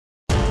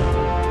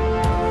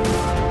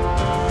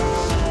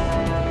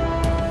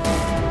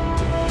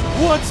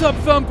What's up,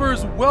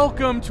 Thumpers?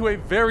 Welcome to a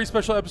very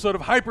special episode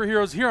of Hyper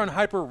Heroes here on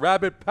Hyper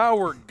Rabbit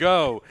Power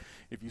Go.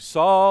 If you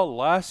saw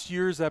last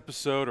year's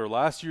episode or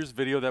last year's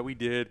video that we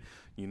did,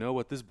 you know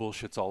what this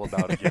bullshit's all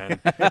about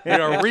again. We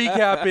are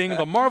recapping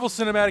the Marvel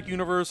Cinematic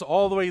Universe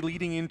all the way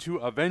leading into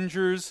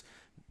Avengers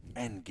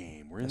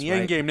Endgame. We're in the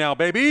Endgame now,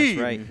 baby. That's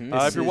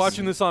right. If you're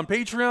watching this on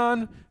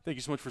Patreon, thank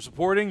you so much for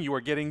supporting. You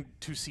are getting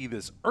to see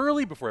this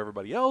early before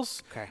everybody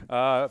else. Okay.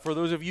 For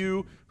those of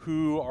you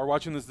who are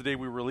watching this the day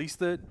we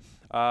released it,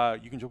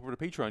 you can jump over to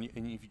Patreon,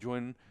 and if you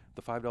join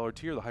the $5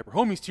 tier, the Hyper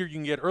Homies tier, you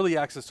can get early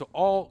access to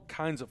all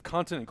kinds of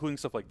content, including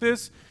stuff like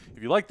this.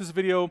 If you like this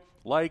video,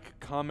 like,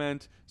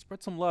 comment,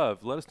 spread some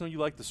love. Let us know you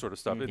like this sort of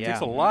stuff. It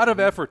takes a lot of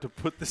effort to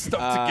put this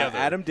stuff together.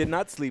 Adam did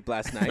not sleep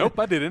last night. Nope,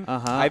 I didn't.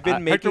 I've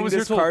been making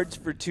these cards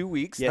for 2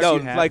 weeks. Yes, no,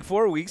 you have. like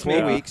 4 weeks,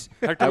 maybe. 4 weeks.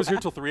 Hector was here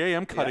till 3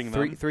 a.m. cutting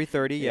them.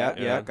 3:30. Yeah.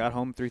 Yeah. Got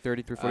home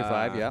 3:30,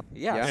 3:45.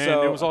 Yeah. And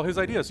So it was all his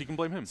idea, so you can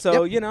blame him.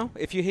 So you know,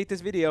 if you hate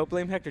this video,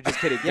 blame Hector. Just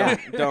kidding.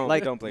 Don't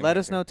blame. Let Hector.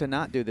 us know to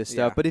not do this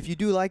stuff. But if you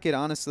do like it,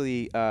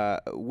 honestly,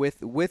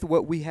 with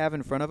what we have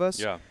in front of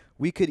us,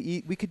 we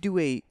could do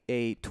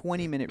a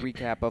 20-minute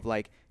recap of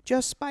like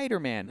just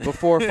Spider-Man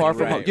before Far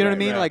From Home. You know what I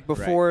mean? Like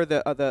before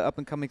the up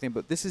and coming thing.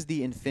 But this is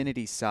the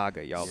Infinity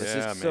Saga, y'all. This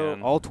is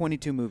all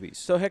 22 movies.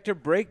 So Hector,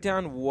 break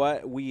down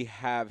what we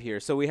have here.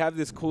 So we have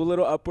this cool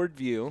little upward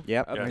view.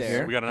 Yep. Up Yes.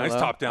 there. We got a nice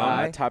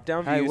top-down.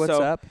 Top-down view. Hi, what's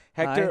so up?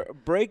 Hector,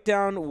 break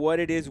down what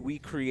it is we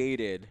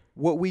created.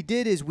 What we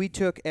did is we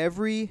took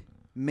every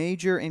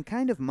major and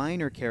kind of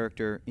minor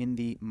character in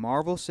the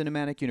Marvel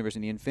Cinematic Universe,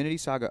 in the Infinity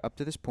Saga up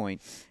to this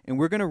point, and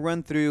we're going to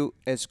run through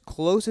as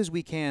close as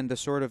we can the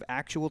sort of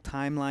actual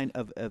timeline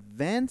of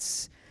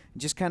events,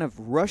 just kind of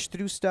rush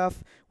through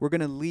stuff. We're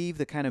going to leave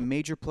the kind of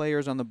major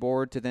players on the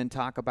board to then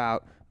talk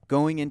about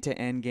going into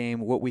Endgame,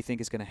 what we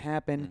think is going to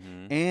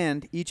happen,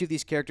 and each of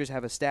these characters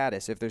have a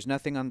status. If there's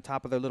nothing on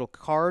top of their little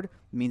card, it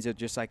means they're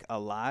just like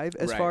alive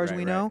as far as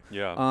we know.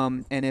 Yeah.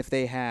 And if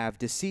they have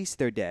deceased,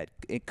 they're dead.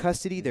 In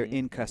custody, they're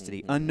in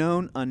custody.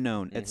 Unknown,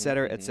 et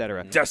cetera, et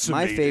cetera.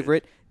 Decimated. My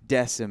favorite,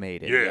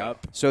 decimated. Yeah.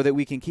 So that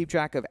we can keep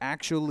track of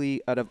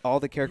actually out of all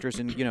the characters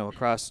in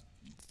across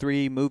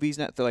 3 movies,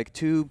 not like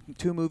two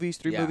movies,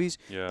 3 movies,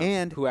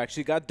 and Who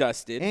actually got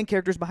dusted. and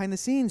characters behind the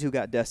scenes who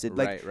got dusted.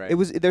 Like Right.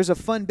 There's a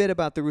fun bit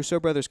about the Russo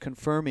brothers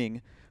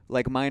confirming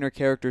like minor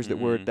characters that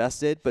were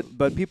dusted,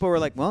 but people were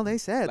like, well, they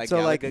said Like so.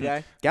 Galaga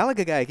guy?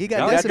 Galaga guy, he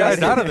got Galaga decimated.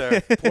 guy's out of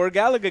there. Poor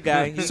Galaga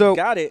guy. He So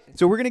got it.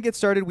 So we're gonna get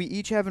started. We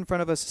each have in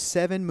front of us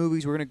 7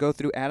 movies. We're gonna go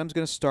through. Adam's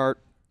gonna start.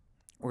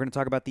 We're going to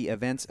talk about the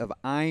events of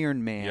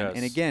Iron Man. Yes.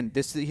 And again,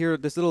 this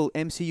little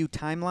MCU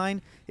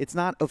timeline, it's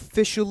not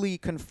officially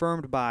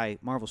confirmed by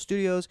Marvel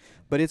Studios,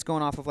 but it's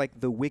going off of like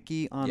the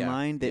wiki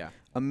online that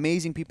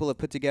amazing people have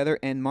put together,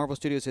 and Marvel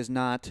Studios has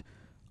not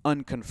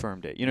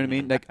unconfirmed it. You know what I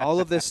mean? Like all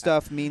of this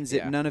stuff means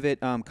that none of it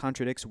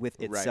contradicts with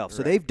itself.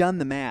 So they've done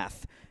the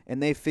math,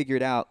 and they've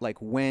figured out like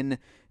when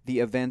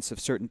the events of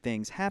certain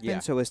things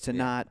happen so as to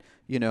not,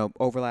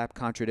 overlap,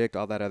 contradict,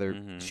 all that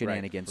other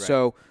shenanigans. Right.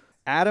 So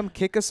Adam,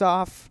 kick us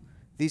off.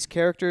 These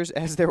characters,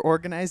 as they're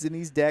organized in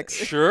these decks,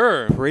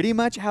 Sure. pretty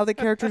much how the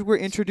characters were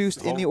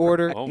introduced in the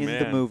order in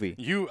the movie.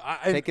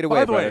 Take it away,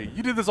 By the way, brother.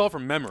 you did this all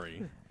from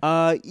memory.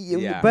 But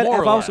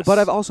More or less.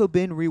 I've also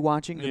been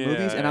rewatching the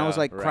movies, and I was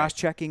like right.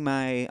 cross-checking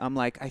my. I'm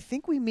like, I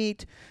think we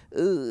meet.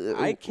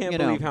 I can't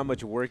believe how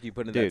much work you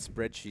put in Dude. that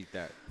spreadsheet.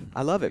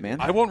 I love it, man.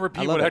 I won't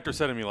repeat love what it. Hector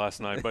said to me last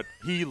night, but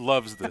he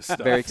loves this stuff.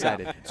 Very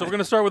excited. So we're going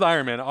to start with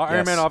Iron Man. Iron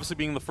Yes. Man obviously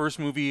being the first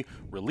movie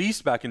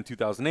released back in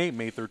 2008,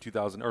 May 3rd,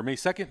 2000, or May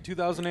 2nd,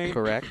 2008.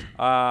 Correct.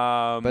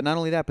 But not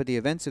only that, but the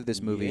events of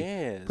this movie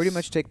pretty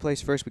much take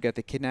place first. We got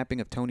the kidnapping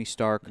of Tony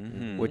Stark,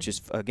 which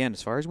is, again,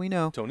 as far as we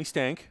know, Tony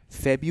Stank.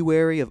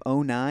 February of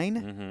 2009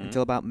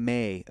 until about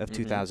May of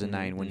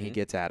 2009 when he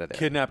gets out of there.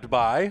 Kidnapped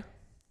by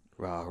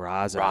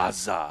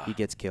Raza. He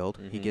gets killed.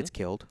 He gets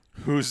killed.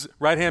 whose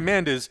right-hand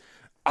man is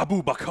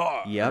Abu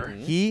Bakr. Yep.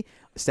 He,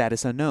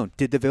 status unknown.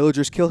 Did the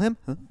villagers kill him?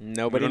 Huh?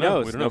 Nobody We don't know.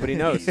 knows. We don't know. Nobody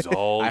knows. He's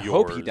all I yours.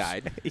 hope he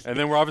died. And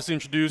then we're obviously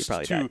introduced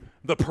probably to died.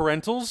 the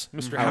parentals,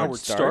 Mr. Howard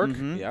Stark.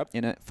 Yep.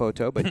 In a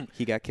photo, but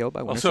he got killed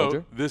by Winter Also,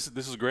 Soldier. this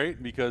is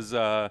great because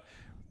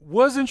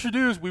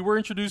we were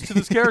introduced to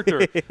this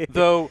character,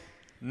 though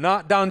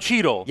not Don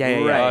Cheadle,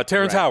 Yeah.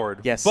 Terrence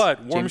Howard. Yes.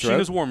 But War James Machine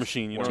Rhodes. is War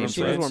Machine. You know what I'm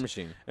Machine saying? is War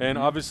Machine. And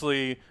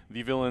obviously,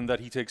 the villain that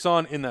he takes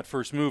on in that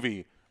first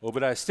movie,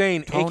 Obadiah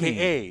Stane, Tony.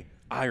 a.k.a.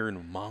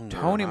 Ironmonger.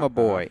 Tony, my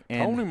boy.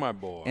 Tony, my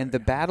boy. And the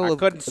battle I of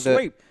couldn't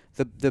sweep.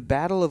 the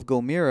battle of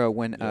Gulmira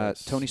when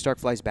Tony Stark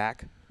flies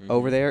back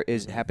over there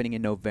is happening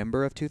in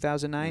November of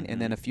 2009,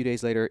 and then a few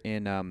days later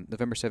in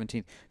November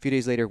 17th, a few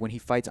days later when he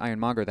fights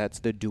Ironmonger, that's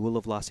the Duel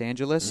of Los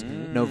Angeles,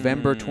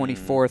 November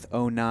 24th,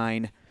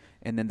 2009,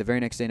 and then the very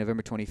next day,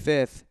 November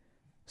 25th,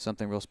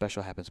 something real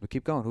special happens. But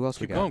keep going. Who else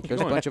we got? There's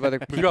a bunch of other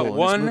We've people got in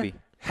one this movie.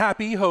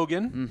 Happy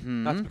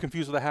Hogan, not to be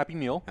confused with a Happy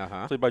Meal,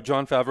 played by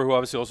Jon Favreau, who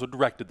obviously also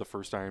directed the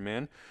first Iron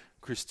Man.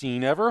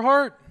 Christine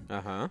Everhart,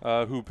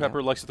 who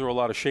Pepper likes to throw a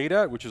lot of shade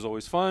at, which is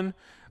always fun.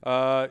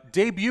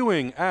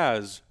 Debuting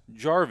as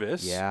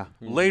Jarvis,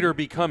 later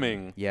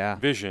becoming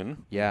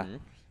Vision.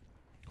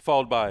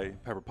 followed by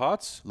Pepper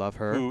Potts. Love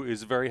her. Who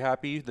is very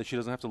happy that she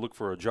doesn't have to look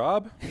for a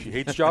job. She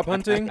hates job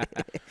hunting.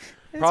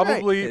 It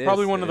Probably is,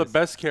 one it of the is.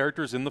 best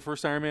characters in the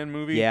first Iron Man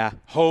movie. Yeah.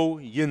 Ho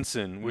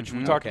Yinsen, which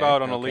we talked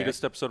about on a okay.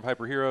 latest episode of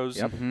Hyper Heroes.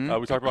 Yep. We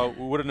talked about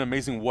what an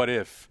amazing what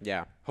if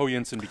Yeah. Ho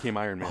Yinsen became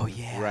Iron Man. Oh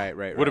yeah. Right.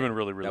 Would have been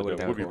really, really That dope. would've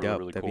been Would be cool. really,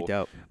 really That'd cool. be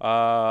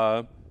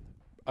dope.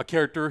 A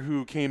character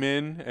who came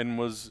in and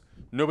was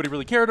nobody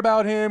really cared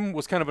about him,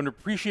 was kind of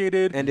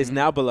underappreciated, And is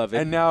now beloved.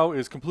 and now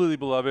is completely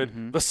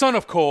beloved. The son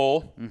of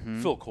Cole,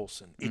 Phil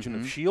Coulson, Agent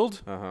of S.H.I.E.L.D.,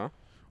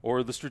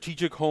 or the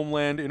Strategic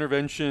Homeland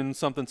Intervention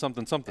something.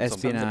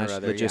 Espionage, or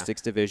other,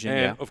 logistics division. And,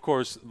 Yeah. of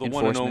course, the one and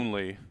Enforcement.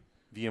 only,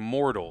 the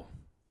immortal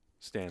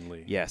Stan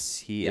Lee. Yes,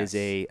 he Yes. is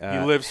a He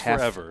lives Hef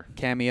forever.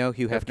 cameo.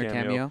 Hugh Hef Hefner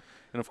cameo.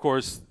 And, of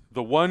course,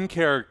 the one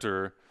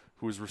character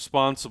who is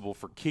responsible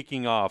for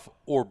kicking off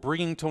or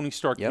bringing Tony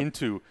Stark Yep.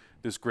 into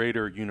this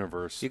greater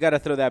universe. You got to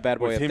throw that bad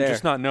boy With up him there.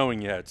 just not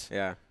knowing yet,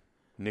 Yeah.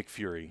 Nick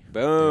Fury.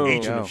 Boom.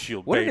 Agent Yo. of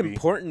S.H.I.E.L.D., What baby. an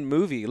important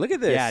movie. Look at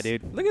this. Yeah,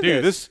 dude. Look at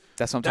Dude, this.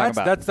 That's what I'm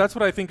talking about. That's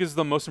what I think is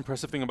the most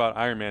impressive thing about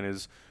Iron Man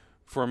is,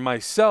 for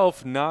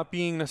myself, not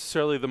being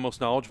necessarily the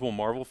most knowledgeable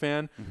Marvel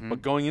fan,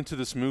 but going into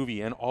this movie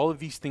and all of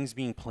these things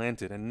being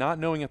planted and not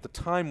knowing at the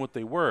time what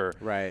they were.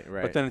 Right.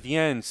 But then at the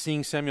end,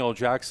 seeing Samuel L.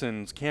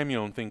 Jackson's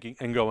cameo and thinking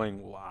and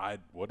going, well,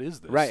 what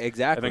is this? Right,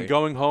 exactly. And then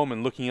going home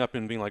and looking up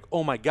and being like,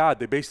 oh my God,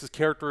 they based this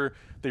character,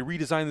 they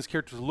redesigned this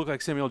character to look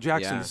like Samuel L.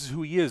 Jackson. Yeah. This is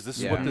who he is. This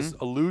is what this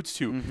alludes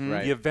to.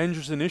 Right. The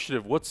Avengers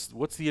Initiative. What's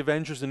the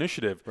Avengers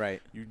Initiative?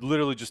 Right. You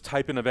literally just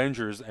type in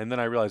Avengers, and then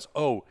I realized,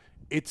 oh,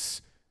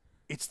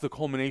 it's the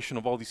culmination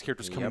of all these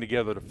characters coming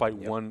together to fight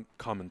one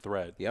common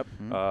thread. Yep.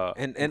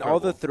 And And all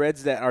the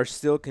threads that are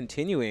still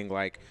continuing,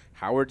 like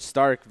Howard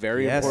Stark,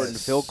 very Yes. important.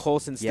 Phil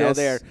Coulson still Yes.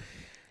 there.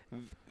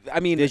 I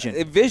mean, Vision.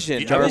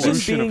 Vision The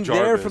evolution being of there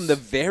Jarvis. from the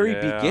very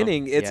Yeah.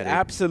 beginning. It's dude.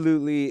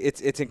 absolutely,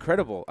 it's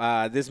incredible.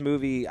 This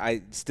movie,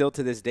 I still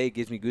to this day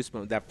gives me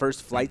goosebumps. That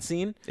first flight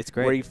scene, It's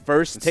great. where he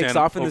first takes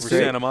off in the over suit.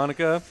 Santa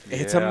Monica.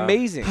 It's Yeah.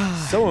 amazing,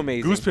 so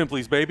amazing. Goose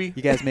Pimplies, baby.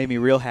 You guys made me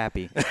real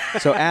happy.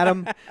 So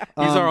Adam,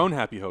 He's our own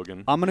Happy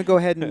Hogan. I'm gonna go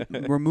ahead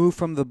and remove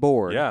from the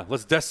board. Yeah,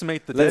 let's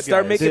decimate the Let's dead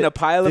start guys. making a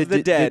pile of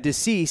the dead. The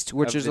deceased,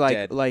 which Of is the like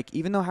dead. like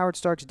even though Howard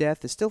Stark's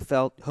death is still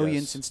felt, Ho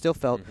Yes. Yinsen still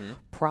felt,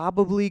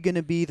 probably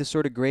gonna be the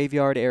sort of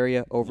graveyard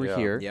area over Yeah.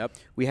 here. Yep.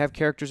 We have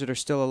characters that are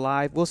still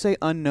alive. We'll say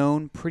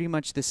unknown, pretty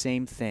much the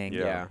same thing.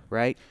 Yeah.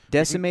 Right?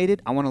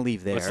 Decimated, I want to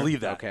leave there. Let's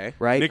leave that. Okay.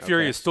 Right? Nick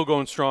Fury Okay. is still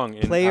going strong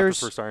in Players,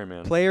 after first Iron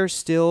Man. players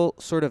still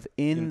sort of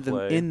In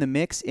play. in the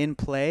mix, in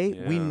play.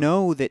 We Yeah.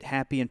 know that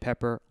Happy and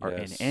Pepper are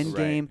Yes. in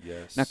Endgame.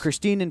 Yes. Now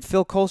Christine and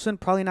Phil Coulson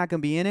probably not going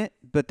to be in it,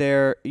 but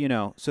they're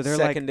so they're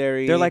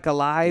Secondary. like they're like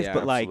alive, Yeah,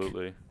 but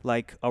Absolutely.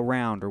 like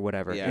around or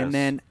whatever. Yes. And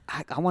then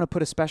I want to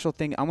put a special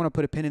thing. I want to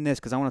put a pin in this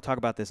because I want to talk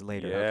about this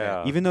later.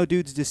 Yeah. Even though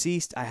dude's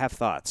deceased, I have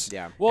thoughts.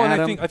 Yeah. Well, and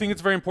Adam- I think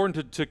it's very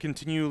important to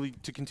continue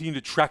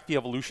to track the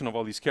evolution of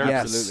all these characters.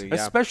 Yes. Absolutely,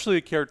 yeah. Especially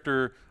a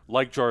character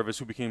like Jarvis,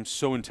 who became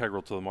so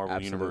integral to the Marvel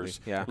Absolutely, universe.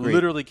 yeah. Agreed.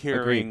 Literally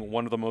carrying Agreed.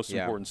 one of the most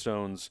Yeah. important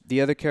stones.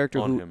 The other character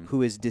On him.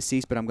 who is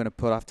deceased, but I'm going to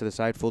put off to the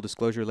side. Full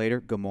disclosure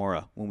later,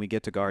 Gamora. When we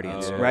get to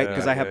Guardians, Oh, right? yeah,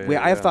 Because I have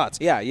yeah, I have yeah. thoughts.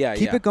 Yeah.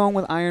 Keep it going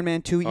with Iron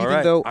Man 2, All even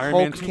right, though Iron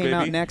Hulk Man 2, came out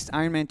baby. next.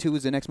 Iron Man 2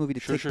 was the next movie to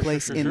Sure, take sure,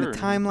 place sure, in sure. the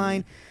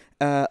timeline.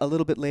 A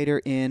little bit later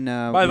in.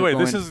 By the way,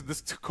 we're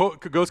this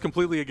goes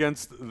completely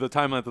against the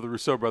timeline that the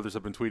Russo brothers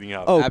have been tweeting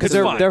out. Oh, because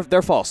Absolutely.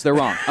 they're false. They're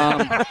wrong.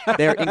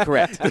 They're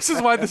incorrect. This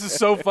is why this is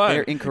so fun.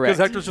 They're incorrect.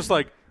 Because Hector's just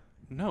like,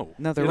 no.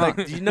 No, they're You're wrong.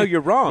 like, You know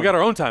you're wrong. we got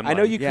our own timeline. I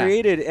know you Yeah.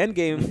 created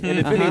Endgame and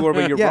Infinity War,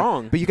 but you're yeah,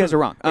 wrong. but you guys are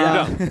wrong.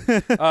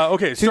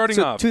 Okay, starting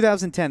so off.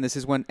 2010. This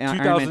is when Iron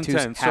Man 2 is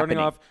 2010. Starting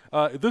happening.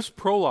 off, this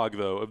prologue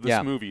though of this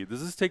Yeah. movie,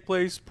 does this take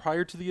place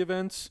prior to the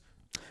events?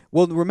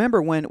 Well,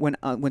 remember when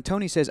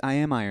Tony says "I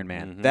am Iron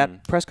Man,"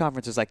 that press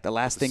conference is like the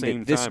last the thing same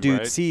that this time, dude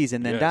right? sees,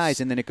 and then Yes. dies,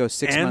 and then it goes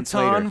 6 months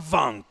Anton later.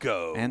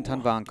 Vanko.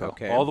 Anton Vanko.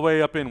 Okay. All the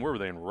way up in where were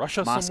they in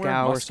Russia Moscow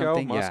somewhere? or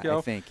something? Yeah, I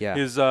Moscow. think, yeah.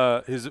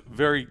 His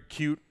very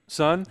cute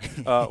son,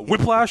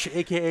 Whiplash,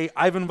 aka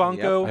Ivan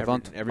Vanko. Yep.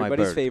 Avant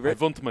Everybody's bird. favorite.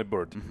 I want my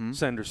bird.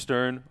 Senator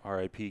Stern,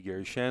 R.I.P.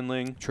 Gary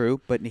Shandling.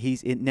 True, but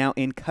he's now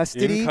in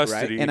custody. In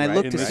custody, And I right,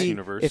 looked in to this see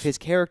universe. if his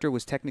character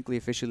was technically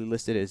officially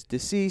listed as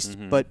deceased,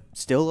 but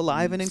still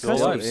alive and in Still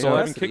custody. alive, So still alive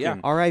and custody, kicking.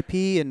 yeah.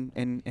 R.I.P.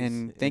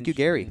 and thank you,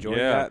 Gary. Enjoying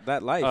Yeah.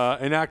 that life.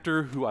 An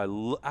actor who I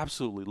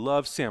absolutely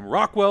love, Sam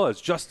Rockwell as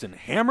Justin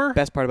Hammer.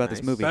 Best part about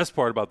this movie. Best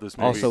part about this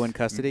movie. Also in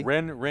custody.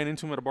 Ran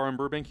into him at a bar in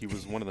Burbank. He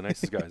was one of the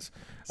nicest guys.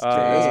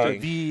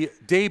 Interesting. The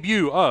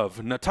debut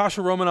of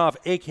Natasha Romanoff,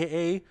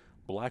 a.k.a.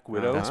 Black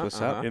Widow. That's what's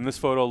up. In this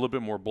photo, a little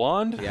bit more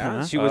blonde.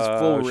 Yeah, she was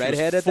full She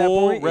redhead was at that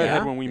full point.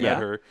 redhead Yeah. when we Yeah. met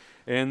her.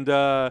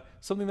 And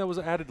something that was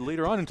added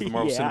later on into the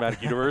Marvel Yeah.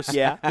 Cinematic Universe.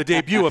 Yeah. The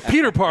debut of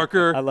Peter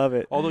Parker. I love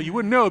it. Although you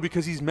wouldn't know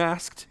because he's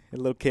masked A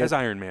little kid. as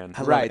Iron Man. I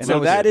love Right, it. And so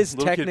was that it. is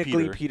Little kid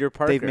technically Peter. Peter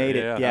Parker. They've made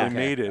it. Yeah, Yeah, they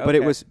made it. But it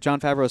Okay. was Jon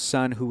Favreau's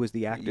son who was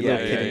the actor, Yeah,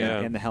 little kid yeah.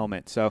 in the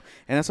helmet. So,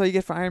 and that's all you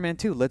get for Iron Man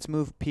 2. Let's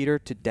move Peter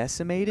to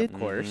Decimated. Of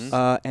course.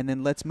 And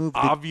then let's move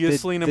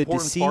Obviously an the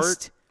important part.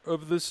 deceased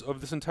of this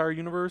entire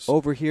universe?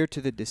 Over here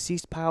to the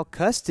deceased pile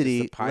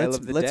custody. Just a pile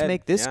of the let's dead.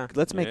 make this Yeah.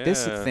 let's make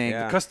this a Yeah. thing.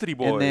 Yeah. The custody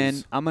boys. And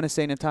then I'm gonna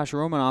say Natasha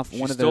Romanoff, She's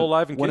one of still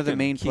alive and the kicking.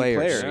 main Key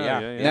players. player,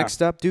 yeah.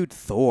 Next up, dude,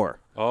 Thor.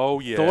 Oh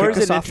yeah. Thor's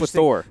Kick us an off with interesting-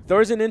 Thor.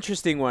 Thor's an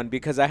interesting one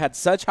because I had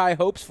such high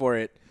hopes for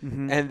it,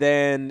 and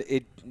then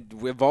it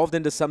evolved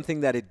into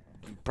something that it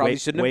probably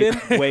shouldn't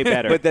have been. way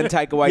better. But then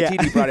Taika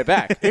Waititi brought it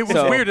back. It was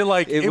So weird.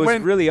 It was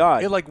went really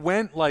odd. It like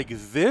went like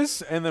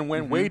this and then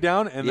went way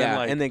down and then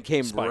like and then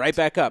came spiked. right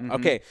back up.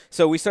 Okay,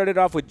 so we started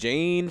off with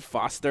Jane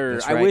Foster.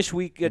 That's I right. wish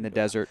we could. in the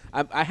desert.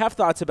 I have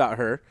thoughts about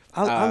her.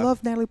 I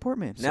love Natalie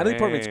Portman. Natalie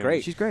Portman's Same.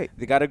 great. She's great.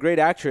 They got a great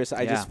actress.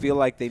 I Yeah. just feel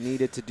like they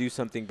needed to do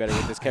something better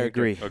with this character.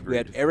 agree. We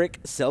had Agreed. Eric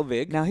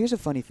Selvig. Now here's a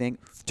funny thing.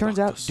 Turns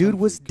Dr. out, dude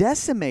was Selvig.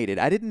 decimated.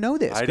 I didn't know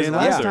this I because didn't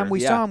last either. time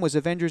we Yeah. saw him was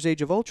Avengers: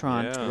 Age of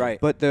Ultron. Yeah. Right.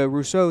 But the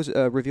Russos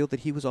revealed that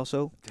he was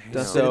also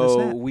dusted in the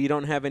So snap. we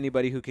don't have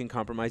anybody who can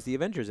compromise the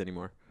Avengers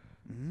anymore.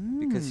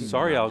 Because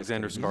Sorry, no, I'm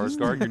Alexander just kidding.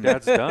 Skarsgård, your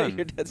dad's done.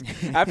 Your dad's-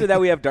 After that,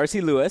 we have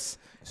Darcy Lewis.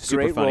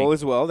 Super Great funny. role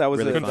as well. That was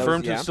Really a, funny. that was-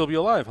 Confirmed yeah. to still be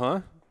alive, huh?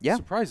 Yeah.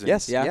 Surprising.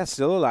 Yes. Yeah, Yes.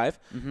 still alive.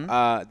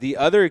 Mhm. The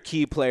other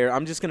key player,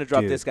 I'm just going to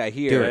drop Dude, this guy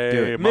here. do it,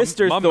 do Hey, it.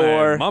 Mr. my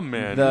Thor, man, my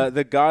man.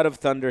 the god of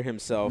thunder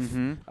himself,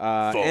 Mhm.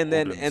 and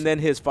then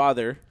his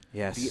father,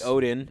 Yes. the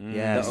Odin,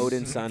 Yes. the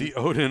Odin son. The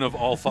Odin of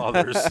all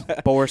fathers.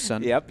 Boar's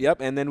son. Yep.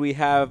 And then we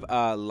have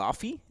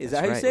Laufey. Is that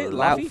how you That's say it?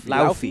 right.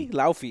 Laufey?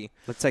 Laufey.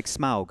 Looks like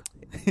Smaug.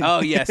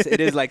 Oh, yes, it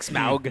is like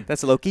Smaug.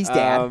 That's Loki's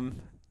dad.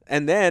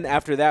 And then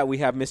after that, we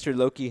have Mr.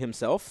 Loki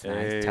himself.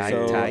 Hey. Tight,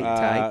 So,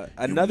 tight.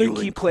 another You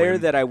key and player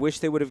Quinn. that I wish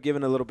they would have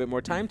given a little bit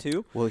more time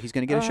to. Well, he's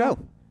going to get a show.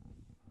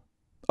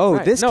 Oh,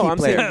 Right. this No, key I'm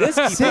player. saying this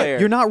key Sif, player.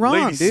 You're not wrong,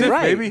 Lady dude. Sif,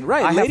 Right, baby.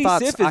 right. I have Lady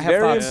thoughts- Sif I is have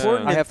very thoughts-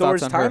 important I in have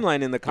Thor's thoughts on her.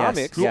 timeline in the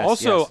comics. Who Yes,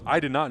 also, yes. I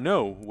did not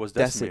know, was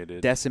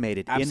decimated.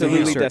 Decimated. In the Absolutely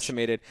research.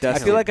 decimated. I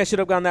Decimated. feel like I should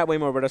have gone that way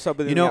more, but I saw it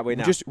You that way know,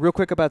 now. just real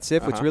quick about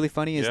Sif, what's Uh-huh. really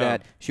funny is Yeah.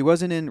 that she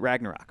wasn't in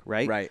Ragnarok,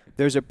 right? Right.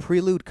 There's a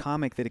prelude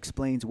comic that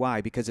explains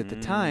why, because at the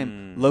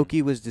time,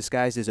 Loki was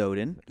disguised as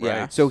Odin.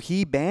 Yeah. So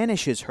he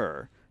banishes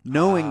her,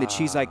 knowing that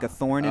she's like a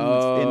thorn in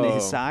Oh.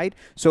 his side.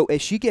 So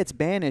as she gets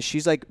banished,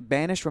 she's like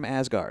banished from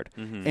Asgard.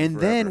 And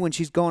then when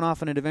she's going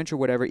off on an adventure,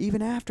 whatever,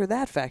 even after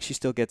that fact, she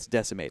still gets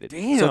decimated.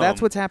 Damn. So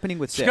that's what's happening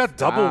with She Sif. got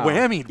double Wow.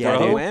 whammied, Yeah,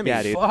 bro. dude. Whammy.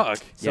 Yeah, dude. Fuck.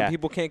 Some Yeah.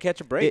 people can't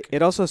catch a break.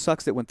 It also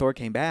sucks that when Thor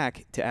came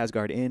back to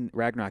Asgard in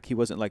Ragnarok, he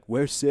wasn't like,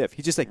 "Where's Sif?"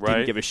 He just like Right.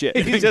 didn't give a shit.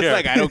 He's just Yeah.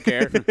 like, I don't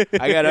care.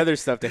 I got other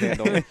stuff to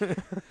handle.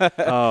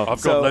 Oh,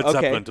 I've got Led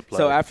Zeppelin to play.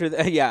 So after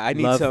that, yeah, I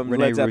need Love some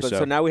Rene Led Zeppelin. Russo.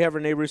 So now we have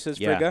Rene Russo as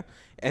Yeah. Frigga,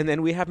 and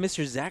then we have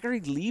Mr. Zachary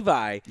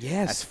Levi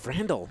Yes. as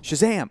Frandl.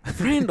 Shazam.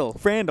 Frandl.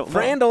 Frandl.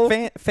 Frandl.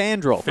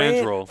 Fandral.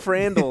 Fandral.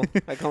 Frandl.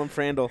 I call him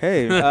Frandl.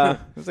 Hey,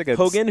 it's like a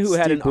Hogan, who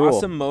had Steve an Brule.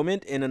 awesome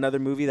moment in another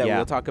movie that Yeah.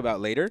 we'll talk about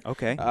later.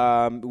 Okay.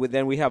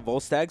 Then we have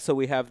Volstagg. So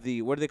we have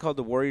what are they called?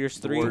 The Warriors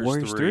 3?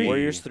 Warriors 3.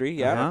 Warriors 3,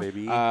 yeah. Uh-huh.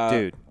 baby.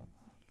 Dude,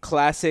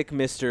 Classic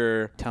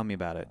Mr. tell me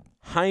about it.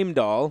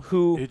 Heimdall,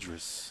 who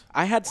Idris.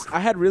 I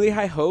had really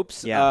high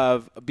hopes Yeah.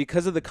 of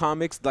because of the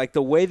comics. Like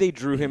the way they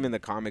drew him in the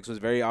comics was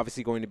very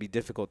obviously going to be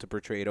difficult to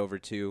portray it over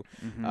to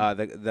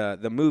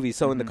the movie.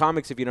 So in the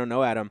comics, if you don't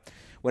know Adam,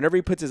 whenever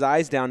he puts his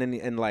eyes down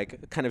and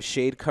like kind of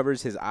shade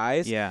covers his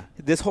eyes, Yeah.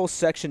 this whole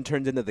section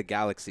turns into the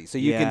galaxy. So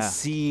you can Yeah.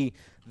 see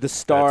the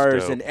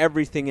stars dope. and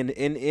everything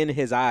in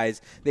his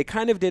eyes. They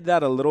kind of did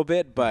that a little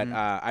bit, but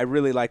I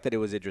really liked that it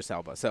was Idris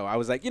Elba. So I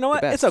was like, you know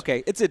what? best. It's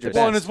okay. It's Idris.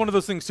 Well, and it's one of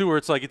those things too, where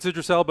it's like it's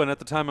Idris Elba, and at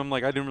the time I'm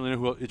like I didn't really know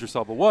who Idris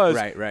Elba was.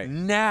 Right.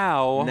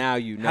 Now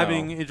you know.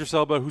 having Idris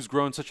Elba, who's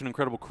grown such an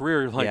incredible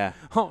career, you're like, Yeah.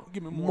 oh,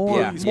 give me more,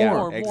 More, please, more.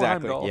 more,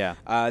 Exactly. Heimdall.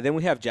 Yeah. Then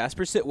we have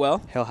Jasper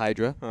Sitwell. Hell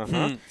Hydra.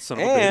 Uh-huh. Son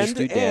of a bitch. And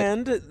Dude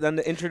dead. then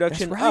the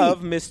introduction That's right.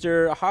 of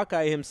Mr.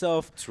 Hawkeye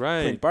himself, That's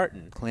right. Clint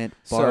Barton. Clint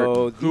Barton.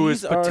 So Who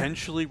is these are-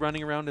 potentially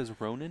running around as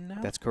Ronin now?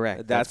 That's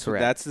correct. That's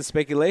correct. That's the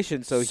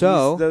speculation. So,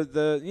 So- he's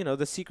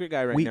the secret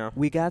guy right now.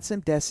 we got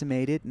some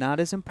decimated, not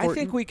as I important.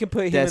 think we can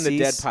put him in the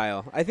dead Desies.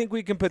 pile. I think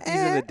we can put these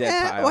in the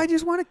dead pile. I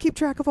just want to keep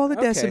track of all the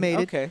Okay,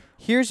 decimated. okay.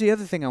 Here's the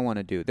other thing I want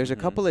to do. There's a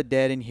couple of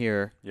dead in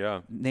here,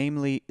 Yeah.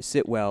 namely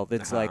Sitwell.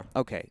 That's like,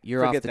 okay,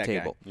 you're Forget off the that guy.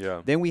 table.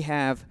 Yeah. Then we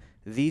have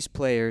these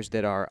players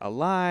that are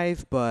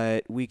alive,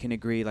 but we can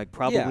agree like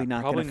probably Yeah,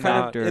 not probably going to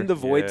not. factor. in the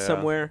void Yeah.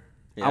 somewhere.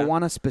 I Yeah.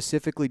 want to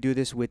specifically do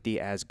this with the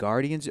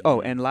Asgardians. Oh,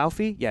 and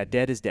Laufey, yeah,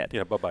 dead is dead.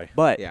 Yeah. Bye bye.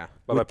 But Yeah.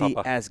 with Bye-bye, the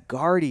Papa.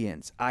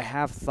 Asgardians, I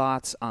have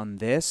thoughts on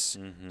this.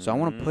 So I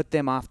want to put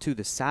them off to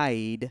the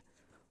side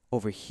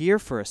over here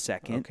for a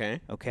second.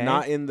 Okay. Okay.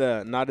 Not in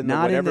the whatever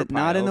not in the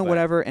pile, but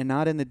whatever and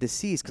not in the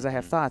deceased because I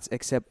have thoughts.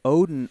 Except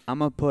Odin, I'm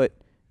gonna put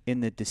in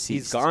the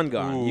deceased. He's gone.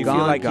 Ooh. You Gone,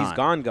 feel like he's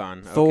gone.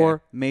 gone. Thor,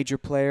 Okay. major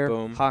player.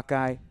 Boom.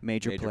 Hawkeye,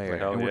 major Major player. player.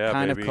 Hell And we're yeah,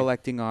 kind baby. of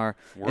collecting our.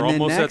 We're and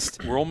then almost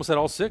next, at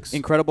all 6.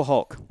 Incredible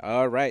Hulk.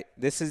 All right.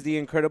 This is the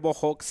Incredible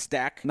Hulk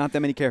stack. Not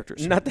that many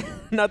characters. Not that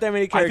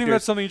many I characters. think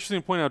that's something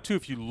interesting to point out too.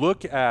 If you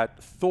look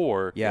at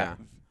Thor, Yeah.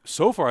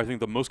 so far I think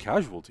the most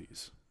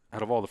casualties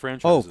out of all the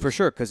franchises. Oh, for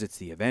sure, because it's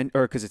the event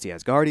or because it's the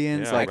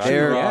Asgardians. Yeah, like Ragnarok,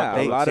 they're yeah,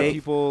 they, a lot they, of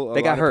people.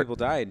 they got hurt. People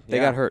died. They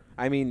Yeah. got hurt.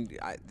 I mean,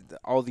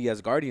 all the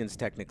Asgardians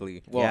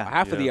technically. Well, Yeah.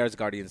 half of the Yeah.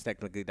 Asgardians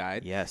technically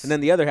died. Yes. And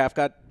then the other half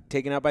got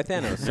taken out by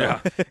Thanos. So,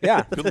 Yeah.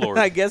 yeah. Good Lord.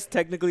 I guess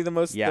technically the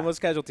most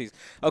casualties.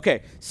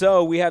 Okay,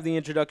 so we have the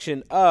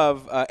introduction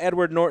of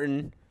Edward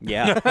Norton.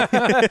 Yeah.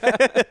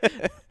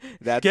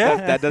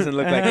 That doesn't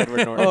look like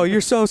Edward Norton. Oh,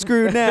 you're so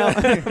screwed now.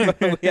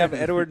 We have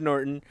Edward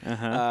Norton,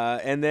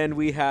 and then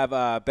we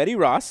have Betty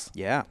Ross,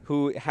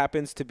 who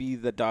happens to be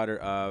the daughter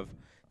of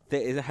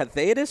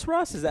Thaddeus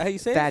Ross. Is that how you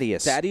say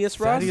Thaddeus. it? Thaddeus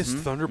Ross. Thaddeus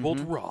Thunderbolt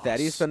Ross.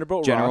 Thaddeus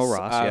Thunderbolt General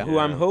Ross, Ross, who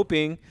I'm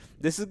hoping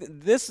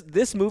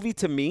this movie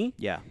to me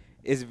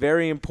is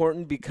very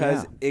important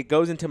because it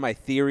goes into my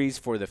theories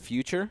for the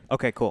future.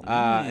 Okay, cool.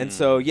 And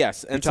so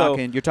yes, and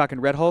you're talking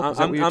Red Hulk. Is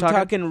that what you're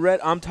talking?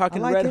 I'm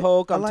talking like Red it.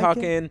 Hulk. I I'm like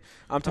talking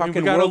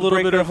we got a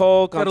little bit of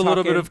Hulk. Got a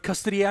little bit of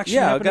custody action.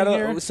 Yeah, happening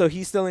here. so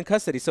he's still in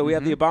custody. So we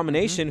have the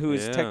Abomination, who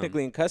is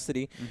technically in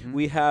custody.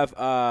 We have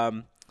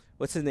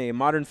what's his name?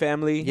 Modern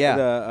Family.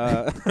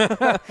 Yeah.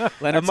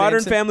 A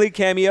Modern Family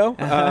cameo.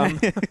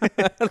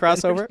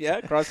 Crossover.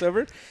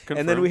 Crossover. Confirmed.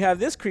 And then we have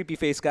this creepy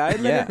face guy,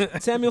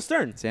 Samuel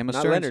Stern. Samuel Not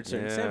Stern. Leonard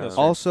Stern. Yeah. Samuel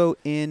Stern. Also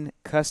in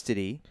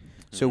custody.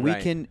 So we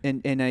Right. can,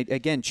 and I,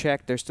 again,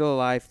 check. They're still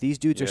alive. These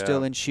dudes are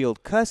still in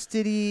S.H.I.E.L.D.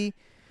 custody.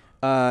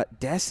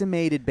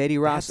 Decimated Betty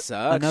Ross.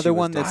 sucks. Another She was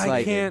one that's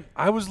like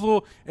I was a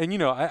little, and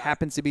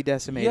happens to be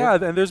decimated. yeah,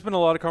 and there's been a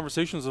lot of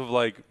conversations of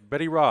like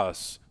Betty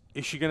Ross.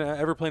 Is she going to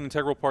ever play an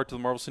integral part to the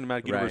Marvel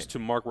Cinematic Universe to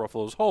Mark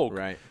Ruffalo's Hulk?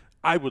 Right.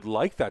 I would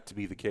like that to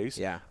be the case.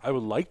 Yeah. I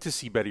would like to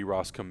see Betty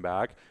Ross come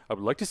back. I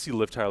would like to see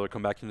Liv Tyler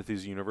come back into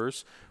this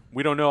universe.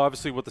 We don't know,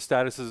 obviously, what the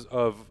status is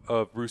of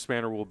Bruce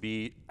Banner will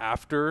be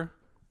after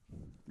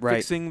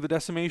fixing the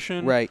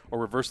decimation or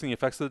reversing the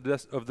effects of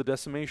the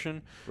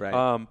decimation.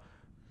 Right.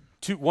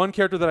 One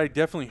character that I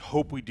definitely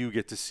hope we do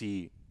get to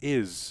see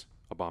is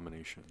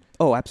Abomination.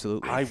 Oh,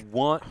 absolutely. I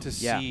want to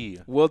see.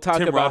 We'll talk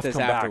Tim about Roth this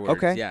come back. afterwards.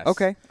 Okay. Yes.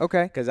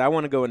 Okay. Because I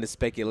want to go into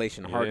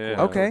speculation hardcore.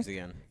 Okay. towards the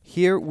end.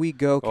 Here we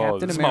go.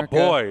 Captain this America.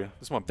 is my boy.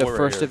 This is my boy The right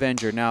first here.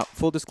 Avenger. Now,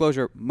 full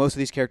disclosure, most of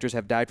these characters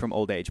have died from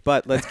old age,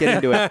 but let's get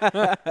into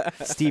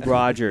it. Steve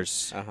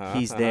Rogers.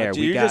 He's there.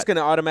 You're just going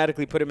to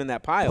automatically put him in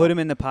that pile. Put him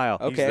in the pile.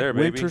 Okay. He's there,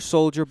 baby. Winter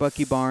Soldier,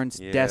 Bucky Barnes,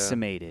 Yeah.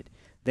 decimated.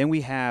 Then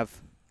we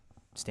have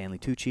Stanley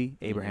Tucci,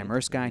 Abraham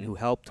Erskine, who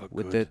helped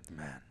with a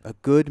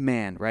good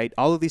man, right?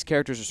 All of these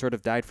characters are sort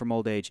of died from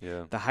old age.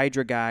 Yeah. The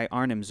Hydra guy,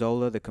 Arnim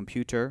Zola, the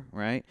computer,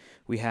 right?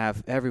 We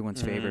have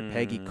everyone's favorite,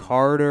 Peggy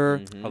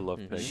Carter. I love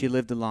Peggy. She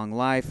lived a long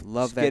life.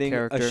 Love She's that getting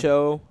character. a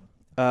show.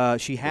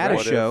 She had a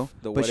What show,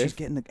 If. The but What she's If.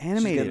 getting the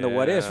animated. Getting the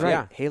What If, right?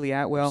 yeah. Haley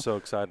Atwell. I'm so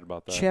excited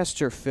about that.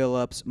 Chester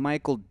Phillips,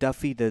 Michael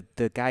Duffy, the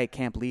guy at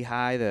Camp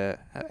Lehigh.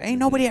 Ain't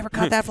nobody ever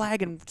caught that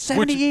flag in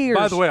 70 years.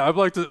 By the way, I'd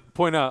like to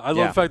point out, I love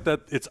Yeah. the fact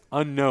that it's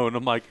unknown.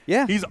 I'm like,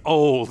 Yeah. he's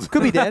old.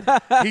 Could be dead.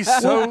 He's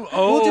so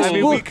old. just- I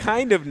mean, we'll- we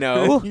kind of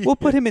know. we'll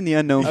put him in the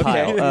unknown Okay,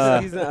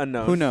 pile. he's the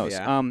unknown. Who knows?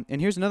 Yeah.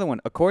 And here's another one.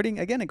 According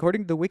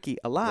to the wiki,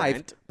 alive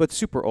Brandt. but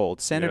super old.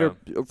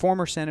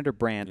 Former Senator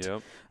Brandt.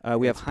 Yep.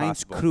 We have It's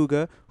Heinz possible.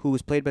 Kruger, who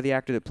was played by the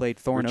actor that played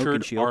Thor in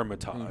Richard Oakenshield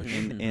Armitage.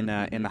 in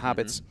The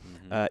Hobbits.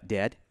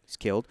 Dead. He's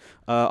killed.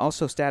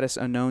 Also status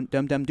unknown.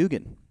 Dum Dum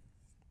Dugan.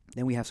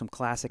 Then we have some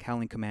classic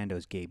Howling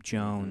Commandos: Gabe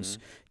Jones,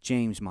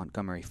 James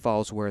Montgomery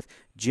Falsworth,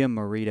 Jim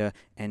Morita,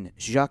 and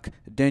Jacques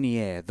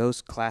Denier.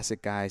 Those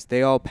classic guys.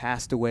 They all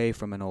passed away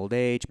from an old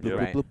age. Bloop,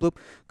 Right. bloop, bloop, bloop.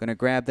 Gonna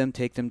grab them,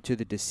 take them to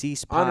the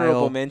deceased pile.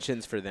 Honorable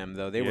mentions for them,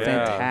 though. They were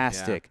Yeah.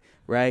 Fantastic.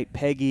 Right?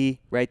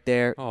 Peggy, right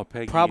there. Oh,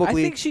 Peggy. I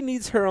Probably think she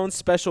needs her own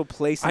special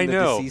place in I the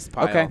know. deceased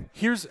pile. Okay.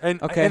 Here's I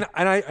agree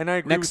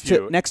next with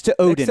you. next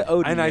to Odin. Next to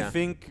Odin. And yeah. I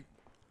think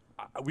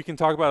we can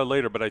talk about it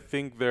later, but I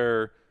think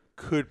there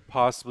could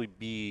possibly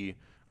be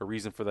a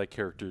reason for that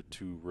character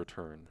to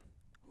return.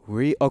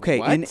 Okay,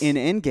 What? in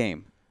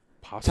Endgame.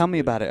 Possibly. Tell me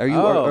about it. Are you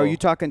Oh. are you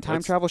talking time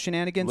Let's- travel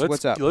shenanigans? Let's,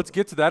 What's up? Let's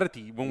get to that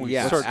when we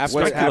yeah. start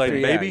after,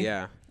 speculating, after, baby.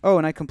 Yeah. Oh,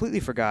 and I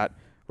completely forgot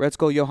Red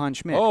Skull Johann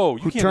Schmidt. Oh,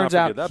 you who cannot turns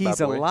forget out that he's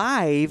bad boy.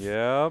 alive.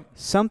 Yeah.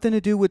 Something to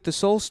do with the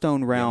Soul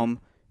Stone realm.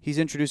 He's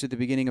introduced at the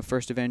beginning of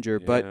First Avenger.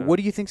 But Yeah. what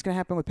do you think's going to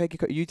happen with Peggy?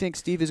 You think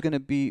Steve is going to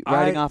be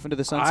riding off into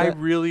the sunset?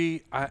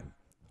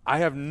 I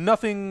have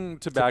nothing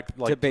to back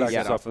base this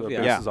that off off of, of.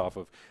 yeah. Bases off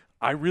of.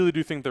 I really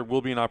do think there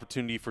will be an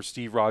opportunity for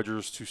Steve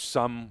Rogers to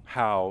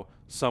somehow,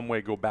 some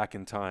way, go back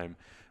in time.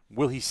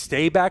 Will he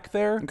stay back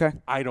there? Okay.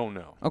 I don't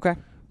know. Okay.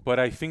 But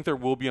I think there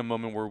will be a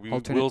moment where we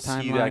Alternate will see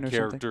timeline that or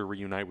character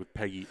reunite with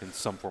Peggy in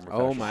some form of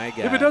Oh fashion. my God.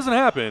 If it doesn't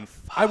happen,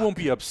 I won't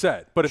be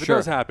upset. But if Sure. it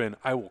does happen,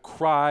 I will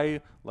cry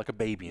like a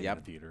baby in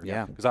Yep. the theater.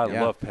 Yeah. Because I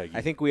Yeah. love Peggy.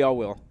 I think we all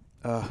will.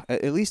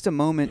 At least a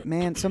moment,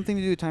 man. Something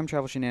to do with time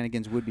travel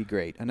shenanigans would be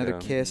great. Another Yeah.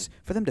 kiss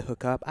for them to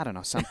hook up. I don't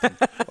know, something.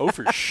 oh,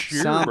 for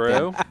sure, Something.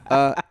 bro.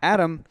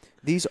 Adam,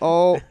 these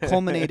all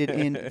culminated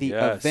in the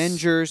Yes.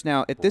 Avengers.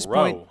 Now, at this Bro.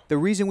 point, the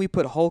reason we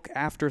put Hulk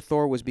after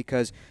Thor was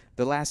because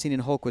the last scene in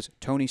Hulk was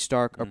Tony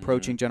Stark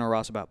approaching General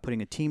Ross about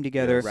putting a team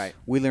together. Yes. Right.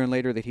 We learned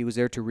later that he was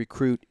there to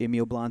recruit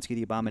Emil Blonsky,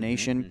 the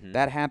Abomination.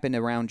 That happened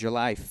around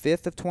July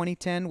 5th of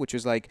 2010, which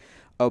was like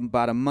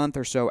about a month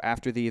or so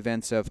after the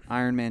events of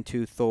Iron Man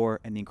 2, Thor,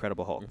 and The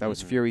Incredible Hulk. That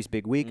was Fury's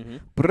big week.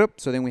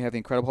 So then we have The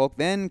Incredible Hulk.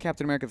 Then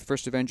Captain America, the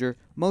First Avenger,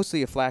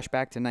 mostly a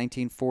flashback to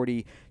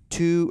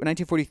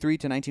 1943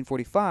 to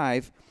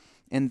 1945.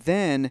 And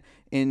then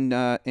in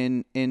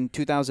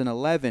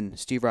 2011,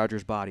 Steve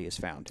Rogers' body is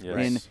found.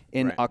 Yes.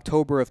 In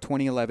October of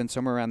 2011,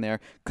 somewhere around there.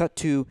 Cut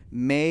to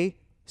May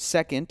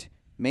 1st,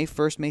 May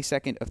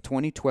 2nd of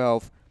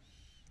 2012,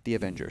 The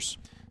Avengers.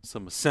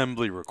 Some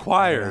assembly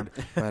required.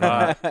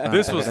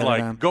 This was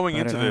like, going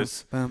into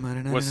this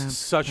was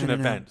such an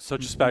event,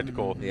 such a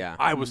spectacle. Yeah.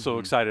 I was so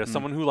excited. As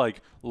someone who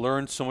like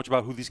learned so much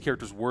about who these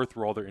characters were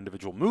through all their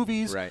individual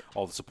movies,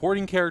 all the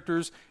supporting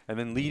characters, and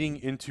then leading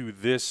into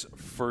this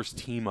first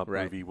team-up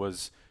movie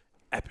was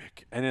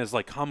epic. And as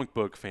like comic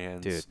book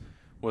fans,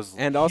 was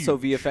and huge. also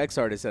VFX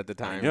artists at the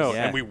time.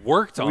 And we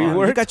worked on.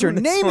 You got your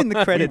name in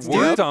the credits. We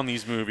worked on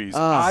these movies.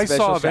 I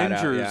saw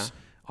Avengers.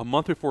 A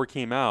month before it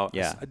came out,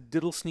 I did a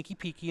little sneaky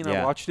peeky, and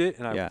I watched it,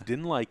 and I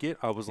didn't like it.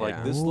 I was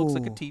like, this looks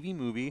like a TV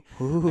movie.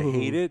 I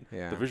hate it.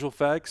 The visual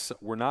effects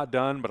were not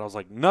done, but I was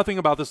like, nothing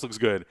about this looks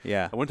good.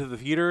 I went to the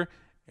theater,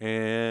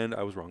 and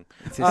I was wrong.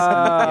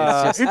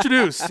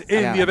 Introduced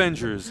in The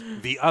Avengers,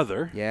 the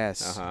Other.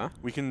 Yes.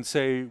 We can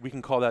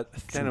call that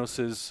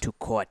Thanos's to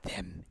court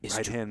them is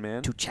right-hand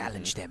man. To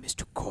challenge them is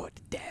to court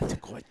death.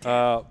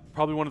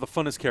 Probably one of the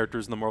funnest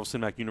characters in the Marvel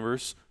Cinematic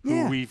Universe,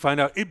 who we find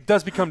out it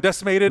does become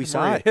decimated.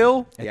 Maria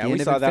Hill. Yeah, we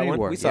saw that one.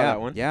 We saw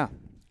that one. Yeah.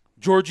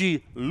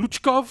 Georgi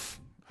Luchkov.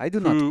 I do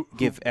not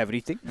give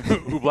everything.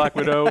 Who Black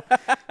Widow.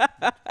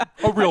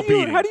 A real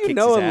beating. How do you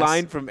know a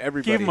line from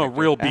everybody? Gave him a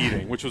real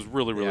beating, which was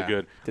really, really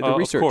good. Did the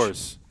research. Of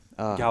course.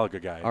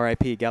 Galaga guy.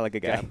 R.I.P.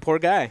 Galaga guy. Yeah, poor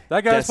guy.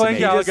 That guy's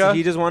playing Galaga.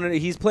 He just wanted.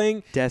 He's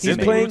playing. He's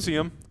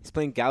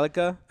playing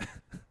Galaga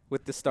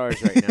with the stars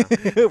right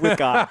now. With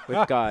God.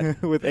 With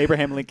God. With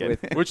Abraham Lincoln.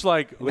 Which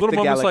like little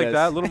moments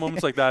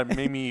like that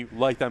made me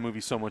like that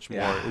movie so much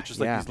more. It's just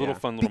like these little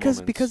fun little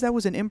moments. Because that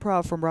was an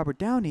improv from Robert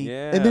Downey,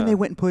 and then they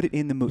went and put it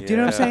in the movie. Do you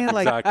know what I'm saying?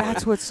 Like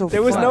that's what's so.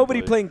 There was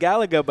nobody playing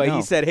Galaga, but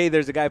he said, "Hey,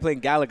 there's a guy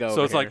playing Galaga."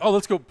 So it's like, oh,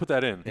 let's go put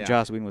that in. And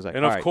Joss Whedon was like,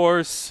 and of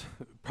course.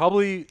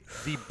 Probably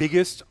the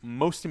biggest,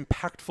 most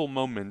impactful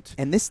moment.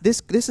 And this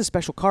is a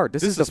special card.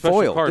 This is the special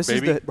foil. Card, this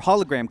baby. is the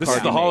hologram card. This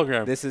is the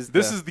hologram. This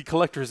is the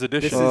collector's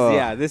edition.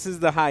 This is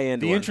the high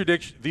end. The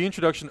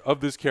introduction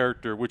of this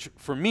character, which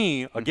for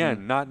me,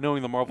 again, not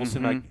knowing the Marvel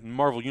Cinematic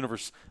Marvel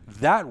Universe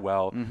that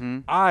well,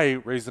 I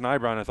raised an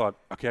eyebrow and I thought,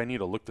 okay, I need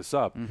to look this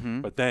up.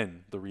 But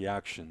then the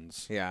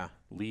reactions,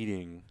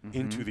 leading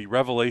into the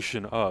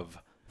revelation of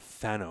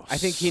Thanos. I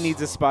think he needs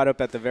a spot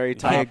up at the very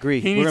top. I agree.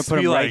 He We're needs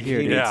gonna to put be him right like,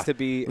 here. He needs to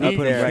be up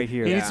there. Right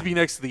here. He needs to be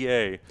next to the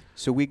A.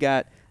 So we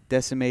got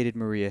decimated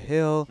Maria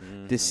Hill,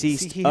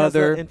 deceased he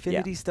other has the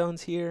Infinity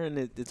Stones here, and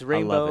it's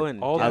rainbow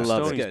and all the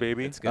Stonies,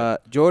 baby. It's good.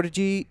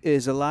 Georgie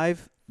is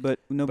alive, but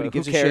nobody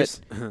gives who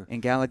cares? a shit.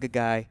 And Galaga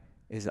guy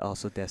is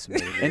also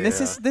decimated. And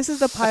this is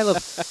the pile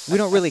of we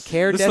don't really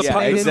care. This is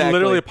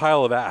literally a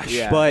pile of ash.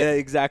 Yeah, but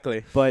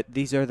exactly. But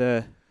these are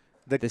the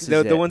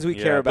ones we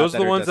care about. Those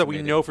are the ones that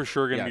we know for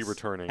sure are going to be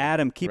returning.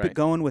 Adam, keep it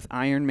going with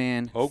Iron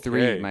Man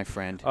 3, my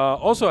friend.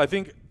 Also, I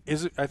think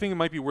it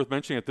might be worth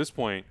mentioning at this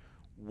point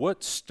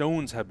what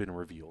stones have been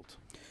revealed.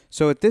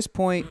 So at this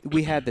point,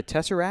 we had the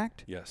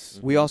Tesseract. Yes.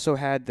 We also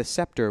had the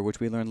Scepter, which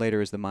we learned later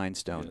is the Mind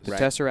Stone. Yes. The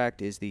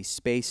Tesseract is the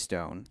Space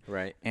Stone.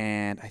 Right.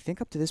 And I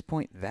think up to this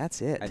point,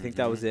 that's it. I think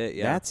that was it,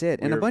 yeah. That's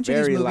it. We and a were bunch of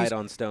these movies, very light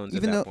on stones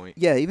at that point.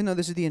 Yeah, even though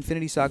this is the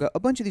Infinity Saga, a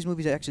bunch of these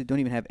movies actually don't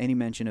even have any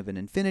mention of an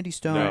Infinity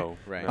Stone. No.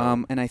 Right.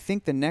 And I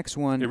think the next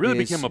one it really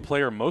became a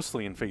player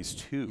mostly in Phase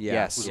 2.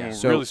 Yes. When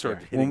So we really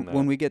started hitting that.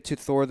 when we get to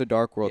Thor the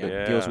Dark World,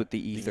 it deals with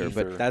the ether.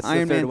 But that's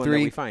Iron the third Man one 3,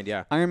 that we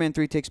find, Iron Man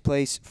 3 takes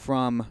place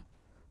from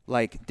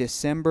like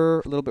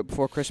December, a little bit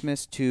before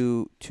Christmas,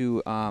 to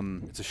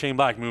it's a Shane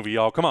Black movie,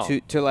 y'all. Come on.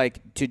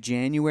 To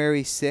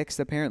January 6th,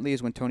 apparently,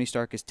 is when Tony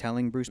Stark is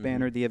telling Bruce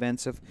Banner the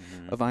events of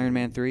Iron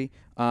Man 3.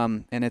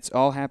 And it's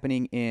all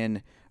happening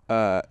in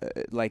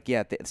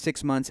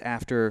 6 months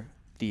after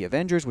the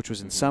Avengers, which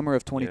was in summer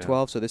of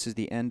 2012, so this is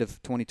the end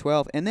of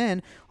 2012. And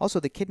then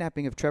also the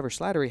kidnapping of Trevor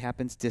Slattery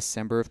happens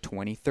December of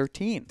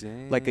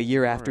 2013, like a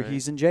year after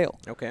he's in jail.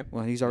 Okay.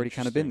 Well, he's already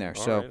kind of been there.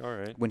 All So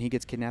right. when he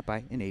gets kidnapped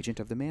by an agent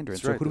of the Mandarin.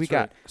 That's so right, who do we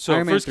that's got? So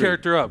Iron Man first 3.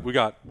 character up, we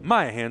got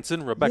Maya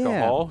Hansen, Rebecca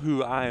Hall,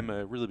 who I'm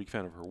a really big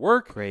fan of her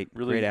work. Great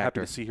happy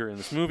actor. to see her in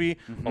this movie,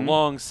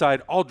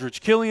 alongside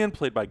Aldrich Killian,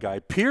 played by Guy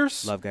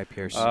Pearce. Love Guy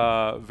Pearce.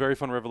 Very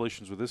fun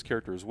revelations with this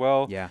character as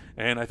well. Yeah.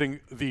 And I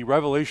think the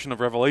revelation of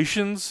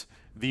revelations,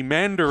 the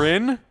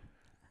Mandarin,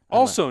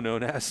 also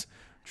known as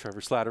Trevor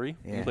Slattery,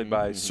 played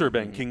by Sir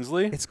Ben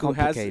Kingsley. It's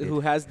complicated. Who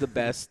has the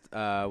best,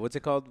 what's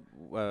it called?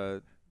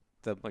 The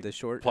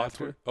short plot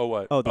actor? Oh,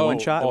 what? Oh, the one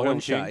shot? All One Hail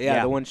shot. King.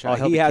 Yeah, the one shot.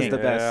 Hail He the has King. the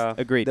best. Yeah.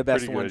 Agreed. The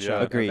best Pretty one good,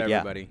 shot. Agreed, of yeah.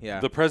 everybody.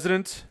 Yeah. The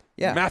President,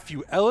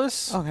 Matthew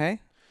Ellis. Okay,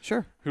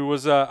 sure. Who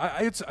was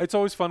it's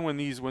always fun when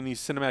these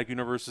cinematic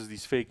universes,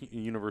 these fake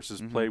universes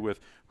play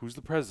with who's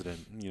the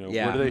president,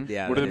 Yeah. where do they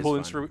that pull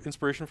is fun.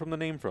 inspiration from the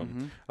name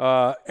from.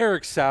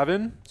 Eric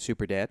Savin,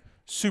 Super Dead.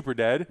 super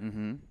dead,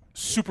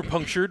 super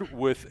punctured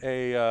with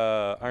a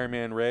Iron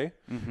Man Ray.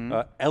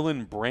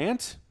 Ellen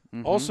Brandt,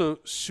 also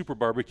super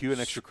barbecue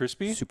and extra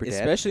crispy, Super Dead.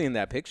 Especially in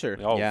that picture.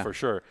 oh Yeah. for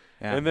sure.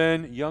 Yeah. And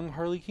then young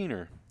Harley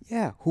Keener,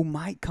 Yeah, who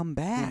might come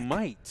back. who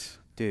might.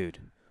 Dude,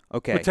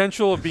 Okay.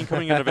 Potential of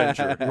becoming an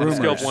Avenger. On a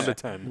scale of 1 to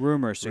 10.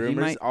 Rumors. So he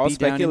Rumors, might all be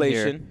down in here.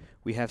 speculation.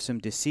 We have some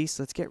deceased.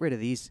 Let's get rid of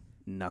these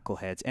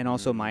knuckleheads. And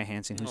also Maya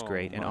Hansen, who's Oh,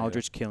 great, and Maya.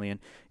 Aldrich Killian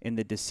in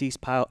the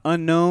deceased pile.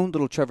 Unknown,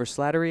 little Trevor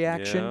Slattery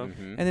action.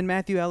 Yeah. And then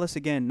Matthew Ellis,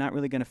 again, not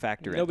really going to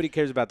factor in. Nobody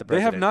cares about the They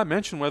president. have not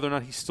mentioned whether or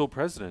not he's still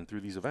president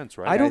through these events,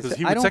 right? I don't Because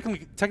thi- he I would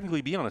don't-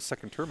 technically be on a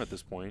second term at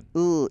this point.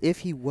 Ugh, if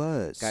he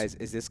was. Guys,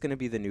 is this going to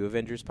be the new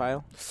Avengers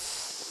pile?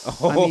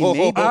 I mean,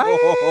 maybe.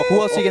 Who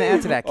else are you going to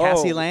add to that?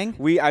 Cassie Lang?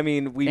 We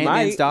Ant-Man's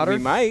might. daughter? We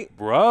might.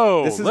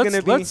 Bro, This is let's,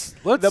 gonna be let's,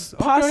 the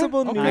possible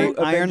okay. new Iron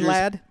Avengers.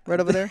 Lad right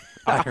over there?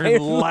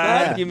 Iron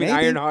Lad. You mean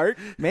Maybe. Ironheart?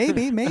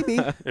 Maybe.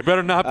 It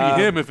better not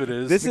be him if it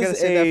is. This We gotta is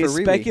save that a for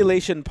Riri.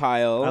 speculation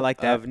pile I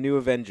like that. of new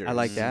Avengers. I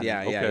like that.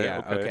 Yeah, Okay,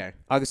 yeah. okay.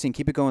 Augustine,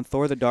 keep it going.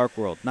 Thor: The Dark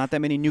World. Not that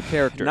many new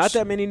characters. Not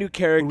that many new we got?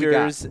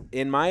 characters.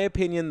 In my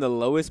opinion, the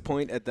lowest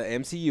point at the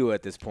MCU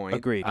at this point.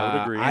 Agreed. I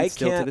would agree. And I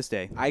still to can't- this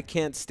day. I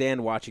can't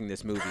stand watching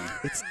this movie.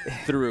 It's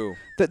through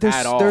There's,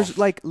 at all. there's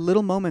like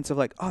little moments of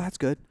like, oh, that's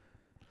good.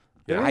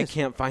 Yeah. I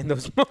can't find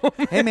those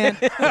moments. Hey man,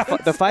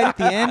 the fight at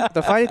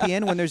the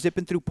end when they're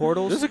zipping through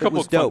portals. There's a that couple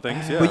was of fun dope.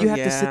 things, yeah. But you have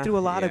to Yeah, sit through a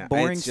lot yeah. of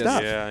boring It's just-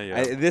 stuff.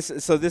 Yeah. This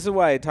is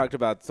why I talked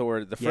about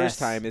Thor the Yes. first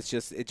time. It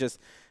just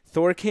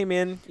Thor came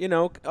in,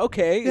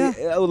 okay,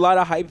 Yeah. a lot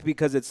of hype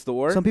because it's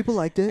Thor. Some people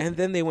liked it. And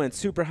then they went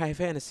super high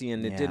fantasy,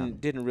 and it Yeah.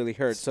 didn't really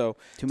hurt. So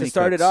Too to many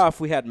start cooks. it off,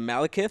 we had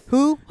Malekith.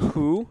 Who?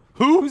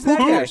 Who's that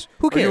guy? cares?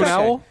 Who Are you cares? an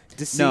owl?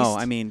 Deceased. No,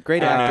 I mean,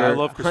 great I actor.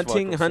 love Christopher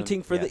Eccleston.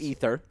 hunting for Yes. the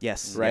ether.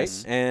 Yes. Right,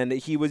 yes. and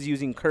he was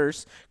using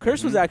Curse.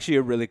 Curse was actually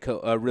a really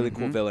cool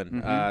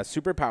villain,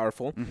 super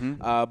powerful.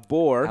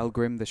 Boar,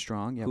 Algrim the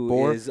Strong. Yeah. who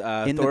Boar is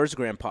in the- Thor's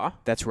grandpa.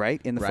 That's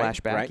right. In the Right,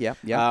 flashback. right. Yep.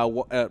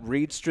 Yep.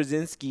 Reed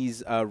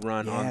Straczynski's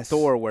run on Yes.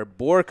 Thor, where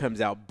Boar comes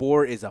out.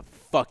 Boar is a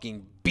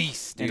fucking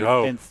beast, dude.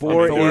 Oh, and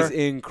Boar Thor- is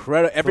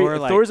incredible. Thor,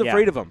 like, Thor's yeah.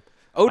 afraid of him.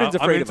 Odin's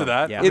I'm afraid into of him.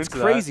 that. Yeah. I'm It's into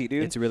that. crazy,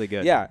 dude. It's really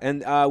good. Yeah,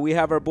 and we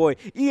have our boy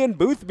Ian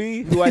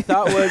Boothby, who I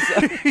thought was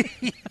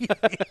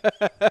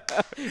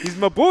he's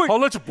my boy. I'll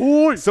let you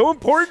boy. So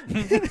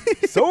important,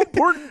 so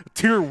important.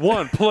 Tier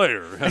 1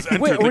 player has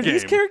entered Wait, the were game.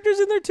 these characters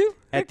in there too?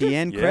 At the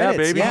end Yeah, credits.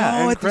 baby.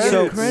 Yeah. Oh, at the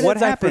So end credits, what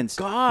I happens?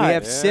 forgot. We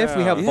have Sif.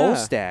 We have Yeah.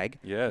 Volstagg.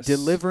 Yes.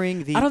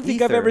 Delivering the. I don't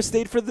think I've ether. ever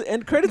stayed for the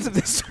end credits of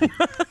this one.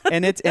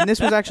 and this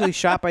was actually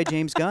shot by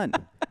James Gunn.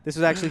 This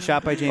was actually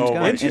shot by James Oh,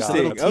 Gunn. my It's a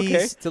little God. tease.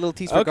 Okay. It's a little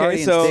tease for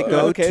Guardians. They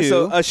go to.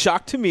 so a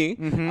shock to me.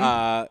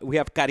 We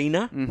have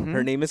Karina.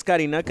 Her name is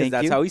Karina because Thank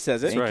that's you. how he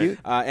says it. Thank right. you.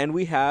 And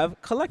we have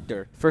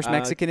Collector. First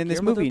Mexican in this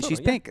Guillermo movie, del and she's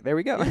Toro, yeah. pink. There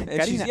we go.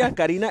 And she's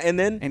Karina, and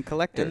then And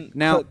Collector. and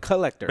Now,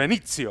 Collector.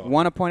 Benicio.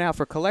 want to point out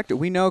for Collector,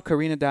 we know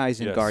Karina dies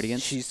in Yes.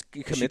 Guardians. She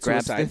She commits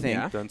grabs suicide. the thing.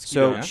 Yeah. Dunsky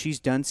So done. she's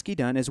Dunsky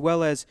done, as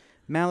well as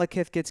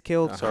Malekith gets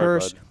killed, Sorry,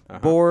 Curse,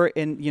 bud. Boar,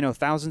 in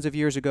thousands of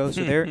years ago.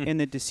 So they're in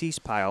the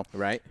deceased pile.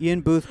 Right.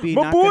 Ian Boothby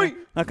My boy!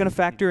 not gonna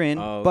factor in,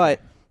 Oh, okay.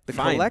 but the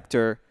Fine.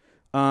 Collector,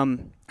 I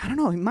don't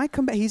know, he might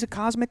come back. He's a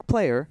cosmic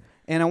player,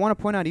 and I want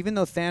to point out, even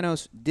though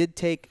Thanos did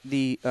take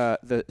the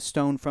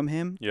stone from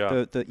him,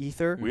 Yeah. the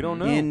ether, We don't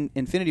know. in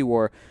Infinity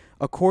War,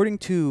 according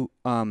to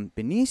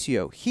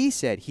Benicio, he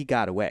said he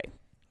got away.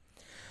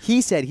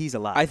 He said he's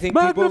alive. I think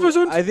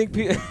Magnificent. I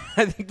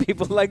think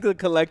people like the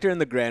Collector and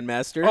the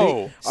Grandmaster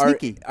Oh.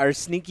 Sneaky. are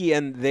sneaky,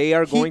 and they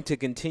are going to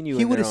continue in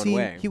their would've own seen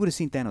way. he would have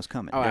seen Thanos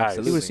coming. Oh, Guys,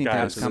 absolutely. He would have seen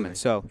guys, Thanos coming.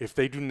 So if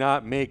they do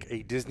not make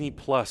a Disney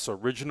Plus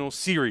original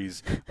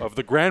series of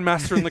the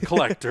Grandmaster and the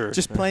Collector,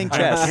 just playing I'm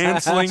chess.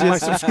 canceling my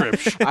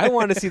subscription. I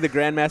want to see the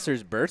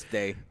Grandmaster's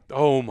birthday.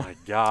 Oh my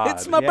God!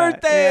 It's my Yeah.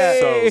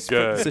 birthday. So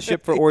good. It's a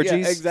ship for orgies.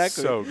 Yeah,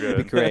 exactly. So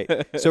good. Great.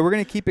 So we're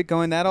going to keep it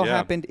going. That all Yeah.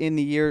 happened in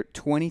the year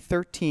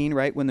 2013,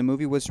 right, when the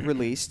movie was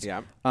released.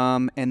 Yeah.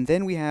 And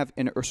then we have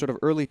in sort of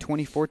early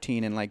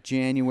 2014, in like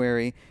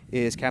January,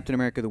 is Captain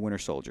America: The Winter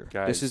Soldier.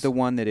 Guys. This is the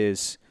one that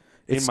is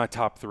In my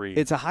top 3.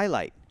 it's a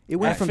highlight. It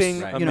went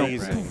Effing from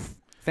amazing.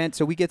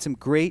 So we get some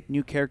great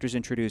new characters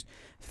introduced.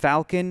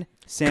 Falcon,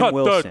 Sam Cut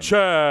Wilson. the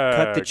check.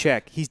 Cut the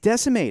check. He's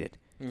decimated,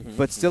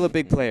 but still a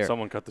big player.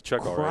 Someone cut the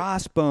check. All right.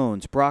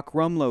 Crossbones, Brock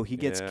Rumlow, he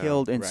gets Yeah,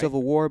 killed in right,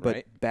 Civil War, but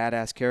right.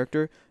 badass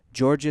character.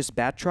 Georges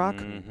Batroc,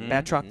 Mm-hmm.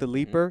 Batroc the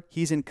Leaper,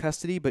 he's in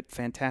custody, but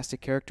fantastic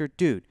character.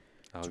 Dude,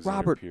 it's Alexander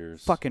Robert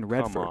Pierce. fucking Come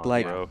Redford. on,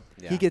 Like, bro.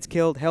 Yeah. he gets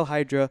killed. Hell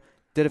Hydra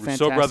did a Russo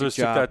fantastic brothers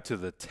job. took that to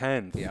the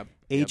 10th. Yep.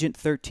 Agent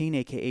 13,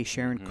 a.k.a.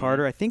 Sharon Mm-hmm.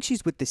 Carter. I think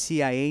she's with the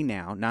CIA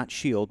now, not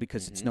S.H.I.E.L.D.,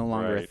 because it's no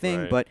longer a Right,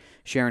 thing, right. but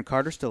Sharon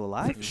Carter's still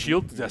alive.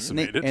 Shield And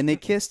decimated. they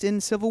kissed in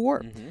Civil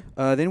War.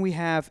 Then we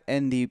have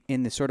in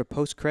the sort of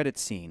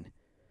post-credits scene,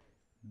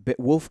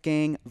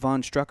 Wolfgang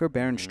von Strucker,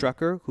 Baron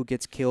Strucker, who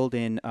gets killed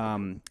in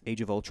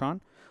Age of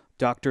Ultron.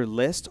 Dr.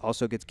 List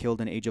also gets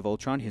killed in Age of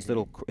Ultron, his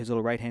little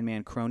right-hand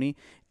man crony.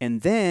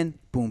 And then,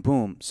 boom,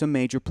 boom, some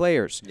major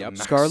players. Yep.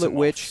 Scarlet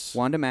Witch, Maximoffs.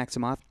 Wanda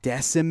Maximoff,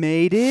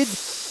 decimated.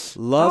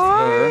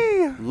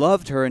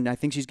 Loved her, and I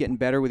think she's getting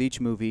better with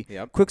each movie.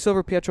 Yep.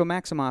 Quicksilver Pietro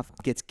Maximoff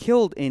gets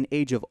killed in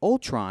Age of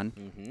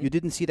Ultron. You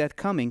didn't see that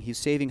coming. He's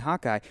saving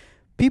Hawkeye.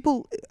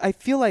 People, I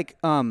feel like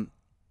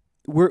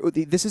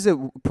this is a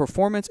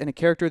performance and a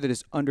character that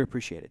is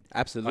underappreciated.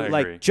 Absolutely. I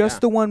agree. Like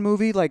just the one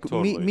movie, like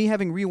Totally. me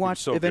having rewatched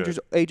so Avengers: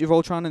 good. Age of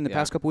Ultron in the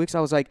past couple weeks, I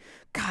was like,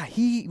 God,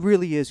 he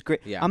really is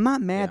great. Yeah. I'm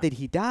not mad Yeah. that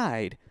he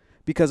died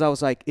because I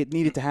was like, it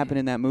needed to happen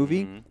in that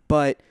movie, Mm-hmm.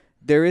 but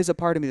there is a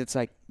part of me that's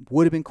like,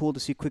 would have been cool to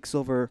see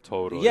Quicksilver.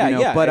 Totally. Yeah, you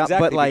know, yeah, but,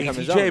 exactly. but like Become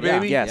his TJ, own.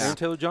 baby. Yes. Aaron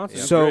Taylor Johnson.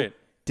 is So great.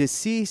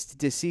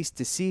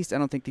 deceased. I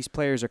don't think these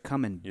players are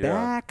coming Yeah.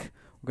 back.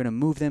 We're gonna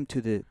move them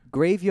to the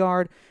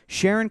graveyard.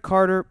 Sharon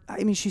Carter.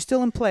 I mean, she's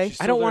still in play.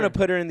 She's I don't still want to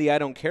there. put her in the I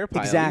don't care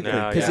pile. Exactly,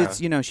 No, because yeah.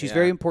 it's she's Yeah.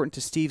 very important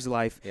to Steve's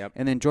life. Yep.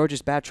 And then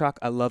George's Batroc,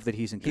 I love that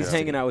he's in He's custody.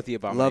 hanging out with the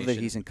Abomination. Love that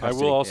he's in I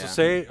custody. will also Yeah.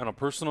 say, on a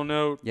personal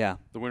note, Yeah.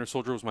 The Winter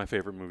Soldier was my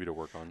favorite movie to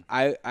work on.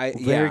 Very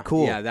yeah,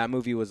 cool. Yeah, that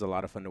movie was a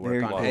lot of fun to work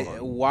Very on.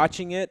 cool.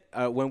 Watching it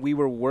when we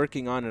were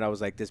working on it, I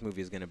was like, this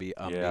movie is going to be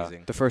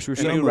amazing. The first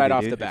Rousseau knew movie, right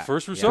off dude. the bat.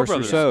 First Rousseau First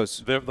brothers.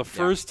 Rousseaus. The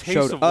first taste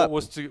Showed of up.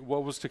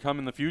 what was to come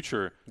in the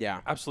future. Yeah.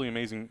 Absolutely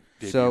amazing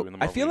debut So, in the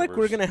Marvel I feel like we're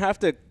universe. going to have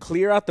to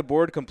clear out the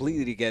board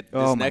completely to get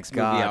this Oh my next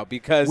movie God. out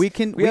because We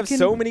have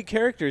so many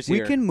characters We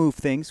here. can move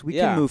things. We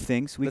Yeah. can move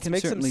things. We Let's can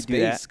make certainly some do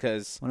that. space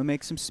because Want to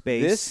make some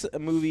space. this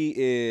movie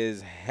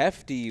is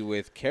hefty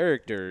with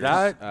characters.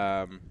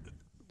 That-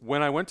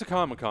 When I went to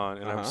Comic-Con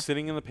and I Uh-huh. was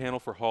sitting in the panel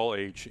for Hall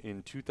H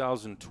in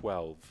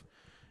 2012,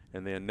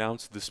 and they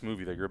announced this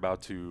movie that you're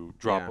about to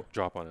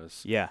drop on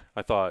us, Yeah.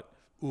 I thought,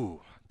 ooh,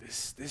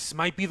 this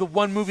might be the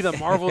one movie that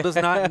Marvel does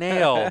not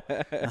nail,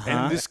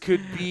 and this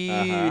could be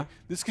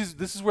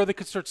this is where they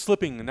could start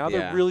slipping. And now Yeah.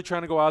 they're really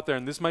trying to go out there,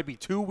 and this might be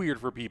too weird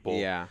for people.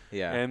 Yeah,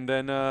 yeah. And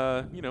then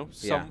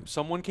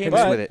someone came Hit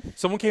us in. with it.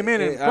 Someone came in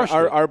and Uh, crushed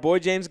it. our boy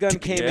James Gunn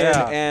came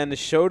Yeah. in and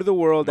showed the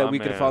world that My we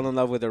could man. fall in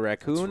love with a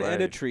raccoon That's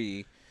and a right.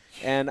 tree.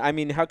 And I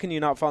mean, how can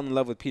you not fall in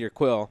love with Peter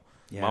Quill?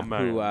 Yeah. My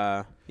man. Who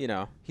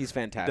he's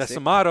fantastic.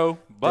 Decimato,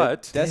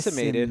 but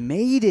Decimated.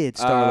 Decimated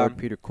Star-Lord Um,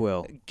 Peter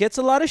Quill. Gets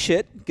a lot of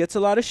shit.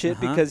 Uh-huh.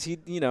 Because he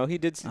did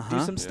do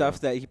some Yeah. stuff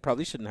that he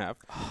probably shouldn't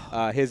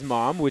have. His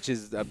mom, which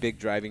is a big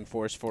driving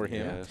force for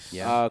him. Yes.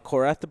 Yeah.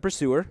 Korath the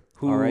Pursuer,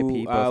 who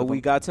R.I.P. both of we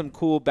them. got some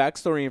cool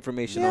backstory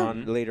information Yeah.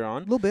 on later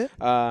on. A little bit.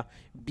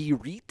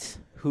 Bereet,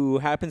 who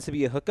happens to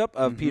be a hookup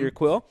of Peter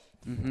Quill.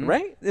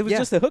 Right? It was Yeah.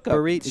 just a hookup.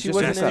 Bereet, it's She just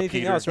wasn't messed in up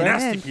anything Peter. else, Yeah. right?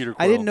 Nasty And Peter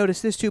I didn't Quill.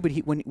 notice this too, but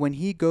when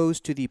he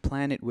goes to the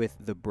planet with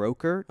the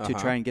broker to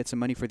try and get some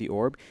money for the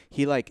orb,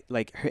 he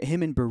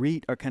him and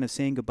Bereet are kind of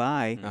saying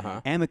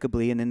goodbye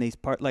amicably, and then they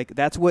part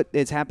that's what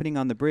is happening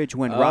on the bridge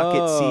when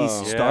Rocket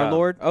sees Yeah.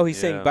 Star-Lord. Oh, he's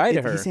saying bye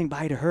to her. He's saying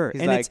bye to her,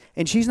 He's and like,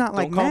 and she's not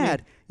like "Don't call me."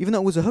 mad, even though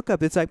it was a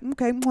hookup. It's like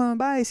okay,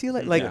 bye, see you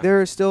later. Like Yeah.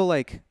 they're still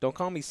like Don't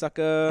call me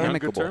sucker. They're on good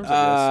amicable. terms,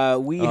 I guess.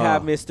 We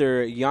have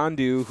Mr.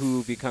 Yandu,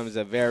 who becomes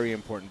a very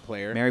important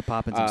player. Mary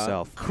Poppins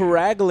himself.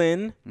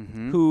 Kraglin,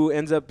 who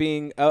ends up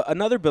being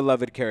another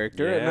beloved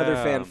character, another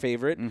Yeah. fan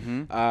favorite.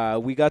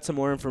 We got some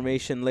more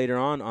information later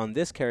on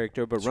this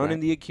character, but Ronan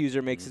right. the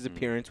Accuser makes his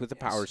appearance with the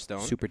Power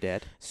Stone. Super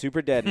dead.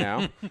 Super dead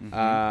now.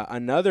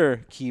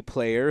 Another key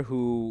player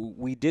who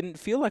we didn't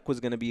feel like was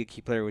going to be a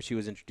key player when she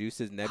was introduced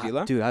is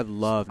Nebula. Dude, I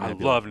love I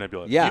Nebula. love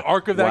Nebula. Yeah. The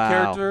arc of that Wow.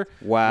 character.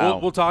 Wow.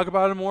 We'll talk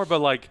about it more, but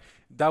like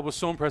that was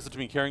so impressive to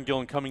me. Karen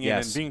Gillan coming in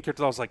Yes. and being a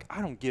character, I was like,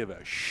 I don't give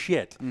a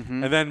shit.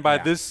 And then by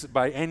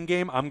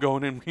Endgame, I'm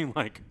going in being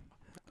like,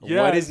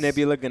 What is yes,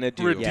 Nebula going to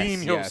do? Redeem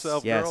Yes.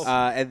 yourself, Yes. girl.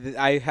 And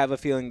I have a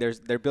feeling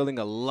they're building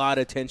a lot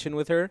of tension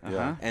with her,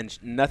 Uh-huh. and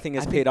nothing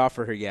has I paid think- off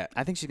for her yet.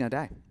 I think she's gonna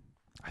die.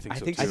 I think I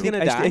so think too. she's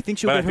gonna die. I think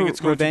she'll But I get think her it's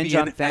going to revenge be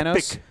on an Thanos.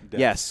 epic death.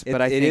 Yes, It,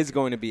 but I it think is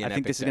going to be an I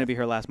think epic this is gonna death. be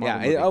her last Yeah,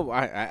 Marvel movie.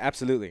 I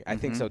absolutely. I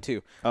think so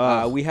too.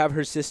 Ugh. We have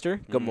her sister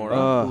Gamora,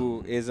 Ugh.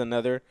 who is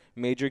another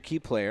major key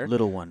player.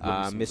 Little one.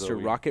 Mr. Zoe.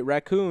 Rocket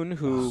Raccoon,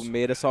 who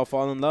made us all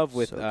fall in love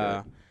with. So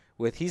good.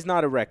 With he's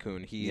not a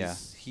raccoon. He's Yeah.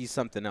 he's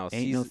something else.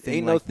 Ain't He's, no thing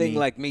ain't no like thing me.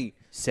 like me.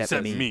 Except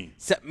Except me. me.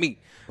 Except me.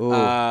 Ooh, We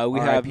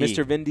have R.I.P..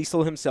 Mr. Vin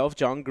Diesel himself,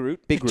 John Groot.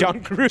 Big Groot. John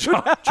Groot.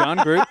 John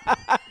Groot.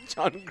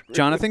 John Groot.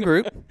 Jonathan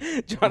Groot.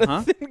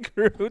 Jonathan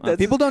Groot. That's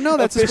People don't know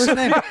that's his first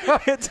name.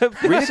 it's Read a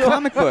official.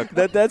 that's book.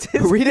 That's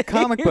his Read a name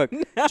comic book.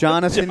 now.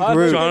 Jonathan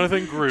Groot.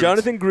 Jonathan Groot.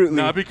 Jonathan Grootley.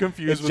 Not be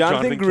confused It's with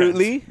Jonathan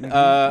Jonathan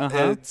Grootley.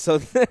 Kent. So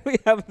then we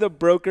have the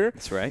broker.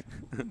 That's right.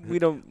 We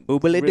don't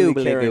Oobly really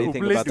doobly care doo.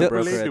 anything Oobly about the doobly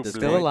broker at doobly. this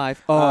Still point.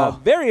 alive.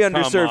 Oh, Very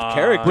underserved on.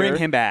 character. bring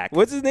him back.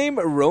 What's his name?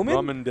 Roman?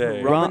 Roman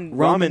Day. Roman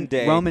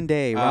Day. Roman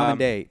Day. Roman Um,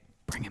 Day.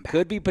 Bring him back.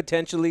 Could be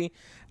potentially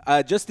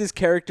just this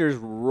character's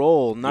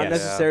role, not Yes.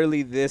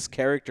 necessarily this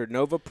character.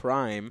 Nova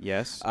Prime.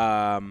 Yes.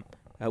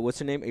 What's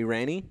her name?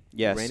 Irani?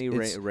 Yes. Irani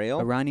It's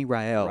Rael? Irani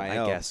Rael,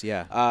 Rael. I guess.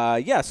 Yeah.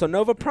 Yeah, so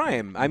Nova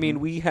Prime. I mean,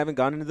 we haven't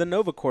gone into the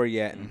Nova Corps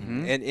yet,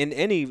 and in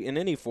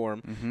any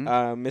form.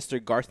 Mr.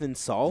 Garthan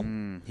Saul.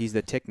 He's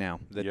the Tick now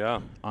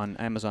Yeah. on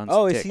Amazon's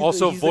Oh, is Tick. he-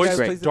 Also he's the guy voiced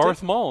who plays the Darth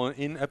Tick? Maul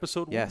in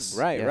episode 1. Yes.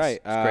 Right, Yes, right.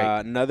 it's great.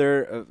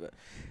 Another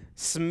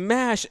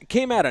smash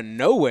came out of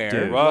nowhere.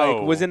 Dude. Whoa.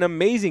 Like, was an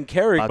amazing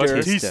character.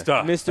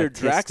 Batista. Mr.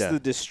 Drax Batista. the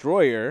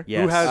Destroyer.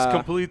 Yes. Who has Uh,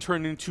 completely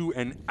turned into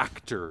an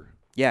actor.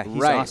 Yeah, he's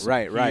right, awesome.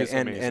 right, right, is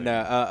and amazing.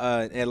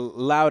 a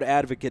loud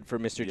advocate for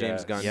Mr. James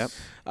Yes. Gunn.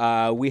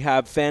 Yep. We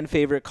have fan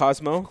favorite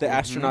Cosmo, the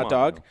astronaut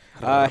dog.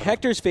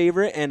 Hector's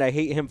favorite, and I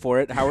hate him for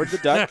it. Howard the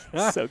Duck.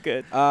 So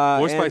good.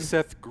 Voiced by and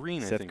Seth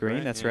Green, I Seth think. Green,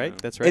 right? that's Yeah. right.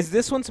 That's right. Is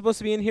this one supposed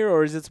to be in here,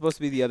 or is it supposed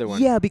to be the other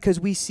one? Yeah, because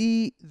we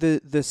see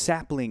the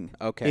sapling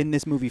Okay. in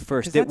this movie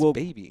first. Because It that's will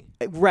baby.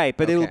 right,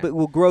 but Okay. it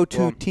will grow to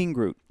Well, Teen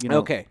Groot. You know.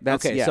 Okay.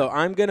 That's, okay. yeah. So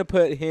I'm gonna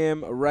put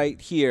him right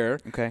here.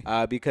 Okay.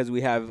 Because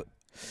we have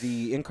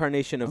the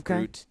incarnation of Okay.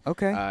 Groot.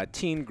 Okay.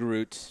 Teen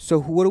Groot. So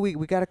what do we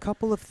got? A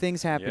couple of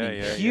things happening.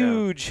 Yeah.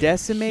 Huge.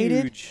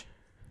 Decimated. Huge.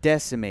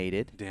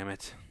 Decimated. Damn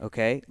it.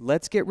 Okay,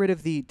 let's get rid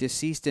of the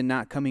deceased and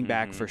not coming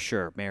back for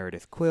sure.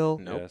 Meredith Quill,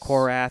 Nope. Yes.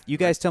 Korath. You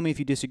guys tell me if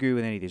you disagree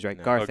with any of these, right?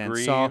 No. Garth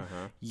Agree. Ansel,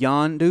 Uh-huh.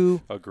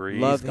 Yondu, Agree.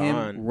 love He's him.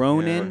 gone.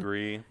 Ronan,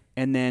 Agree.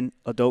 and then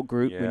Adult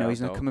Groot. We Yeah, know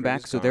he's not Adult coming Groot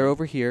back, is so they're gone.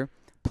 over here.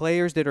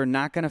 Players that are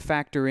not going to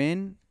factor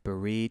in: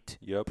 Barit,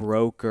 Yep.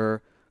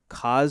 Broker,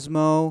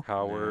 Cosmo,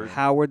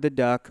 Howard. the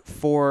Duck.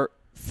 For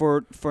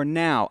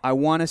now, I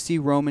want to see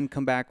Roman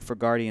come back for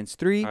Guardians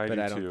 3. I But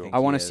do I don't too. think I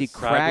want he to see is.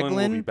 Kraglin will be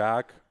Kraglin.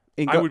 back.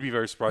 in I Gu- would be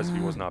very surprised if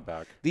he was not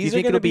back. These you are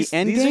think gonna it'll be these are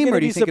Endgame, gonna or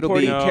do you think it'll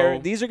be- supporting No.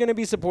 These are going to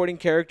be supporting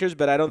characters,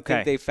 but I don't Okay.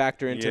 think they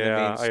factor into the main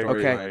I story. agree.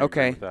 Okay, I agree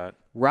okay. with that.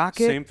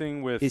 Rocket Same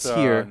thing with is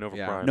here. Nova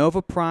Yeah. Prime.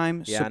 Nova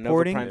Prime Yeah,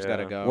 supporting Nova Prime's got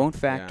to Yeah. go. won't Yeah.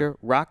 factor.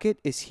 Rocket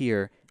is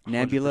here.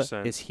 Nebula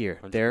 100%. is here.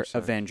 They're 100%.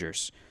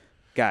 Avengers.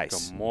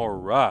 Guys,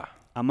 Gamora.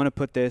 I'm going to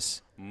put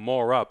this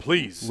Mora,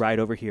 please. right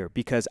over here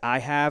because I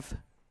have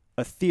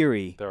a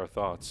theory There are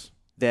thoughts.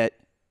 that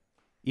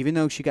even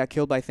though she got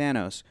killed by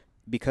Thanos,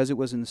 because it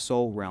was in the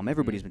Soul Realm,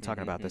 everybody's been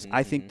talking about this.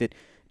 I think that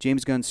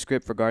James Gunn's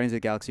script for Guardians of the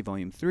Galaxy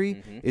Volume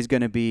 3 is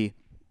going to be,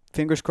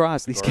 fingers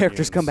crossed, these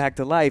characters come Guardians. back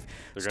to life. They're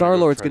gonna go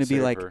Star-Lord's try going to be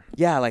save like, her.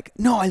 yeah, like,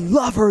 no, I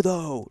love her,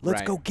 though. Let's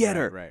Right, go get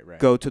her. right.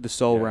 Go to the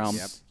Soul Yes. Realm,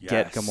 Yep. get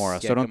Yes. Gamora.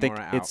 Get So I don't think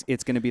Gamora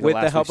it's going to be the With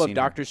last the help we've of seen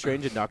Doctor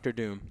Strange and Doctor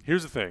Doom.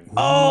 Here's the thing.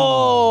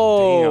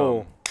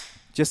 Oh!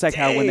 Just like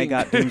how when they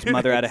got Doom's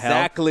mother out of hell.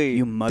 Exactly.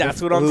 You mother.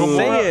 That's what I'm Ooh.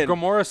 saying.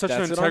 Gamora is such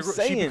That's an what I'm integral.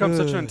 She saying. becomes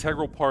such an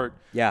integral part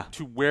Yeah.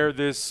 to where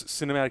this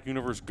cinematic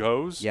universe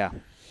goes. Yeah.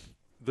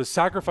 The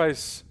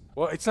sacrifice.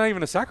 Well, it's not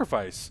even a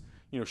sacrifice.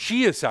 You know,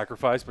 she is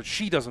sacrificed, but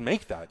she doesn't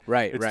make that.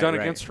 Right, It's right, done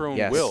right. against her own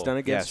Yes. will. It's done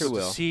against Yes. her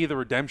will. To see the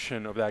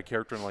redemption of that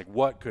character and like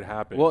what could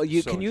happen. Well,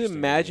 is so can you interesting to me.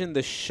 imagine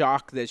the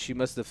shock that she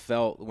must have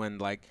felt when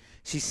like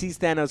she sees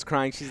Thanos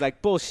crying? She's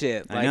like,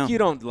 "Bullshit! I know. Like you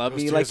don't love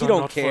Those me, like tears you are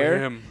don't not for care."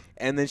 him.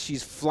 And then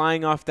she's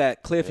flying off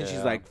that cliff, and she's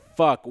Yeah. like,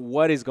 "Fuck!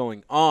 What is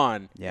going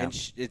on?" Yeah.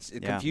 And it's Yeah.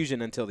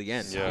 confusion until the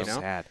end. Yeah. You know,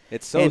 Sad.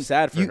 it's so And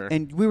sad for her.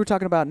 And we were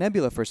talking about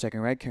Nebula for a second,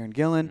 right? Karen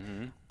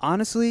Gillan.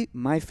 Honestly,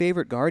 my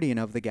favorite Guardian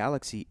of the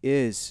Galaxy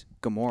is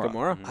Gamora.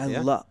 Gamora,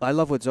 yeah. I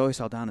love what Zoe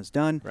Saldana's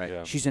done. Right.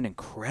 Yeah. She's an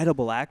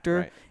incredible actor,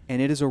 Right. and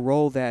it is a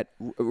role that,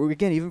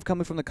 again, even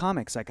coming from the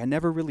comics, like I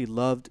never really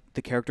loved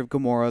the character of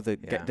Gamora,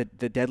 Yeah.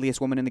 the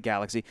deadliest woman in the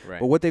galaxy. Right.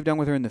 But what they've done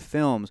with her in the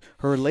films,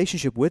 her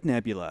relationship with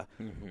Nebula,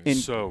 in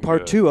So part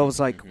good. 2, I was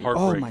like, oh my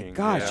Heartbreaking,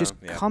 gosh, yeah. just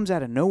Yeah. comes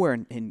out of nowhere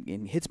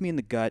and hits me in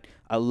the gut.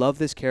 I love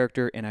this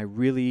character, and I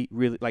really,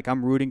 really like.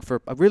 I'm rooting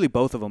for really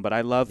both of them, but I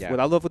love Yeah. what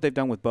I love what they've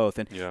done with both,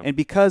 and Yeah. and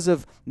because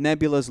of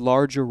Nebula's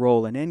larger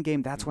role in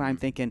Endgame, that's why I'm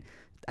thinking.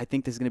 I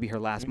think this is going to be her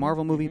last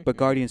Marvel movie, but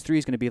Guardians 3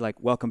 is going to be like,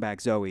 welcome back,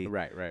 Zoe.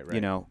 Right.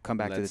 You know, come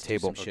back Let's to do the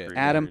table. some shit. Agreed.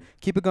 Adam, Agreed.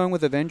 keep it going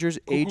with Avengers: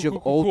 Age of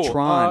Cool.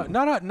 Ultron.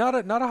 Not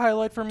a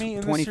highlight for me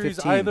in this series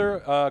 2015.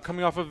 either.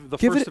 Coming off of the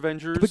Give first it,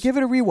 Avengers, but give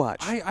it a rewatch.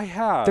 I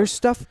have. There's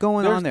stuff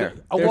going on there.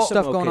 There's well,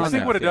 stuff going okay on I think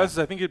there. what it Yeah. does is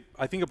I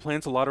think it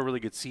plants a lot of really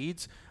good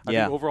seeds. I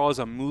Yeah. think overall as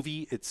a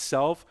movie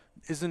itself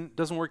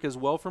doesn't work as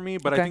well for me,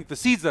 but Okay. I think the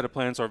seeds that it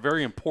plants are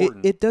very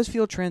important. It does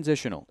feel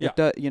transitional. Yeah. It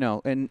does,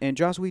 and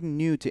Joss Whedon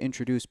knew to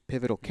introduce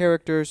pivotal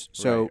characters.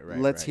 So Right,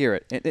 let's right. hear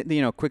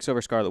it.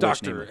 Quicksilver Scarlet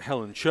Witch. Dr.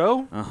 Helen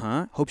Cho,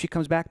 Hope she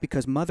comes back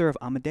because mother of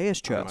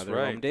Amadeus Cho. Mother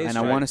right. Amadeus, And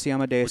I right. want to see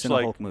Amadeus Which, in the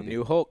like, Hulk movie.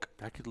 New Hulk.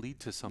 that could lead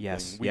to something.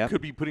 Yes, We yep.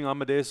 could be putting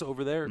Amadeus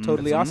over there.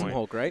 Totally at some awesome point.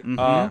 Hulk, right?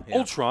 Yeah.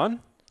 Ultron.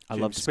 I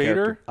James love this Spader,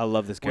 character. I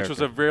love this which character.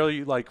 was a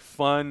very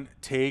fun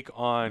take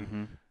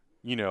on,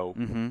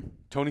 Mm-hmm.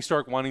 Tony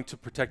Stark wanting to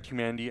protect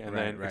humanity and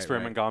Right, then right,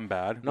 experiment right. gone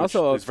bad. And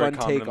also a which is very fun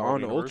common in take the Marvel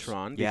on universe.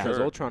 Ultron Yeah. because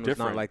Sure. Ultron was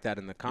Different. not like that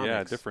in the comics.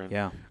 Yeah, different.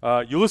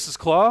 Yeah. Ulysses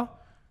Claw,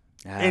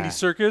 Ah, Andy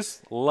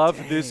Serkis, love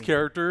this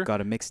character. got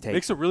a mixtape.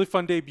 Makes a really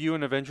fun debut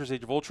in Avengers: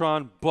 Age of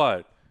Ultron,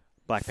 but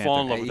Black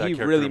fall in Panther. love with that He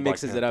character really in Black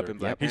mixes it up Panther. in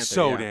Black He's Panther,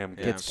 so yeah. damn good.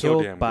 Yeah. Gets So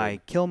killed damn by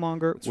good.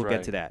 Killmonger. That's We'll right.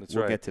 get to that. That's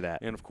We'll right. get to that.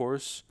 And of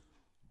course,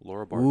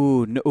 Laura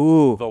Barton,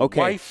 Ooh, the okay.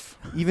 wife.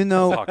 Even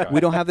though Hawkeye. we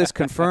don't have this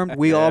confirmed,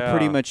 we all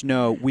pretty Yeah. much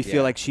know. We feel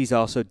Yeah. like she's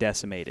also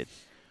decimated.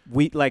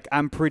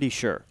 I'm pretty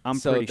sure.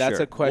 So pretty that's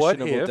sure. a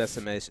questionable if-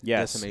 decimation.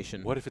 Yes.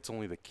 Decimation. What if it's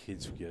only the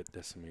kids who get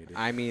decimated?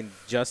 I mean,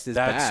 just as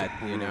That's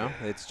bad. You know,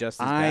 it's just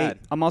as I bad.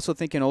 I'm also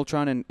thinking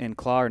Ultron and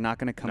Claw are not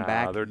going to come Nah,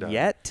 back they're done.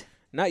 yet.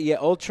 Not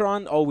yet.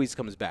 Ultron always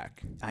comes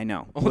back. I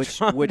know.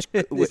 Ultron which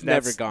is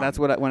never that's, gone. That's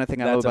one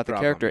thing I That's love a about the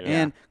problem, character.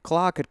 yeah. And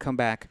Claw could come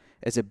back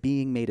as a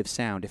being made of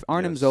sound. If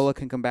Arnim Yes. Zola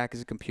can come back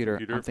as a computer,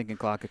 Computer. I'm thinking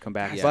Claw could come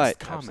back. Yes, But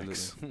comics.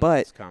 absolutely. but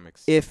It's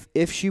comics.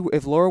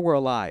 if Laura were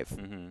alive,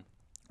 Mm-hmm.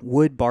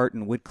 would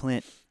Barton, would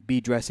Clint be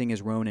dressing as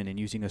Ronin and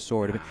using a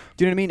sword. Do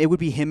you know what I mean? It would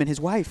be him and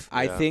his wife.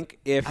 I think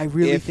if I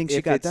really if, think if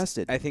she got it's-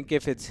 dusted. I think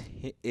if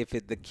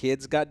the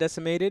kids got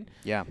decimated,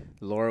 Yeah.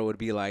 Laura would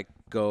be like,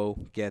 "Go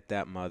get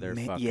that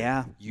motherfucker."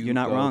 yeah, you you're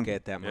not go wrong.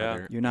 Get that Yeah.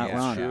 mother. You're not Yeah,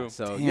 wrong. yeah.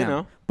 So Damn. you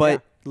know,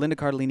 But Linda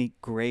Cardellini,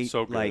 great.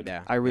 So good. Like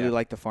Yeah. I really Yeah.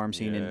 like the farm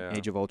scene Yeah. in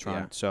Age of Ultron.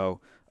 Yeah. So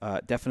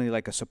definitely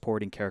like a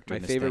supporting character. my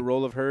in this favorite thing.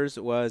 role of hers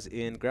was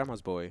in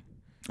Grandma's Boy,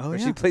 Oh where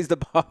yeah. she plays the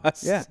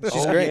boss. Yeah,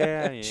 she's Oh, great.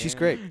 yeah, She's yeah.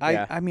 great.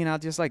 Yeah. I mean, I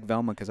just like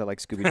Velma because I like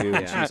Scooby Doo.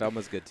 yeah, she's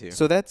almost good too.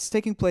 So that's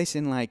taking place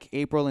in like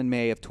April and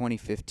May of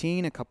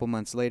 2015. A couple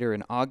months later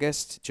in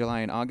July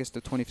and August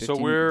of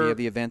 2015, we're- they have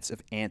the events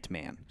of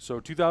Ant-Man. So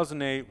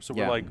 2008. So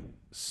Yeah. we're like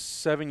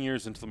 7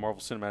 years into the Marvel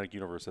Cinematic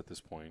Universe at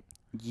this point.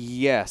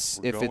 Yes,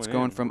 We're if it's going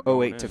going in. from We're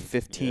going 08 to in.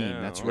 15.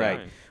 Yeah, That's all right.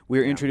 right.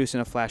 We're Yeah. introducing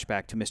a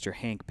flashback to Mr.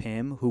 Hank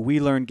Pym, who we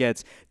learn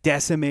gets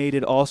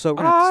decimated also.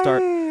 We're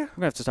gonna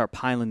have to start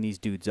piling these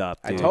dudes up.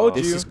 I Dude. told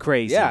this you. is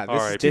crazy. Yeah, All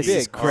this right, is too this big.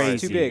 is crazy.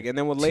 It's too big, and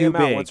then we'll lay Too them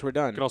out big. once we're We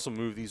done. can also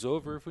move these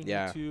over if we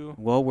Yeah. need to.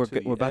 Well, we're to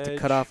the we're about to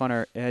cut edge. off on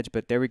our edge,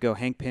 but there we go.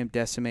 Hank Pym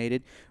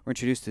decimated. We're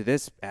introduced to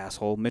this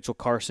asshole, Mitchell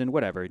Carson,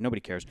 whatever. Nobody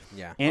cares.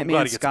 Yeah. I'm glad Ant-Man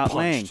he gets Scott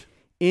Lang punched.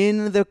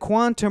 in the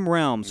quantum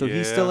realm, so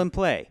he's still Yeah. in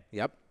play.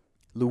 Yep.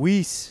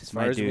 Luis, As is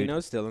far my as dude. we know,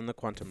 still in the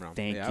quantum realm.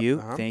 Thank Yep, you.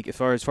 uh-huh. Thank you. As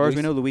far as we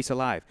Luis- know, Luis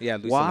alive. Yeah,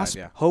 Luis Wasp,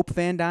 alive, yeah. Hope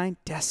Van Dyne,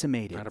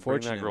 decimated. Gotta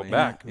bring that girl Unfortunately.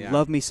 back. Yeah.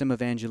 Love me some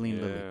Evangeline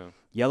Lilly. Yeah.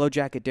 Yellow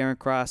Jacket Darren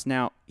Cross.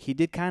 Now, he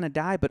did kind of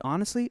die, but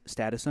honestly,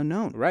 status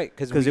unknown. Right,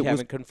 because Because we it was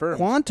haven't confirmed.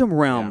 Quantum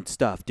realm Yeah.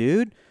 stuff,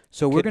 dude.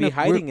 So we're Could be gonna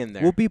hiding we're- in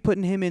there. We'll be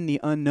putting him in the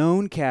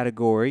unknown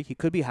category. He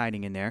could be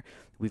hiding in there.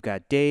 We've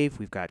got Dave.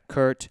 We've got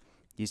Kurt.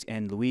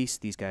 And Luis.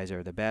 These guys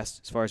are the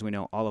best. As far as we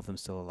know, all of them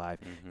still alive.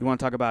 You want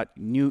to talk about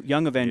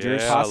young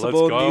Avengers? Yeah, let's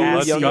Possible go, new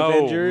let's Young go.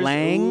 Avengers.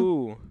 Lang.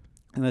 Ooh.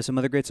 And there's some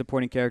other great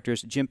supporting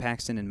characters, Jim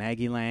Paxton and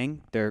Maggie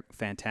Lang. They're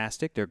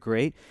fantastic. They're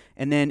great.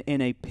 And then in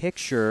a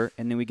picture,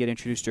 and then we get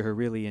introduced to her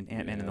really in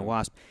Ant-Man and the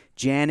Wasp,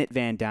 Janet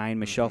Van Dyne,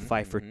 Michelle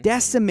Pfeiffer,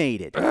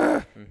 decimated.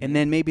 And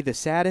then maybe the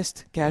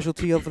saddest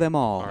casualty of them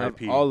all.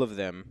 R.I.P. Of all of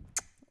them.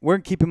 We're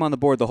going to keep him on the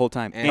board the whole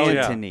time. Oh,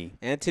 yeah. Anthony.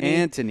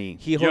 Anthony.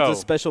 He holds Yo. a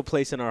special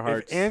place in our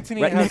hearts. If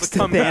Anthony Right has next a to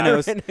comeback,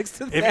 Thanos. Right next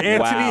to if that. Anthony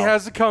Wow.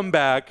 has a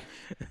comeback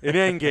in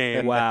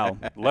Endgame, Wow.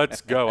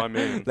 let's go. I'm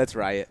in. Let's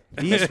riot.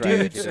 These Let's riot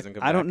if he dudes, doesn't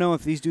come I don't back. know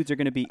if these dudes are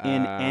going to be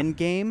in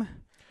Endgame.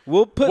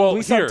 We'll put Well,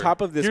 Luis here, on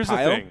top of this here's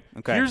pile. the thing.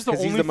 Okay. Here's the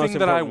 'Cause he's only the most thing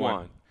that I important one.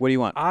 want. What do you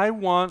want? I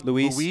want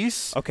Luis?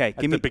 Luis Okay, at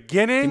give the me-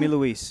 beginning Give me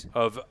Luis.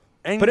 of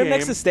Endgame Put him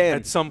next to Stan.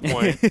 at some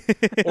point,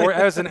 or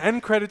as an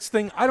end credits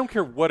thing. I don't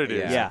care what it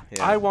is. Yeah.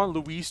 Yeah. I want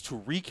Luis to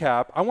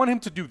recap. I want him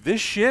to do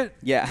this shit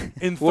Yeah.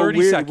 in What 30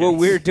 we're, seconds. what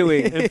we're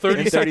doing in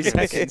 30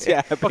 seconds. Yeah.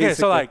 Okay, basically.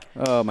 so like,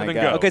 Oh, my and then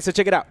God. go. Okay, so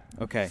check it out.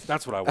 Okay.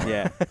 That's what I want.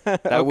 Yeah,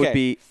 that would Okay.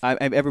 be.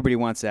 Everybody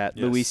wants that.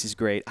 Yes. Luis is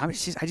great. I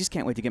just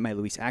can't wait to get my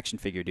Luis action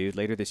figure, dude.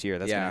 Later this year,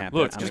 that's Yeah. gonna happen.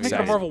 Look, I'm just make it a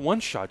excited. Marvel one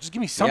shot. Just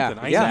give me something.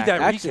 I yeah, need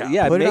that actually, recap.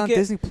 yeah, Put it make on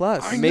Disney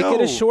Plus. I Make it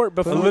know. a short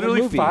before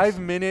Literally the movie.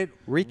 5-minute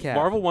Recap.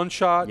 Marvel one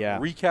shot Yeah.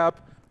 recap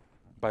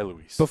by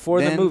Luis.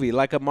 Before the Then- movie,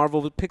 like a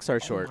Marvel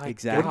Pixar short. my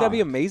Exactly. Wouldn't that be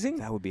amazing?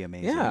 That would be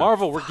amazing. Yeah.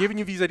 Marvel, we're giving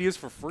you these ideas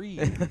for free.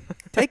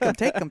 Take them.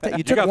 Take them. You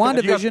You took got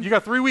WandaVision. You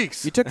got 3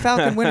 weeks. You took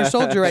Falcon Winter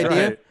Soldier That's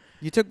idea. right.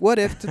 You took What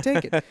If to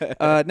take it.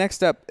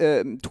 Next up,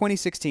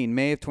 2016,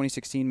 May of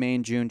 2016, May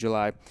and June,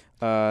 July.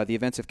 The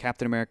events of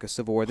Captain America: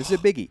 Civil War. This is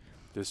a biggie.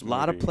 This A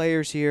lot of movie.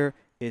 players here.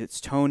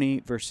 It's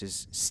Tony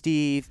versus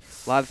Steve.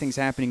 A lot of things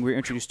happening. We're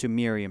introduced to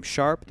Miriam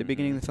Sharp at the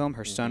beginning of the film.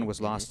 Her son was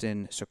lost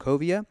in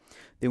Sokovia.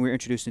 Then we're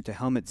introduced into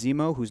Helmut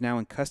Zemo, who's now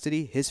in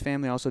custody. His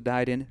family also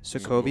died in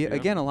Sokovia. Sokovia.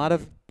 Again, a lot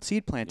of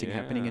seed planting Yeah,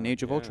 happening in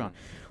Age of yeah. Ultron.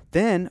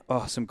 Then,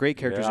 some great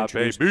characters Yeah,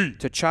 introduced. baby.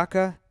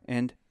 T'Chaka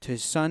and to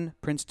his son,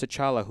 Prince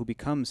T'Challa, who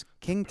becomes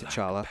King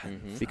T'Challa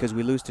because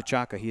we lose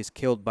T'Chaka. He is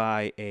killed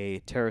by a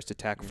terrorist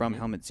attack from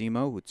Helmut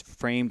Zemo, who's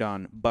framed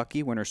on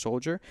Bucky, Winter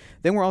Soldier.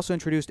 Then we're also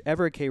introduced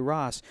Everett K.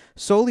 Ross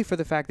solely for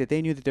the fact that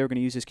they knew that they were going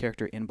to use his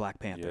character in Black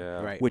Panther,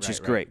 Yeah. Right. which is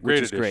great. Great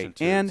which is addition great.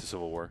 to, And to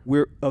Civil War.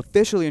 we're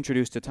officially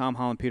introduced to Tom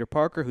Holland, Peter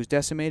Parker, who's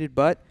decimated,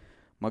 but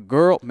my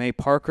girl, May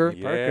Parker.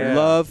 Yeah.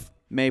 Love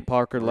May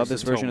Parker. Love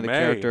this Marissa version of the Tomei.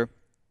 character.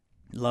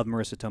 Love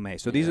Marissa Tomei.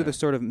 So these are the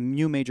sort of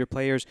new major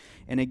players.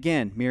 And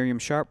again, Miriam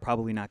Sharp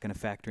probably not going to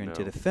factor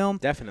into No. the film.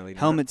 Definitely not.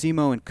 Helmut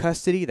Zemo in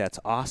custody. That's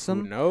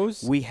awesome. Who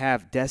knows? We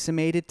have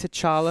decimated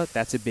T'Challa.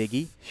 That's a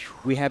biggie.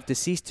 We have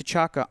deceased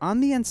T'Chaka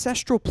on the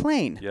ancestral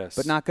plane, Yes.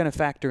 but not going to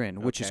factor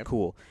in, which is Okay.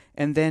 cool.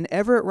 And then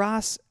Everett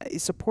Ross, a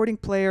supporting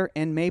player,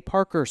 and May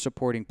Parker,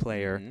 supporting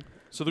player.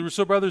 So the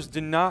Russo brothers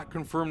did not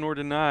confirm nor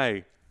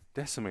deny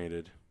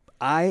decimated.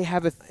 I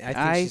have a. I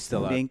think she's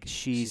still up.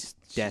 she's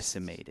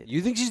decimated.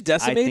 You think she's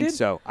decimated? I think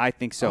so. I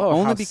think so. Oh,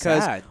 only how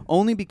because. sad.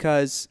 Only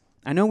because.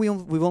 I know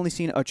we've only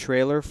seen a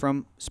trailer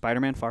from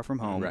Spider-Man: Far From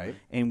Home, Right.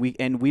 And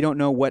we don't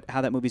know how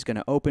that movie's going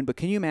to open. But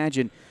can you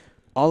imagine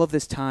all of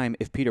this time,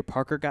 if Peter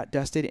Parker got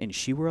dusted and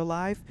she were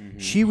alive,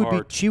 she would be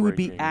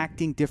Heartbreaking.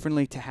 acting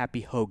differently to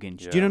Happy Hogan.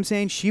 Do you Yeah. know what I'm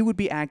saying? She would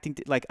be acting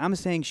like I'm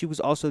saying she was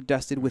also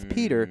dusted with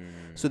Peter,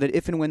 so that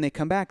if and when they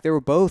come back, they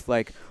were both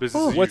like,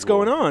 Business oh, as What's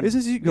usual. going on? this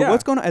is Yeah.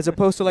 what's going on, as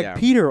opposed to like Yeah.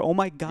 Peter. Oh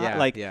my God, Yeah,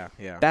 like yeah.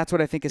 that's what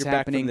I think is You're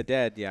back from happening. the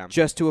dead. Yeah.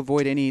 Just to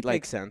avoid any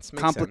like Makes sense.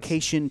 Makes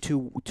complication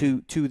to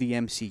the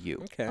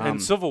MCU. Okay.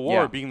 And Civil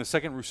War, yeah. being the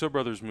second Russo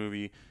brothers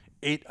movie,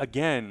 it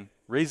again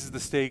raises the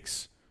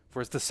stakes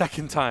for the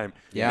second time.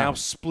 Yeah. Now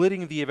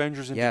splitting the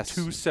Avengers into Yes.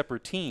 2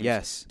 separate teams.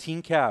 Yes.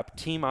 Team Cap,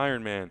 Team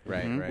Iron Man.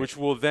 Right, right. Which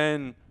will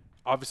then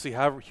obviously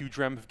have huge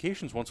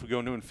ramifications once we go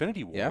into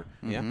Infinity War. Yeah,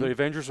 yeah. The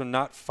Avengers are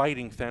not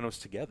fighting Thanos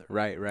together.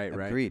 Right.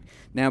 Agreed.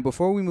 Now,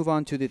 before we move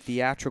on to the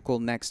theatrical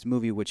next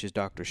movie, which is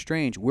Doctor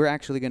Strange, we're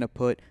actually going to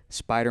put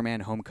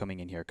Spider-Man Homecoming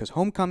in here, because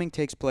Homecoming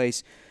takes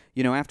place,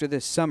 after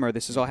this summer.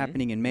 This is all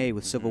happening in May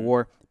with Civil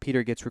War.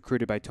 Peter gets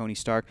recruited by Tony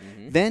Stark.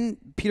 Then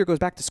Peter goes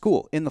back to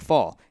school in the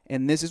fall.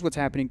 And this is what's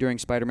happening during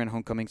Spider-Man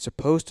Homecoming.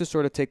 Supposed to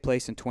sort of take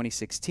place in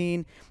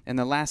 2016. And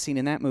the last scene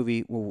in that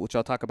movie, which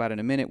I'll talk about in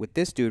a minute, with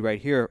this dude right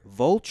here,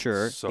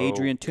 Vulture, So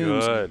Adrian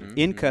Toomes, good.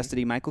 in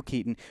custody, Michael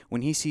Keaton.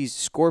 When he sees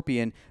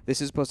Scorpion, this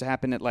is supposed to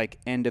happen at like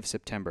end of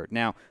September.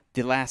 Now,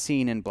 the last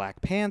scene in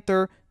Black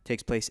Panther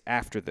takes place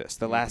after this.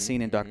 The last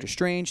scene in Doctor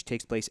Strange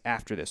takes place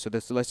after this. So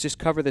let's just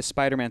cover this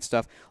Spider-Man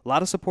stuff. A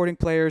lot of supporting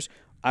players.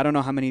 I don't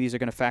know how many of these are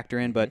going to factor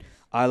in, but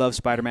I love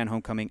Spider-Man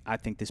Homecoming. I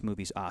think this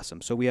movie's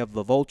awesome. So we have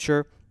the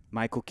Vulture,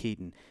 Michael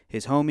Keaton,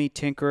 his homie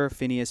Tinkerer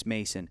Phineas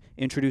Mason,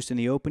 introduced in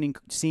the opening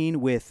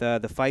scene with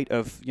the fight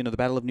of the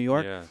Battle of New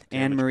York. Yeah,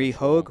 Anne Damage Marie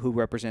Control. Hogue, who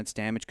represents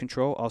Damage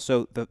Control.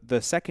 Also,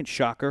 the second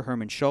Shocker,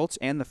 Herman Schultz,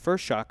 and the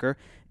first Shocker,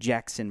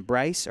 Jackson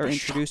Bryce, are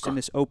introduced in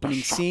this opening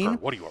scene.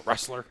 What are you, a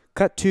wrestler?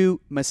 Cut to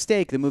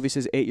mistake. The movie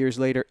says 8 years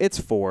later. It's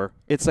 4.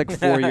 It's like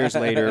 4 years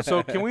later.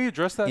 So can we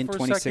address that In for a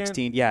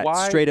 2016, second? yeah,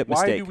 Why, straight up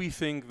Why mistake. do we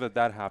think that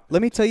happened?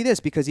 Let me tell you this,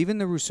 because even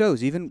the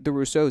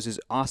Russos, as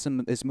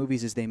awesome as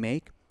movies as they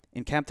make,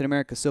 in Captain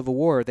America: Civil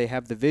War, they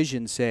have the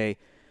Vision say,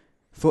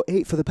 for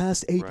the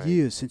past 8 Right.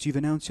 years since you've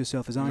announced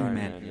yourself as Iron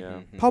Man. yeah.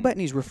 Paul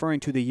Bettany's referring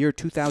to the year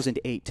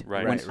 2008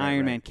 Right, when right,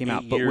 Iron Man came 8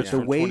 out. But years with the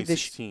from way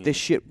 2016. this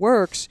shit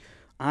works,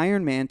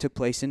 Iron Man took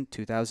place in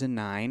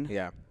 2009.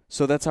 Yeah.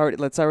 So that's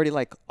already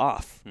like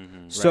off.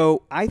 Mm-hmm.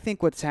 So I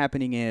think what's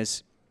happening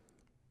is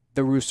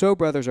the Russo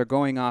brothers are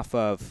going off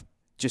of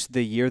just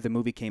the year the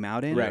movie came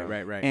out in.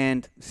 Right.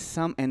 And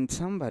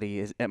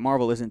somebody at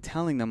Marvel isn't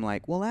telling them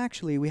like, well,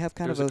 actually, we have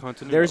kind There's of a a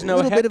continuity. There's no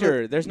little bit of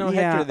Hector. a, There's no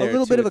yeah, Hector there. a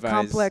little to bit of a advise.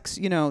 complex,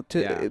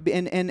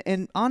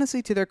 and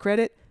honestly, to their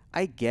credit,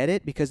 I get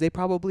it, because they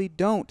probably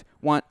don't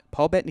want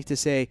Paul Bettany to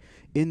say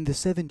in the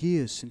 7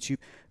 years since you,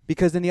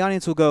 because then the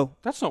audience will go,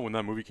 That's not when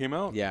that movie came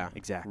out. Yeah.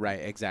 Exactly. Right.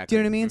 Exactly. do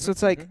you know what I mean? So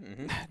it's like,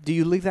 do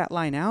you leave that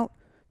line out?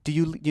 Do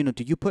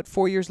you put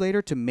 4 years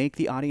later to make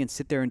the audience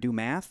sit there and do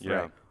math?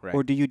 Yeah. Right.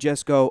 Or do you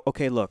just go,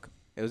 okay, look,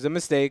 It was a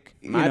mistake.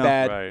 My know,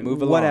 bad. Right.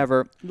 Move along.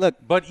 whatever. Look,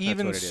 But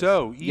even what it is.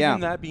 so, even Yeah.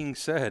 that being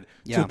said,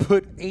 Yeah. to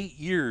put 8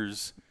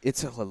 years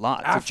it's a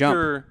lot. It's a jump.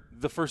 after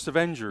the first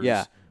Avengers,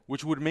 Yeah.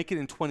 which would make it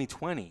in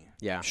 2020.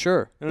 Yeah.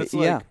 Sure. And it's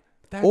yeah. like,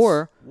 that's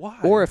or why.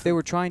 if they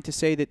were trying to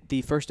say that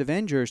the first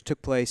Avengers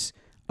took place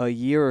a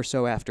year or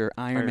so after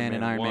Iron Man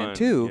and Iron Man 1,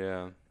 2,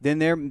 yeah. then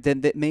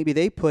maybe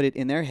they put it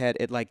in their head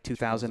at like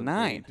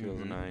 2009.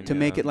 2009, To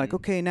make yeah. it like,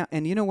 okay, now,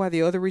 and you know why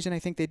the other reason I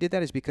think they did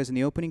that is because in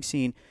the opening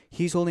scene,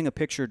 he's holding a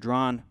picture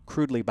drawn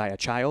crudely by a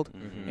child,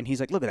 and he's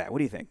like, look at that, what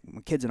do you think?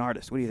 My kid's an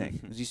artist, what do you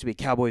think? It used to be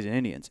cowboys and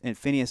Indians. And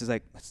Phineas is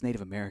like, it's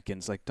Native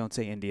Americans, like, don't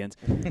say Indians.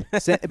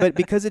 But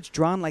because it's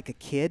drawn like a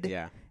kid,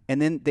 Yeah.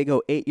 and then they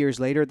go 8 years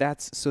later,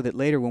 that's so that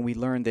later when we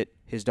learn that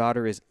his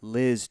daughter is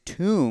Liz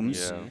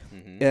Toombs,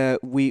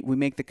 we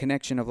make the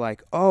connection of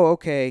like, oh,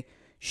 okay,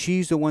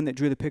 she's the one that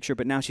drew the picture,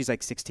 but now she's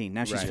like 16.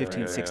 Now she's Right,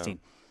 15, right, yeah. 16.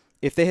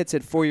 If they had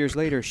said 4 years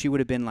later, she would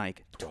have been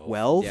like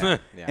 12, Yeah.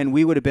 Yeah. and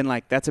we would have been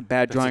like, that's a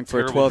bad drawing for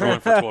a Terrible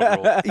 12-year-old. drawing for a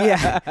 12-year-old.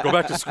 Yeah. Go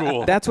back to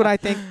school. That's what I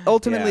think.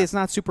 Ultimately, Yeah. it's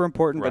not super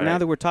important, but now Right.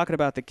 that we're talking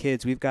about the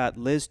kids, we've got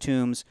Liz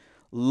Toombs.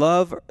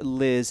 Love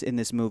Liz in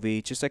this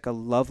movie. Just like a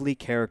lovely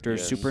character,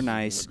 Yes, super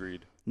nice.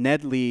 Agreed.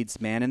 Ned Leeds,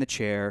 Man in the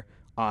Chair,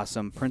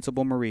 awesome.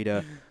 Principal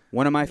Marita,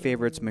 one of my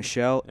favorites,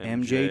 Michelle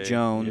MJ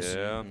Jones,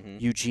 Yeah.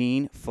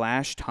 Eugene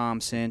Flash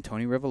Thompson,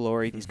 Tony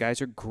Revolori. These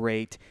guys are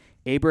great.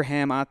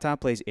 Abraham Atta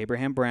plays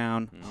Abraham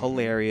Brown,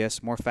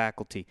 hilarious. More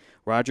faculty.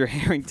 Roger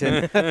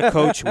Harrington,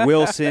 Coach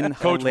Wilson,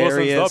 Coach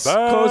hilarious. Wilson's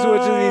the best. Coach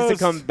Wilson needs to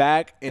come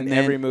back in And then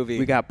every movie.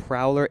 We got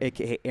Prowler,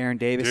 a.k.a. Aaron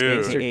Davis,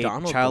 Dude. Mr. a.k.a.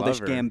 Donald Childish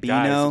Glover. Gambino.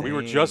 Guys, we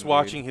were just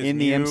watching his In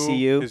the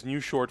MCU. his new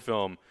short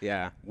film.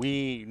 yeah.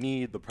 We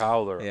need the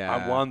Prowler. Yeah,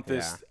 I want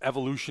this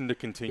evolution to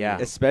continue. Yeah.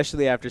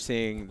 Especially after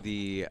seeing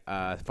the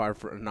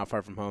not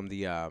far from home,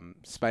 the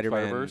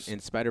Spider-Man Spider-Verse? in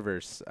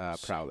Spider-Verse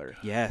Prowler.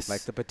 Yes.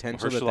 Like the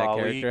potential Mahershala that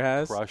Ali character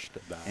has. crushed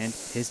that. And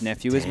his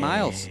nephew is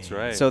Miles. That's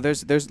right. So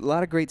there's a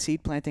lot of great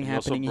seed planting He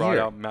also happening brought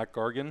here. out Matt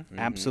Gargan.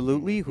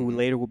 Absolutely, who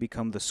later will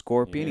become the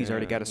Scorpion. He's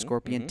already got a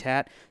Scorpion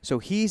tat. So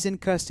he's in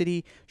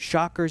custody.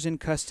 Shocker's in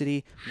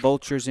custody.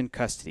 Vulture's in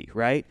custody,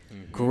 right?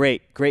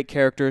 Great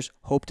characters.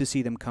 Hope to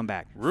see them come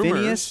back. Rumors.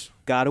 Phineas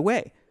got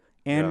away.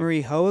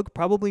 Anne-Marie Hoag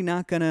probably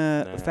not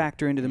gonna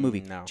factor into the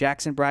movie. No.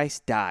 Jackson Bryce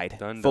died.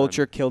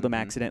 Vulture killed him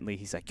accidentally.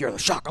 He's like, "You're the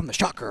shock. I'm the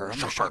shocker. I'm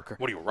the shocker."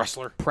 What are you, a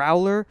wrestler?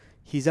 Prowler,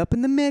 he's up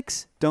in the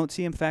mix. Don't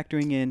see him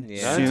factoring in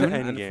soon.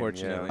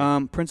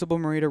 Unfortunately. Principal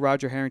Marita,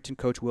 Roger Harrington,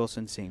 Coach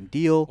Wilson, same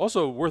deal.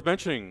 Also worth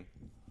mentioning,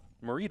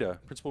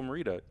 Principal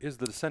Marita is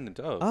the descendant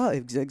of. Oh,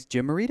 it's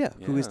Jim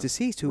Marita, who is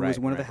deceased, who was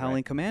one of the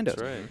Howling Commandos.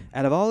 That's right.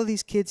 Out of all of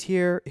these kids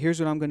here, here's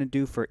what I'm going to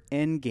do for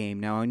Endgame.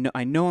 Now,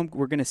 I know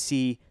we're going to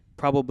see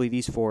probably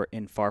these 4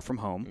 in Far From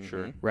Home.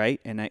 Sure. Right?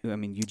 And I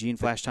mean, Eugene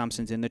Flash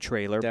Thompson's in the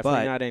trailer.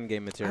 Definitely but not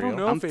Endgame material. I don't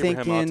know I'm if Abraham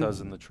thinking-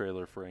 Atta's in the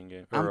trailer for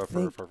Endgame or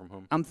for Far From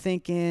Home. I'm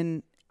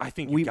thinking I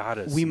think we you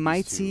gotta see we these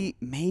might two. see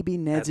maybe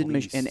Ned's At and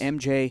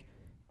MJ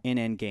in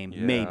Endgame.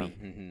 Yeah.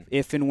 Maybe.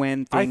 If and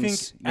when I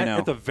things, think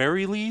at the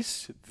very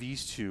least,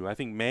 these two. I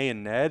think May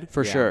and Ned.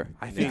 for sure.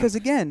 I think- Because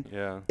again,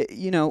 Yeah.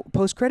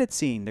 post-credit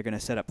scene, they're going to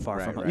set up Far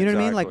From Home. right. You know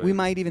what I mean? Like, Exactly. we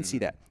might even see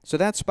that. So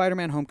that's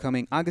Spider-Man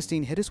Homecoming.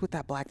 Augustine, hit us with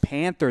that Black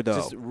Panther, though.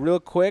 Just real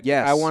quick,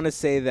 Yes. I want to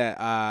say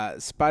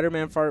that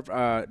Spider-Man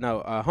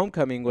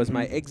Homecoming was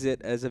my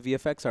exit as a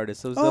VFX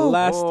artist. So it was the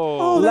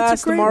last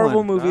that's a great Marvel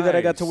one. movie that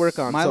I got to work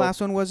on. My So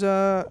last one was,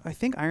 I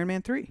think, Iron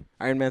Man 3.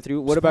 Iron Man 3.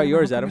 What about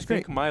yours, Adam? I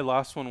think my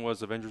last one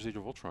was Avengers: Age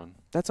of Ultron.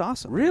 That's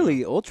awesome.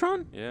 Really?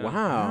 Ultron? Yeah.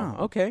 Wow.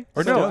 Okay.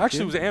 Or So no, dope, actually,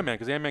 dude. it was Ant-Man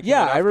because Ant-Man. Yeah,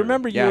 came out I after.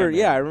 remember you were.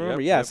 Yeah, I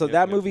remember. Yep, So yep, that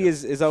yep, movie yep.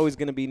 is always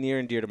going to be near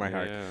and dear to my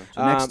heart. Yeah.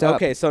 So next up.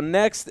 Okay, so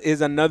next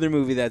is another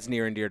movie that's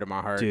near and dear to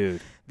my heart.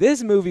 Dude.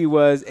 This movie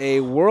was a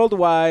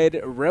worldwide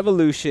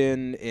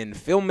revolution in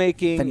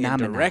filmmaking,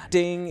 Phenomenon. in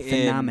directing,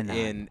 Phenomenon.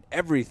 in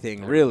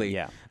everything, really.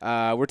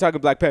 Yeah. We're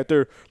talking Black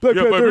Panther. Black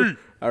Yeah, Panther. baby.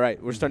 All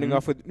right, we're starting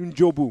off with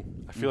Njobu.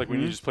 I feel like we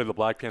need to just play the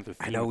Black Panther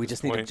theme. I know, we at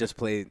just this need to point. just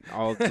play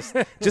all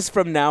just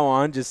from now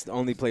on, just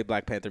only play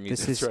Black Panther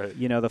music. This is, right.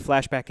 the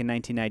flashback in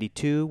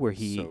 1992 where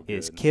he So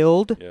is good.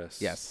 killed. Yes.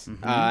 Yes. And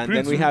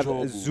then we Prince have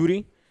Njobu.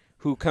 Zuri,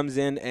 who comes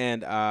in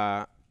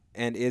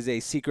and is a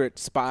secret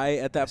spy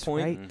at that That's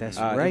point. right. That's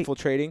right.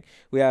 Infiltrating.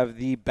 We have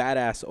the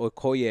badass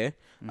Okoye,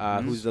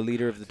 who's the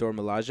leader of the Dor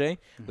Milaje.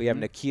 We have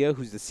Nakia,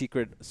 who's the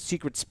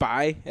secret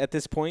spy at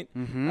this point.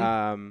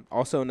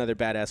 Also another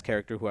badass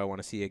character who I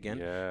want to see again.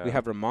 Yeah. We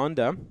have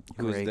Ramonda,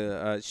 who is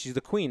Great. she's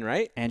the queen,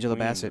 right? Angela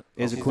Queen. Bassett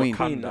Oh, is a she's queen.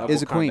 Wakanda.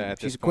 Is a Wakanda queen. at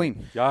She's this a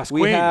queen. Yes,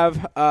 We Queen.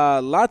 have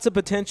lots of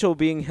potential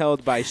being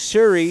held by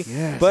Shuri,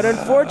 Yes. but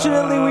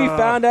unfortunately we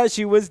found out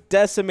she was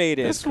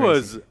decimated. This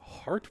was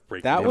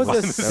heartbreaking. That was a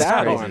That's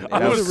sad crazy. one. That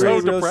That was was a real,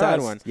 so real sad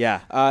depressed. one.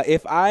 Yeah.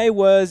 If I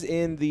was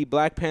in the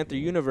Black Panther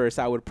universe,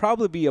 I would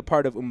probably be a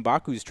part of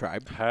M'Baku's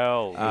tribe.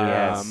 Hell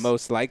Yes.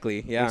 Most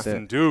likely, yeah.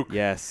 Listen, Duke.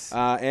 Yes.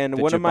 And The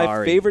one of my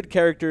Jabari. favorite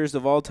characters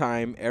of all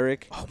time,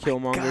 Eric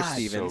Killmonger God.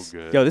 Stevens. So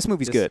good. Yo, this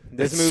movie's good.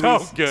 This It's movie,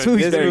 so good. This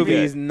movie's this very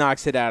movie good.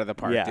 knocks it out of the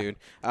park, Yeah. dude.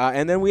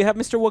 And then we have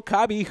Mr.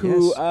 Wakabi,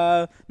 who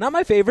not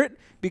my favorite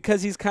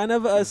because he's kind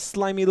of a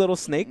slimy little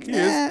snake.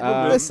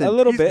 listen, a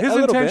little bit. His a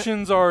little bit.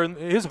 intentions are,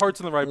 his heart's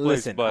in the right place,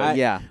 Listen, but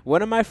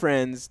one of my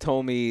friends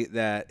told me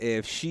that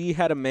if she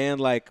had a man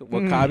like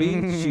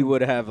Wakabi, she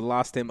would have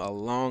lost him a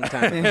long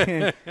time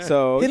ago.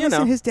 So, Hey, you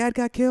listen, know, his dad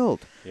got killed.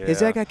 His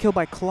Yeah. dad got killed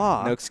by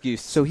Claw. no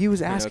excuse. So he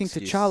was asking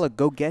excuse. T'Challa,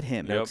 go get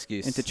him. no Yep.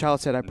 excuse. And T'Challa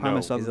said, I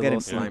promise I'll He's go a get little him.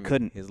 And slimy. he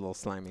couldn't. He's a little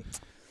slimy.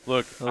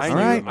 look, I All knew,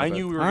 right. I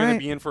knew we were All going right. to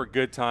be in for a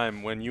good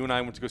time when you and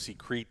I went to go see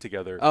Creed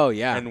together. Oh,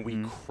 yeah. And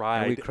we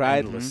cried And we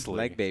cried endlessly.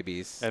 like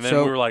babies. And then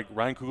So- we were like,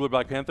 Ryan Coogler,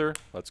 Black Panther,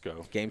 let's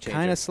go. Game changer.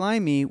 Kind of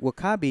slimy.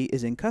 Wakabi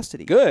is in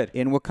custody. Good.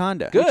 In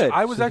Wakanda. Good.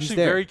 I was So he's actually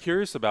there. very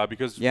curious about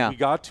because Yeah. we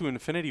got to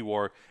Infinity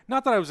War.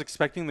 Not that I was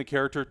expecting the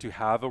character to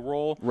have a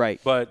role, Right.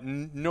 But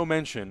no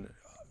mention.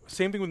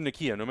 Same thing with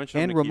Nakia. No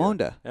mention. And of Nakia.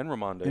 Ramonda. And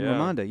Ramonda. In yeah.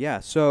 Ramonda, yeah.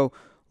 So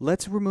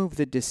let's remove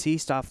the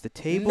deceased off the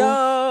table.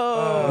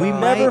 No. We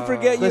never might-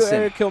 forget you, listen,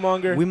 Eric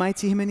Killmonger. We might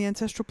see him in the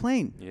ancestral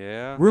plane.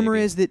 Yeah. Rumor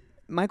Maybe. is that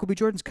Michael B.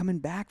 Jordan's coming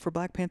back for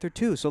Black Panther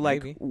 2. So,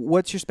 like, Maybe.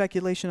 what's your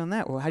speculation on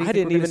that? Well, how do you I think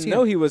didn't we're gonna even see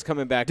know him? he was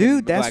coming back. Dude,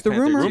 in that's Black the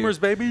Panther rumor. 2. Rumors,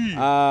 baby.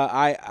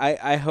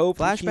 I hope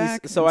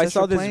Flashback, So I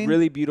saw ancestral this plane?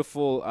 really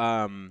beautiful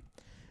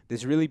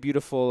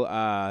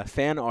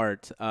fan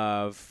art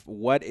of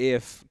what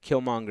if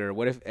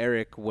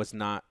Eric was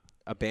not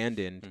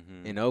abandoned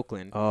in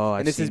Oakland. Oh, I've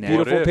and it's seen this that.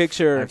 beautiful What if?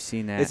 picture. I've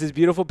seen that. It's this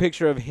beautiful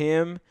picture of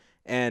him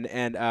and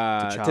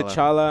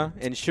T'Challa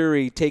and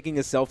Shuri taking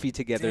a selfie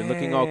together,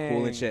 looking all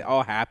cool and shit,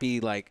 all happy.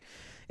 Like,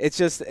 it's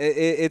just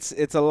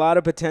it's a lot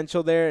of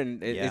potential there,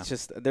 and it's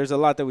just there's a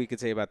lot that we could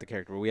say about the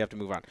character, but we have to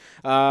move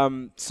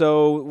on.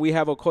 So we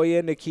have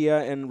Okoye,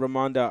 Nakia, and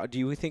Ramonda. Do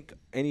you think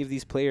any of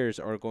these players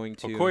are going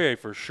to? Okoye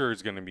for sure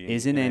is going to be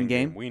Is in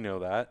Endgame. We know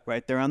that.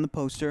 Right there on the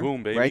poster.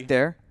 Boom, baby. Right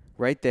there.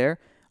 Right there.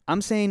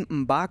 I'm saying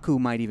M'Baku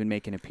might even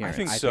make an appearance.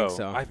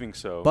 I think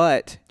so.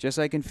 But just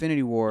like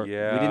Infinity War, we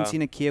Yeah. didn't see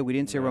Nakia, we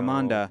didn't see No.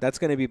 Ramonda. That's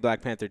going to be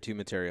Black Panther 2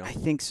 material. I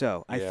think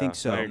so. I Yeah, think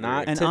so. I agree.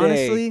 Not And today.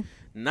 honestly,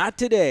 Not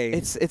today.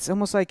 it's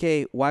almost like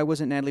a why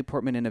wasn't Natalie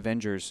Portman in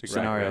Avengers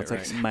scenario? right, It's like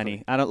right.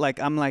 money. I don't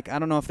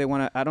know if they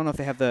want to. I don't know if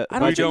they have the I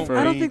budget don't, for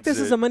I don't think this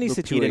is a money Lupita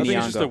situation. I think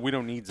it's just Nyong'o. that we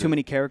don't need too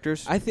many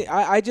characters.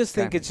 I just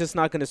think Okay. it's just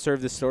not going to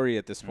serve the story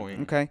at this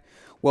point. Okay.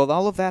 Well,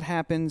 all of that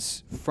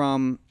happens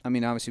from, I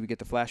mean, obviously we get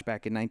the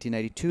flashback in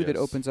 1992 that Yes.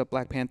 opens up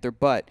Black Panther,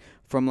 but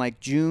from like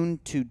June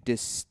to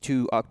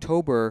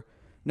October,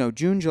 no,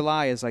 June,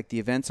 July is like the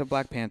events of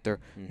Black Panther.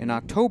 In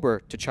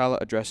October, T'Challa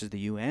addresses the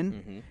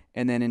UN.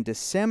 And then in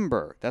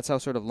December, that's how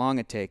sort of long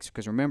it takes,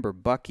 because remember,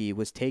 Bucky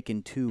was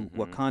taken to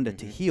Wakanda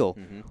to heal.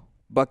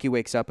 Bucky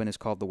wakes up and is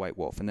called the White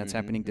Wolf, and that's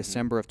happening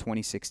December of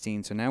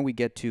 2016. So now we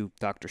get to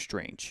Doctor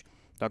Strange.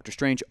 Doctor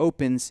Strange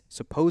opens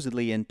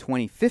supposedly in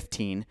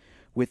 2015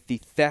 with the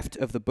theft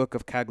of the Book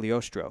of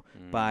Cagliostro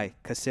by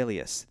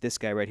Caecilius, this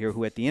guy right here,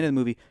 who at the end of the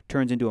movie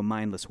turns into a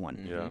mindless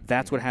one. Yeah.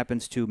 That's what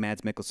happens to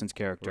Mads Mikkelsen's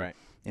character. Right.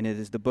 And it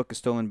is the book is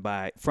stolen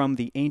from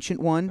the Ancient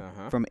One,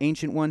 from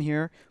Ancient One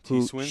here,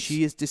 who T-Swints.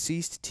 she is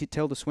deceased,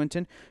 Tilda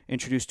Swinton,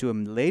 introduced to a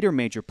later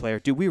major player.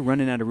 Dude, we're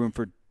running out of room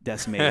for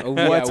Decimated.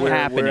 What's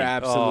happening? We're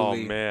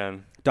absolutely. Oh,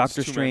 man. Doctor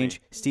It's too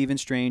Strange, Stephen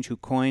Strange, who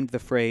coined the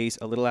phrase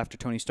a little after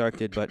Tony Stark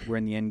did, but we're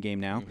in the end game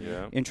now.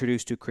 Yeah.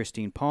 Introduced to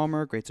Christine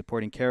Palmer, great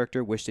supporting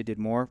character. Wish they did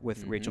more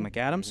with Rachel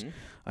McAdams.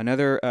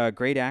 Another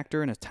great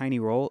actor in a tiny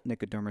role,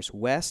 Nicodemus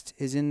West,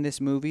 is in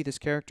this movie, this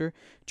character.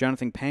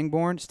 Jonathan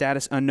Pangborn,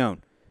 status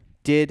unknown.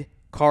 Did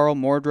Carl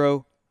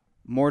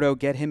Mordo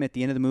get him at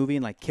the end of the movie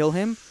and like kill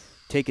him?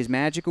 Take his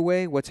magic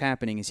away? What's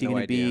happening? Is he No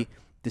going to be idea.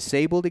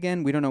 disabled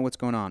again? We don't know what's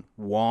going on.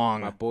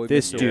 Wong, My boy,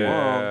 this Mr. dude,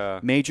 Yeah.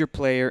 major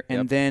player, and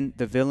Yep. then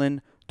the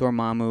villain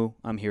Dormammu.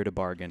 I'm here to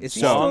bargain. Is he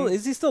So,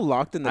 is he still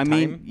locked in the I time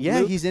mean, yeah,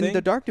 loop he's in thing?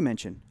 the dark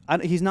dimension.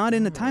 He's not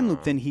in the time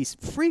loop. Then he's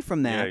free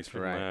from Yeah, that. he's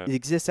from Right. that. It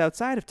exists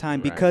outside of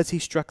time Right. because he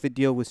struck the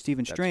deal with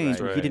Stephen Strange.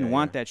 right. Where he didn't Right,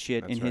 want yeah. that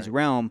shit That's in his right.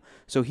 realm.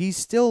 So he's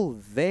still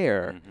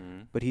there,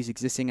 but he's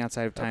existing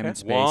outside of time Okay. and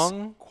space.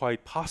 Wong,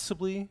 quite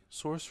possibly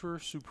Sorcerer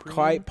Supreme.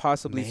 Quite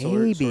possibly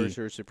Maybe.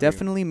 Sorcerer Supreme.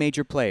 Definitely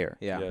major player.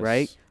 Yeah. Yes.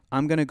 Right?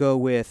 I'm going to go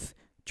with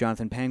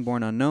Jonathan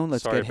Pangborn, unknown.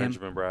 Let's Sorry, get him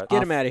Benjamin Bratt.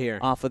 Get him out of here.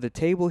 off of the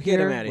table Get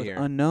here. him outta with here.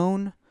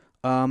 Unknown.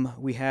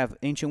 We have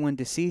Ancient One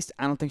deceased.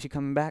 I don't think she's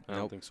coming back. I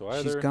don't think so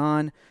She's either.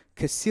 gone.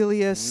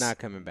 Caecilius. Not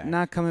coming back.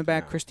 Not coming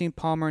back. No. Christine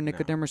Palmer,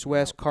 Nicodemus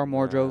West, Carl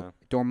Mordro,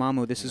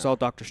 Dormammu. This is all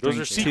Doctor Strange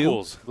Those are 2.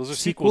 sequels. Those are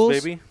sequels,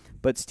 baby.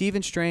 But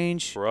Stephen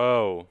Strange,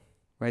 Bro.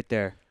 right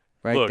there.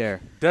 Right Look,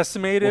 there.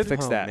 Decimated. We'll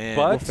fix Oh, that. man.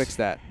 But We'll fix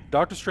that.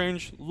 Doctor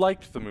Strange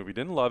liked the movie,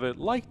 didn't love it,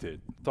 liked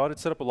it. Thought it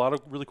set up a lot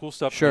of really cool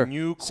stuff. Sure. A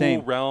new cool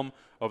Same. realm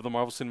of the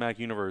Marvel Cinematic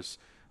Universe.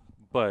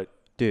 But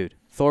Dude,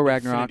 Thor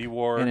Ragnarok Infinity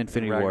War and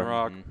Infinity War.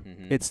 Ragnarok,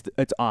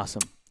 It's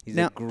awesome. He's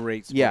Now- a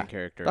great supporting Yeah.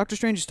 character. Doctor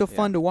Strange is still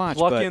fun to watch,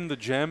 but plucking the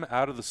gem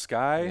out of the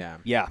sky Yeah.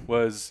 yeah.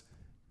 was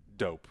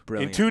dope.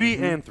 Brilliant. In 2D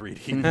and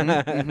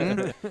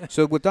 3D.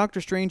 So with Doctor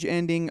Strange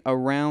ending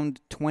around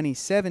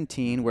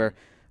 2017, where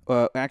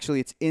actually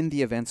it's in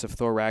the events of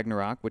Thor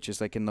Ragnarok, which is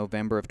like in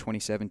November of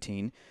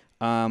 2017.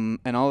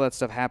 And all that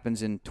stuff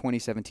happens in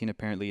 2017,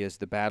 apparently, is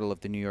the Battle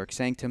of the New York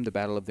Sanctum, the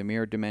Battle of the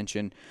Mirror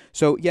Dimension.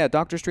 So, yeah,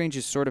 Doctor Strange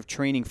is sort of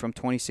training from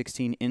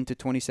 2016 into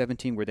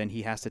 2017, where then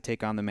he has to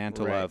take on the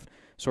mantle Right. of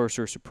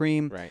Sorcerer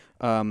Supreme. Right.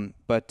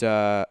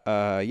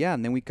 Yeah,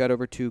 and then we got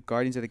over to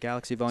Guardians of the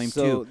Galaxy Volume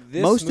So 2.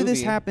 this Most of this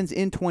movie- happens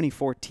in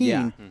 2014,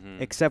 Yeah.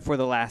 except for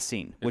the last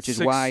scene, which It's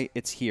is why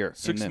it's here.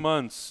 6 in the-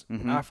 months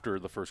after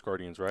the first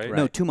Guardians, right?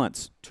 No, 2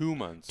 months. 2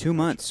 months. 2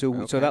 months. So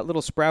Okay. that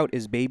little sprout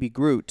is Baby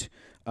Groot.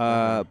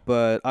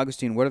 But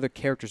Augustine, what other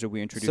characters are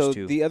we introduced So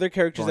to? the other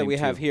characters that Volume we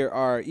have 2. here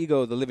are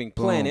Ego, the Living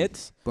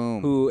Planet,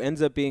 Boom. who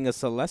ends up being a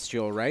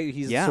celestial, right?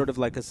 He's Yeah. sort of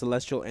like a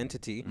celestial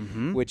entity,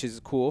 which is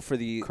cool for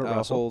the Kurt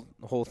Russell.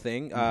 whole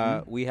thing.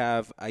 We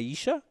have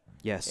Aisha.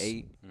 Yes.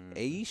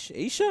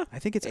 Aisha? I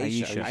think it's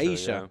Aisha.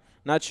 Aisha. yeah.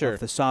 Not sure. Of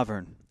the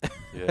Sovereign.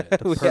 Yeah.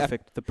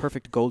 The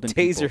perfect golden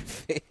Taser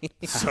people.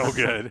 face. So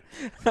good.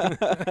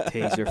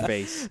 Taser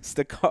face.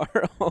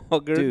 Stakar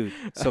Auger. Dude,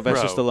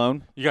 Sylvester Bro.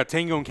 Stallone. You got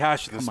Tango and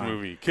Cash in this Come on.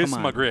 movie. Kiss Come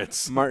on. my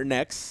grits. Martin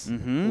X, which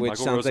Michael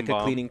sounds like a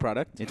Rosenbaum. cleaning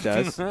product. It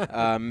does.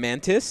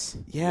 Mantis.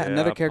 Yeah, Yeah,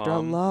 another character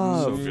Palm. I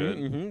love. So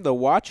good. The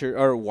Watcher,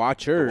 or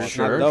Watchers,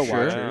 Sure, not the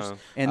sure. Watchers.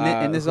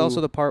 Yeah. And this is also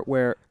who the part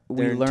where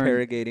we They're learn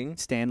interrogating.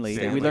 Stan Lee.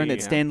 Stan We learned Lee,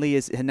 that yeah. Stan Lee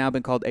has now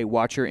been called a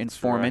Watcher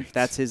Informant. right.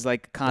 That's his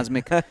like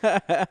cosmic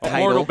Immortal,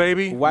 title.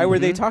 baby. Why were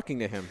they talking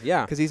to him?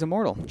 Yeah. Because he's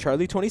immortal.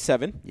 Charlie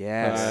 27.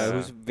 Yes.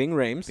 Who's Ving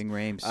Rhames. Ving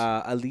Rhames.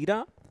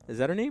 Alita. Is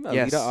that her name?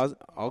 Yes. Alita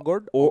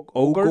Algord?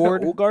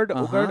 Ogord. Ogord.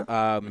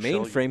 Uh-huh.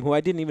 Mainframe, who I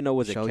didn't even know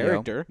was Michelle a Yeoh.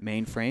 character.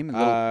 Mainframe. A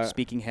little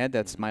speaking head.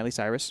 That's Miley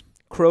Cyrus.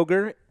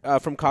 Kroger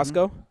from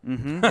Costco.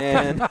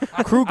 And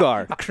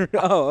Krugar.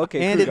 oh,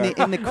 okay. And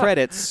Krugar. in the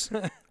credits,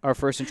 our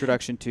first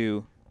introduction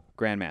to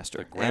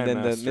Grandmaster. And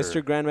then the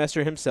Mr.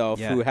 Grandmaster himself,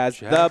 Yeah. who has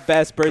Jack the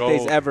best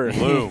birthdays ever.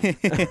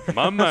 Goldblum.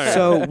 My man.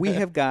 So we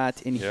have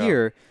got in Yeah.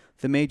 here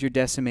the major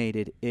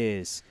decimated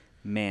is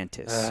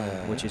Mantis,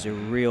 which is a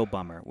real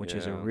bummer.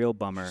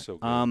 So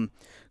good.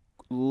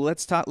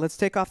 Let's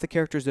take off the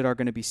characters that are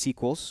going to be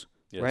sequels.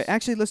 Yes. Right?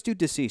 Actually, let's do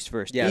deceased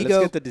first. Yeah, Ego,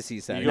 let's get the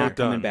deceased out of Ego here. not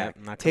coming done. back.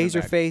 Not coming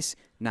Taser back. Face,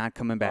 not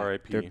coming back.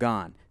 R.I.P.. They're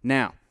gone.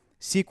 Now,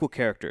 Sequel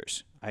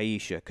characters,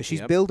 Aisha, because she's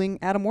Yep. building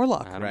Adam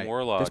Warlock. Adam Right.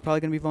 Warlock. That's probably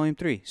going to be Volume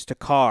 3.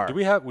 Stakar. Do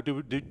we have?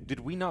 Did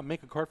we not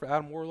make a card for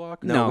Adam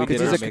Warlock? No, we because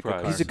did he's, not a, make a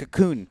card. he's a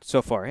cocoon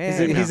so far.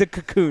 Hey, He's a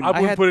cocoon. I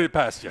wouldn't had- put it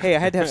past you. Hey, I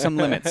had to have some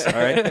limits, all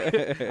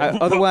right?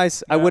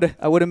 Otherwise, I would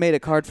have made a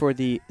card for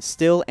the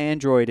still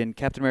android in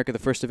Captain America: The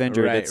First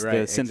Avenger. Right, That's right,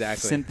 the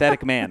exactly.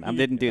 synthetic man. I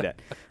didn't do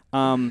that.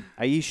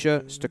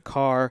 Aisha,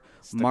 Stakar,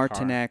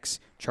 Martinex,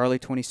 Charlie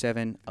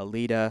 27,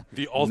 Alita,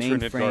 the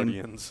alternate Mainframe,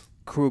 Guardians.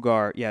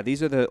 Krugar. Yeah,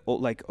 these are the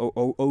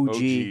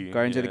OG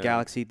Guardians of the yeah.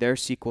 Galaxy. Their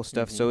sequel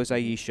stuff. So is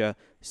Aisha.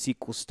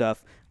 Sequel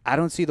stuff. I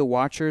don't see the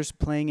Watchers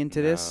playing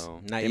into this. No.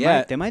 Not They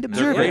yet. They might They're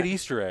observe great it.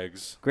 Easter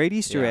eggs. Great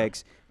Easter Yeah.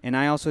 eggs. And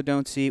I also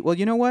don't see. Well,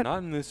 you know what? Not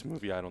in this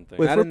movie, I don't think.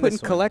 If Not we're in putting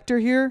this one. Collector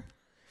here,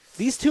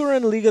 These two are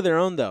in a league of their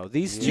own, though.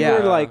 These two Yeah.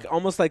 are like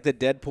almost like the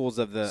Deadpools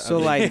of the, So,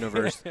 of the like-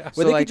 universe, where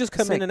So, they like, could just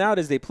come it's in like- and out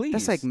as they please.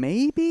 that's like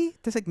maybe.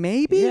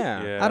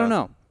 Yeah. Yeah. I don't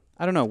know.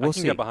 I We'll can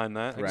see. get behind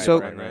that. I can Right, get So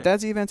behind that.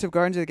 that's the events of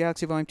Guardians of the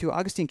Galaxy Volume 2.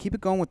 Augustine, keep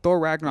it going with Thor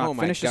Ragnarok. Oh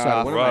my Finish God, us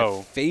off. one of my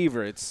Bro.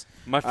 favorites.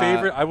 My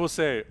favorite, I will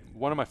say,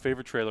 one of my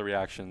favorite trailer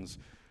reactions,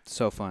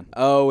 So fun.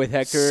 Oh, with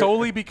Hector.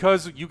 solely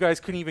because you guys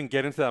couldn't even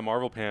get into that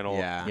Marvel panel.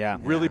 Yeah. Yeah.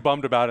 Really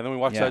bummed about it. And then we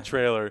watched Yeah. that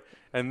trailer,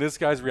 and this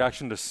guy's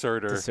reaction to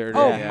Surtur. To Surtur,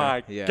 Oh yeah.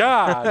 my Yeah.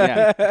 God.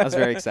 Yeah, I was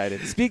very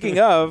excited. Speaking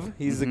of,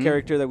 he's the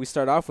character that we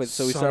start off with.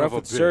 So we Son start of off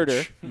a with Surtur.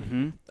 bitch.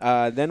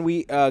 Mm-hmm. Then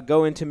we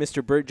go into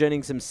Mr. Burt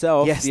Jennings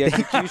himself, Yes, the thank-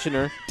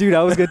 executioner. Dude,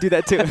 I was going to do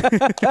that too.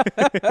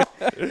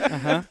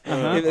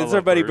 I It's love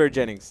our buddy Burt. Burt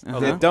Jennings.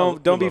 Uh-huh.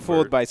 Don't be love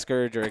fooled Burt. by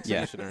Scourge or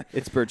Executioner.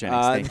 It's Burt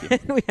Jennings. Thank you.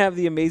 Then we have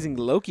the amazing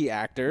Loki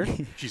actor.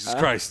 Jesus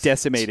Christ.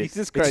 Decimated.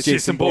 Jesus It's Christ.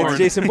 Jason Bourne. It's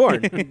Jason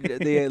Bourne,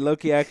 the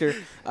Loki actor.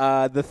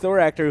 The Thor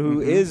actor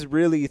who is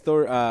really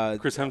Thor.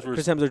 Chris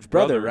Hemsworth's, Hemsworth's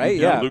brother, right?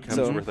 Yeah, Yeah. Luke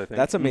So Hemsworth, I think.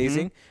 that's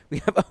amazing. We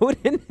have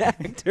Odin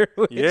actor.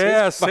 Which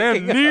Yeah, is Sam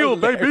fucking Neill,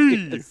 baby.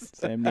 hilarious.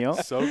 Sam Neill.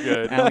 So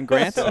good. Alan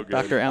Grant. So good.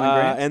 Dr. Alan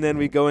Grant. And then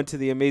we go into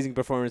the amazing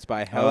performance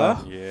by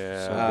Hela.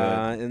 Yeah. So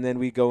good. And then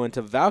we go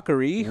into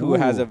Valkyrie, who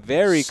has a Ooh,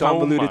 very so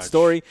convoluted much.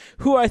 story,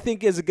 who I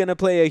think is going to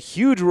play a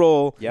huge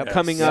role Yep.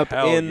 coming Yes. up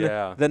Hell in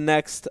yeah. the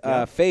next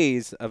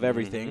phase of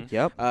everything.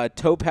 Yep.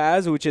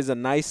 Topaz, which is a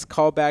nice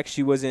callback.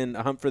 She was in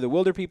A Hunt for the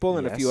Wilder People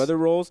and a few Yes. other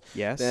roles.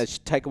 Yes.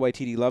 Taika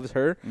Waititi loves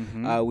her.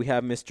 Mhm. We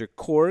have Mr.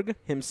 Korg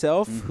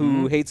himself,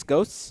 who hates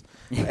ghosts.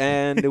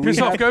 And we Piss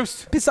off, have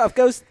Ghost. Piss off,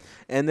 Ghost.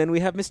 And then we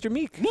have Mr.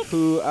 Meek,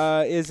 who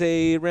is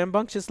a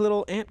rambunctious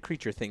little ant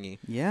creature thingy.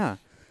 Yeah.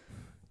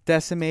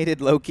 Decimated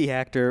Loki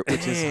actor,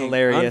 which is Dang,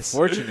 hilarious.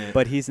 unfortunate.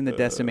 But he's in the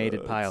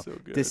decimated pile. so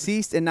good.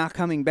 Deceased and not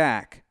coming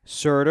back.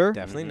 Surtur.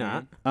 Definitely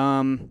not.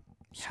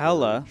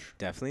 Hela.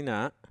 Definitely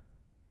not.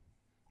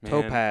 Man,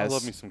 Topaz. I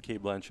love me some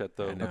Kate Blanchett,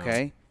 though. I know.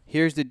 Okay.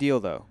 Here's the deal,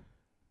 though.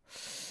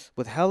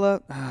 With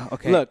Hela,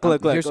 okay. Look.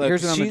 Here's what I'm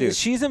She- gonna do.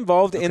 She's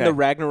involved in Okay. the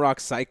Ragnarok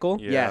cycle.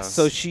 Yeah. Yes.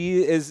 So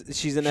she's an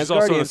She's also in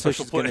Asgardian, a so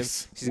special she's gonna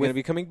place.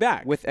 be coming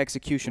back. With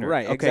Executioner.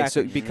 Right, Okay.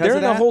 exactly. So because They're of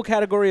in that, a whole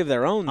category of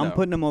their own. I'm though.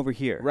 putting them over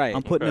here. Right.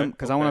 I'm putting Okay, them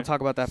because I want okay. to talk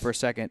about that for a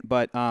second.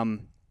 But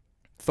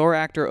Thor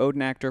actor,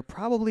 Odin actor,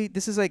 probably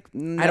this is like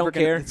never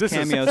care. Gonna, This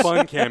cameos. is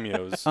fun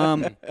cameos.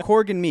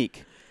 Korg and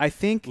Meek. I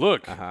think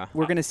Look,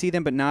 we're gonna see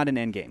them, but not in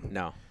Endgame.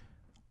 No.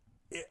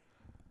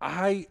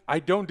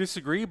 I don't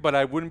disagree, but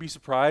I wouldn't be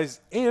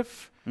surprised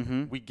if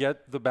Mm-hmm. we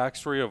get the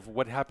backstory of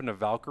what happened to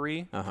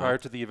Valkyrie prior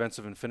to the events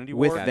of Infinity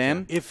With War.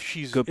 them? If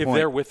she's Good if point.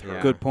 they're with her.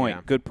 Yeah. Good point.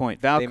 yeah. Good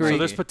point. They Valkyrie, So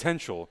there's Maybe.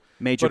 potential.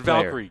 major But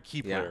player. Valkyrie,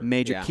 key Yeah. player.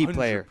 Major Yeah. key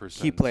player.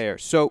 100%. Key player.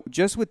 So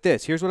just with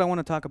this, here's what I want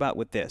to talk about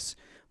with this.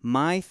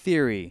 My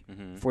theory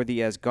for the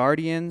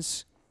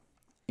Asgardians,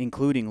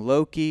 including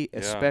Loki,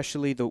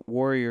 especially the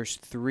Warriors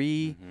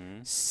 3,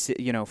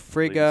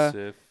 Frigga,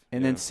 Lady Sif,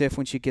 and then Sif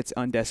when she gets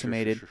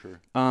undecimated. Sure.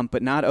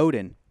 But not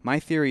Odin. My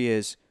theory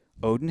is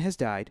Odin has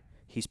died.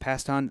 He's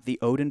passed on the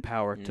Odin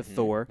power to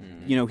Thor.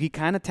 You know, he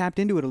kind of tapped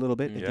into it a little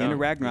bit at the end Yeah, of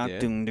Ragnarok. did.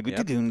 Dun, dun, Yep.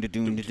 dun, dun,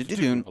 dun, dun, dun,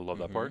 dun. I love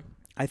that part.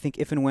 I think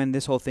if and when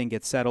this whole thing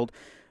gets settled,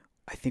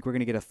 I think we're going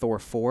to get a Thor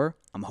 4.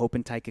 I'm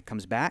hoping Taika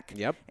comes back.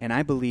 Yep. And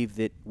I believe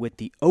that with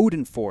the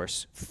Odin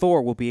force,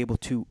 Thor will be able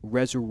to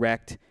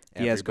resurrect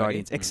the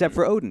Everybody. Asgardians, except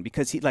for Odin,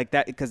 because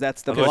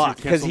that's the Otherwise block.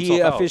 he Because cancel he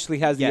himself out. officially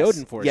has Yes. the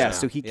Odin force. Yeah, now.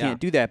 so he Yeah. can't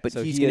do that. But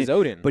So he's he is gonna,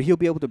 Odin. But he'll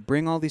be able to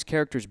bring all these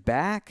characters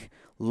back.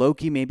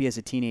 Loki, maybe as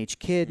a teenage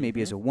kid,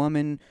 maybe as a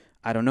woman.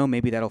 I don't know.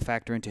 Maybe that'll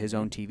factor into his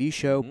own TV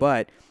show.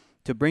 But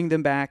to bring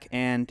them back,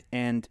 and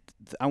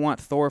I want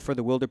Thor for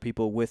the Wilder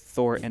People with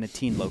Thor and a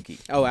teen Loki.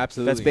 Oh,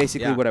 absolutely. That's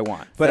basically Yeah. what I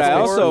want. But That's I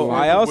basically also what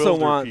I I want. also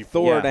Wilder want people.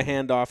 Thor Yeah. to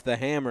hand off the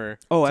hammer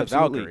Oh, to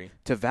absolutely. Valkyrie.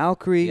 To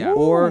Valkyrie Yeah.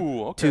 or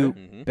Ooh, okay.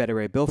 to Better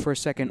Ray Bill for a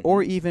second,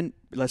 or even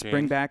let's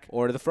bring James. back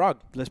Or to the frog.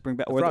 or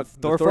frog. the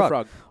Thor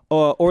frog.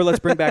 Or let's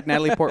bring back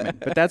Natalie Portman.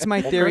 But that's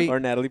my theory Or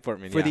Natalie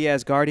Portman. for yeah. the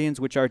Asgardians,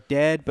 which are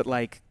dead, but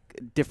like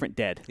different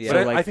dead. Yeah.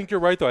 But So, I think you're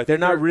right, though. I think They're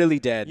not really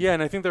dead. Yeah,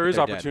 and I think there is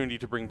They're dead. opportunity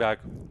to bring back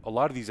a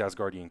lot of these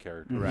Asgardian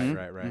characters. Right.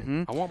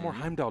 I want more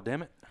Heimdall,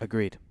 damn it.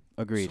 agreed.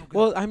 Agreed.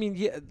 Well, I mean,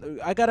 yeah,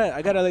 I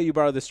gotta let you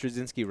borrow the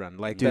Straczynski run.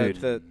 Like, Dude,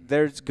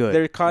 there's good.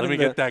 They're caught Let me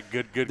in the get that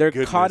good. they're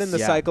goodness. caught in the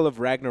Yeah. cycle of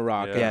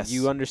Ragnarok. Yeah. And Yes.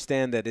 you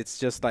understand that it's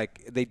just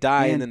like they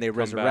die and then they come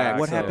resurrect. back.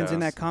 What So- happens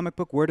in Yes. that comic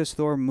book? Where does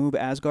Thor move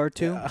Asgard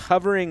to?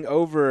 Hovering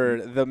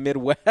over the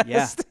Midwest.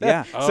 Yeah,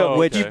 yeah. So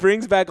Oh, he okay.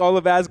 brings back all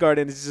of Asgard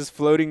and it's just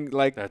floating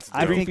like That's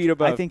 3 feet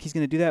above. I think he's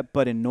going to do that,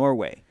 but in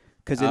Norway.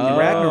 Because in Oh,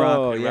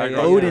 Ragnarok, yeah, yeah,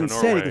 Odin yeah. said,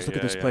 he Norway, goes, look at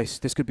yeah, this yeah. place.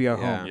 This could be our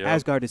Yeah. home. Yep.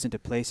 Asgard isn't a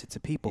place, it's a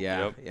people.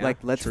 Yeah, Yep. yeah, Like,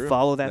 let's true.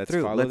 follow that Let's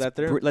through. Follow let's that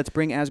through. let's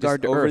bring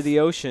Asgard Just to over Earth. the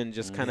ocean,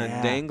 just kind of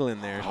Yeah.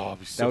 dangling there. Oh, it'd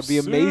be That so would be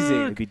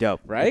amazing. It'd be dope.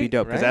 Right? It'd be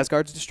dope. Because Right?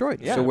 Asgard's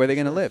destroyed. Yeah, so where are they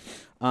for going to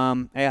live?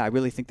 Yeah, I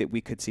really think that we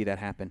could see that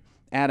happen.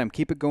 Adam,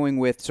 keep it going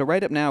with. So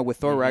right up now with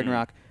Thor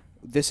Ragnarok,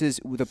 this is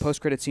the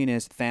post-credit scene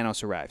is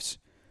Thanos arrives.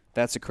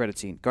 That's the credit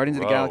scene. Guardians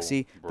of the Bro.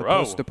 Galaxy.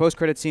 Bro. The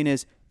post-credit scene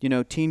is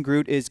Teen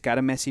Groot is got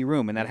a messy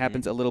room, and that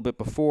happens a little bit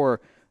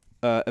before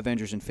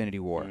Avengers: Infinity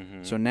War.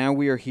 So now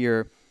we are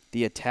here.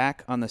 The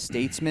attack on the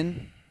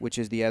Statesman, which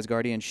is the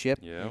Asgardian ship,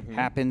 Yeah.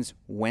 happens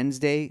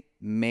Wednesday,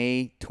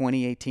 May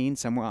 2018,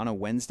 somewhere on a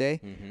Wednesday.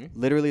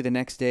 Literally the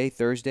next day,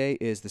 Thursday,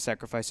 is the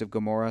sacrifice of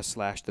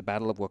Gamora / the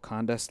Battle of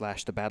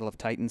Wakanda / the Battle of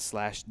Titans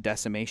 /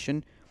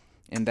 Decimation.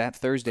 And that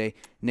Thursday,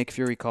 Nick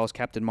Fury calls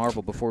Captain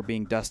Marvel before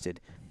being dusted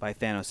by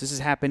Thanos. This is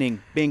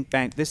happening, bing,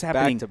 bang. This is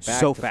happening Back to back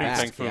so to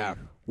fast. back. Yeah.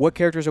 What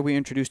characters are we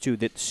introduced to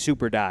that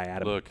super die,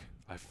 Adam? Look,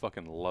 I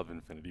fucking love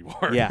Infinity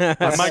War. Yeah,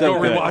 I it's might so go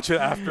good. rewatch it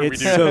after It's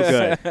we do so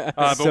this. good.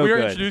 But So we are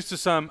good. introduced to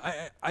some.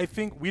 I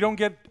think we don't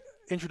get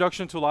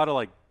introduction to a lot of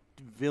like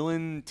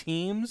villain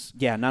teams.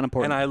 Yeah, not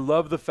important. And I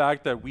love the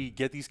fact that we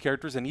get these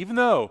characters, and even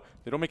though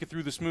they don't make it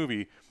through this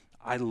movie,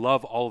 I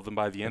love all of them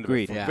by the end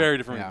Agreed. of it. Yeah. Very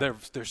different. Yeah.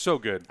 They're so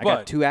good. I but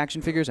got 2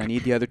 action figures. I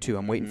need the other 2.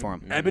 I'm waiting for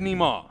them. Ebony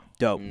Maw,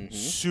 Dope.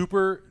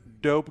 super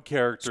dope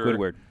character.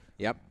 Squidward.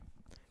 Yep.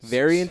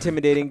 Very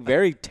intimidating,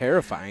 very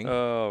terrifying.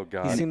 Oh He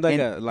god. seemed like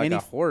any- a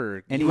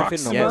horror. any- He fit in a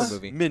Proxima, horror Yes.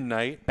 movie.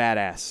 Midnight,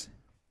 Badass.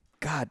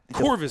 God.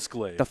 Corvus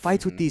Glaive. The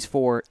fights with these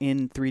 4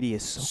 in 3D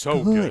is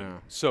so good.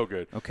 So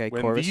good. Okay,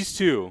 when Corvus. these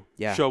two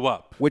Yeah. show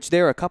up. Which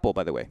they're a couple,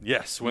 by the way.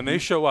 Yes, when they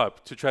show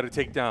up to try to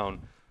take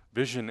down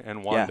Vision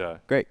and Wanda. Yeah,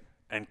 great.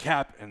 And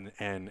Cap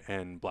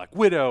and Black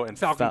Widow and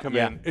Falcon come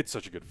yeah. in. It's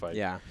such a good fight.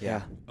 Yeah.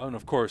 Yeah. And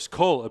of course,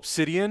 Cole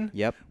Obsidian.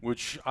 Yep.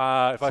 Which if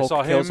I Hulk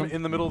saw kills him him.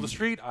 in the middle of the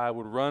street, I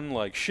would run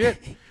like shit.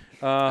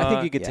 I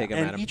think you could yeah. take him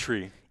And at him.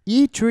 Eitri.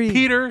 E-Tree.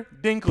 Peter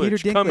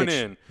Dinklage coming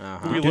Dinklage. in.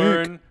 Uh-huh. Who we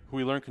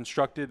Dink. learn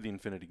constructed the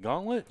Infinity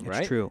Gauntlet. It's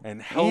Right. true.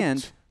 And helped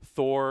And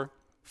Thor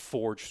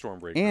forge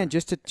Stormbreaker. And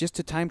just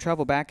to time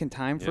travel back in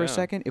time for a Yeah.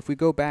 second, if we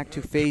go back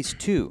to Phase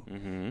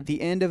 2,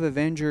 the end of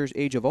Avengers: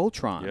 Age of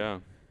Ultron, yeah.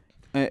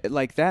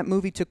 like that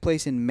movie took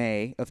place in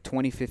May of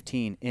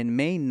 2015. In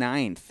May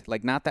 9th,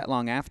 like not that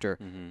long after,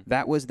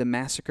 that was the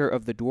Massacre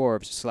of the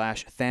Dwarves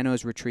 /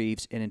 Thanos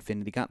retrieves an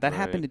Infinity Gauntlet. That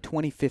happened in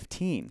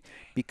 2015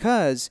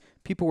 because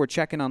people were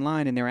checking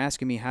online and they were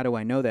asking me, how do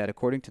I know that?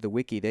 According to the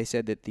wiki, they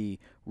said that the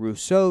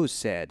Russos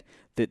said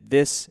that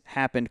this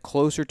happened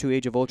closer to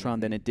Age of Ultron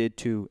than it did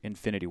to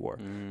Infinity War.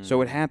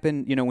 So it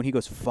happened, when he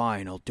goes,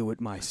 fine, I'll do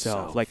it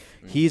myself. Like,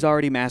 he's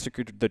already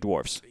massacred the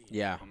dwarves.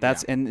 Yeah.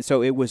 And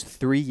so it was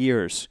 3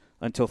 years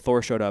until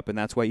Thor showed up, and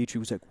that's why Eitri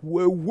was like,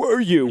 where were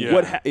you? Yeah.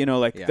 What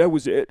Yeah. that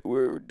was it.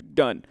 We're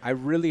done. I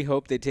really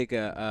hope they take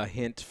a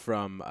hint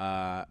from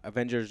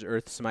Avengers: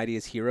 Earth's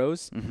Mightiest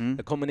Heroes.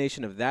 The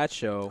culmination of that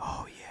show.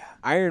 Oh, yeah.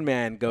 Iron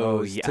Man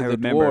goes yeah, to I the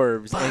remember.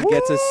 dwarves and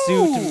gets a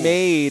suit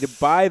made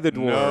by the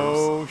dwarves.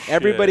 No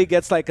Everybody shit.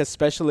 gets like a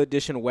special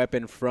edition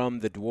weapon from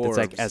the dwarves. It's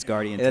like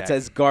Asgardian That's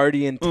tech.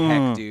 Asgardian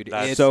tech, dude.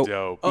 That's It's so-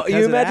 dope. Oh, Because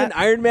you of imagine that-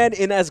 Iron Man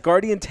in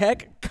Asgardian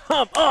tech?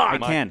 Come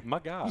on. My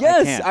God.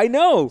 Yes, can. I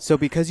know. So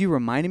because you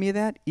reminded me of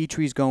that,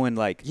 Eitri's going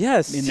like,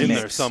 Yes, in the In mix.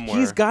 there somewhere.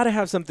 He's got to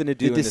have something to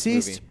do The in this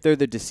deceased, movie. they're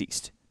the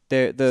deceased.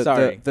 They're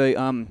Sorry.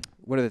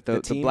 what are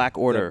the team? Black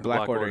Order. The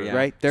Black Order, yeah.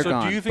 Right? They're so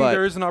gone. do you think but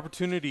there is an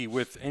opportunity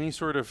with any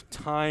sort of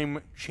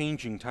time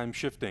changing, time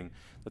shifting,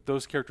 that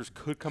those characters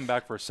could come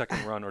back for a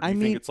second run? Or do I you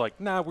mean- think it's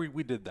like, nah, we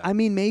did that? I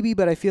mean, maybe,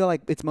 but I feel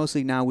like it's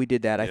mostly now we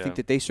did that. I Yeah. think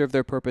that they serve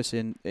their purpose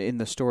in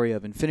the story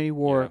of Infinity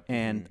War, Yeah.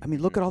 and I mean,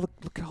 look at all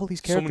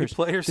these so many characters.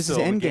 players This still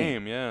is in Endgame, the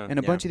game, yeah. and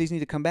a bunch of these need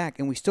to come back,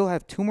 and we still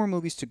have 2 more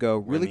movies to go.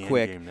 We're in Really the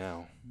quick. Endgame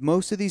now.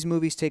 Most of these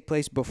movies take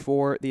place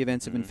before the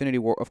events of Infinity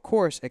War, of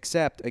course,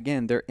 except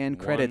again their end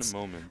credits.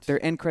 One moment.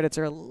 Their end credits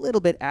are a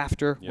little bit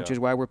after, which Yeah. is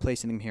why we're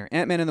placing them here.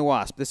 Ant-Man and the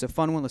Wasp. This is a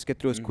fun one. Let's get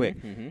through this quick.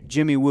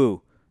 Jimmy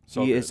Woo.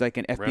 So He good. is like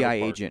an FBI Randall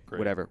Park, agent, great.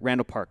 whatever.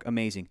 Randall Park,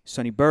 amazing.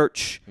 Sonny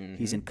Birch,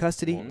 he's in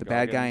custody. Walton The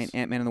bad guy in Goggins.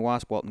 Ant-Man and the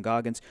Wasp, Walton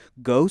Goggins.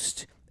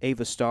 Ghost,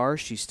 Ava Starr,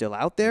 she's still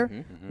out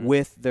there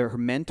with her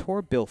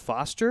mentor, Bill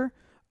Foster,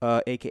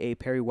 a.k.a.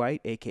 Perry White,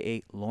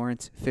 a.k.a.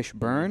 Lawrence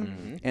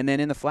Fishburne. And then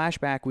in the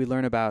flashback, we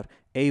learn about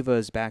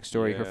Ava's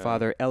backstory. Her Yeah.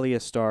 father,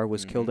 Elias Starr,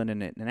 was killed in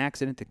an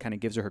accident that kind of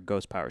gives her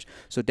ghost powers.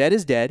 So Dead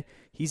is dead.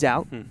 He's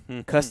out.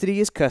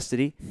 Custody is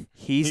custody.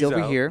 He's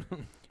over out. here.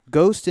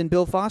 Ghost and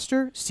Bill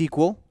Foster,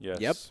 sequel, Yes.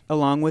 Yep.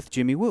 along with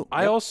Jimmy Woo.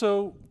 I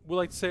also would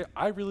like to say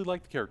I really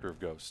like the character of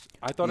Ghost.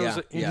 I thought it was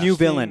Yeah. an Yeah. interesting New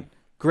villain.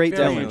 Great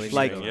Very villain,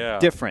 like interesting, yeah.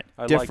 different,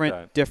 I like different,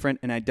 that. different,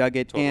 and I dug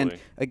it. And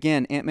Totally.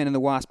 again, Ant-Man and the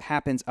Wasp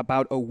happens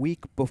about a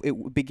week.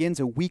 It begins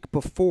a week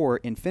before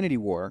Infinity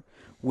War,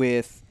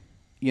 with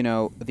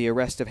the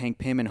arrest of Hank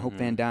Pym and Hope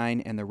Van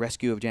Dyne, and the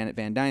rescue of Janet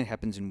Van Dyne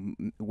happens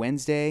on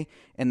Wednesday,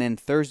 and then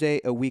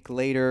Thursday, a week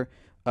later,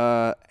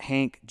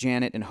 Hank,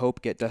 Janet, and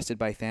Hope get dusted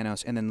by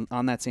Thanos, and then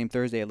on that same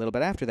Thursday, a little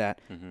bit after that,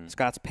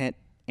 Scott's pet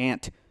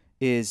Ant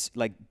is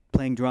like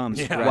playing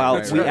drums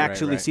while we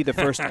actually see the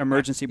first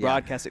emergency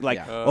broadcasting.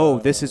 Like,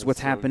 this is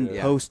what's happened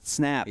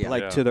post-snap,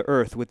 to the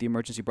Earth with the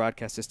emergency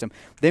broadcast system.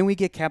 Then we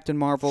get Captain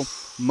Marvel.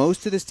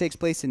 Most of this takes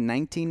place in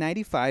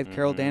 1995.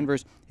 Carol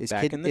Danvers is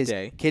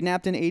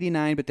kidnapped in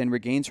 89, but then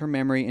regains her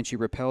memory, and she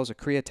repels a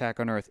Kree attack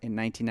on Earth in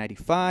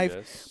 1995.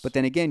 Yes. But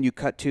then again, you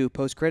cut to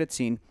post-credit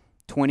scene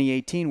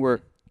 2018 where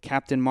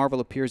Captain Marvel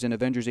appears in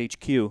Avengers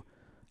HQ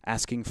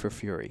asking for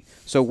Fury.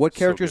 So what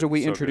characters are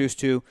we introduced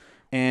to?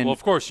 And well,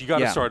 of course, you got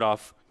to start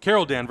off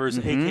Carol Danvers,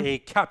 a.k.a.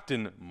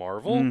 Captain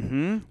Marvel.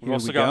 We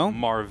also got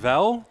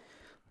Marvel.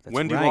 That's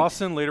Wendy right.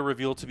 Lawson, later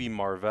revealed to be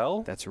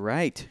Marvel. That's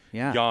right.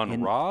 Yeah.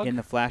 Jan Rog. In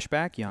the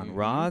flashback, Jan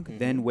Rog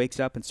then wakes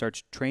up and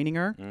starts training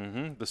her.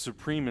 The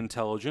Supreme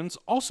Intelligence,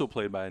 also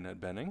played by Annette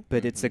Bening.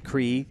 But it's a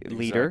Kree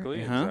leader.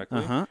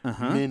 Exactly.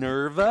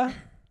 Minerva.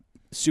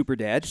 Super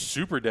dead.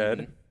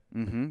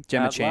 Gemma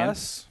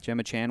Atlas. Chan.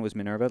 Gemma Chan was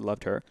Minerva.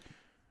 Loved her.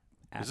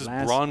 This is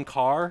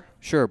Bronkar.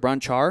 Sure,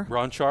 Bronchar.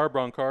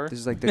 Bronkar. This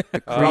is like the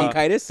Kree,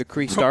 Bronchitis? the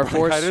Kree Star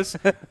Force.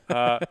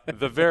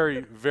 The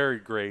very, very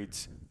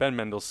great Ben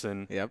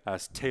Mendelsohn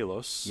as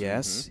Talos.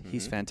 Yes,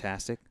 he's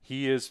fantastic.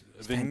 He is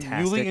the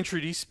newly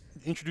introduced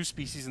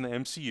species in the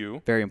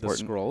MCU. Very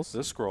important. The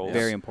Skrulls.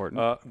 Very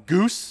important.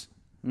 Goose.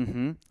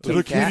 The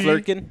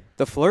Flurkin.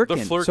 The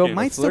Flurkin. So it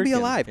might still be Flurkin,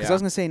 alive, because I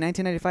was going to say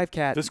 1995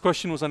 cat. This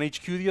question was on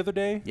HQ the other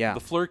day. Yeah. The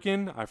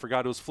Flurkin. I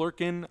forgot it was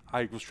Flurkin.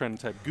 I was trying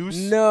to type Goose.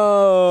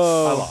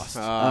 No. I lost. It's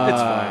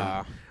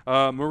fine.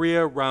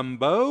 Maria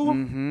Rambeau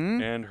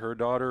and her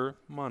daughter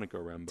Monica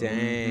Rambeau.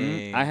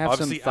 Dang. I have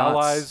Obviously some thoughts.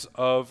 allies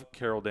of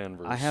Carol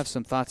Danvers. I have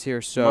some thoughts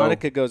here. So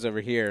Monica goes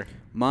over here.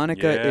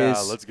 Monica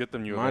is. Let's get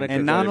them new Monica Avengers.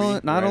 And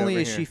not Right only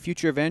over is here. she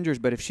future Avengers,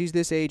 but if she's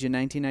this age in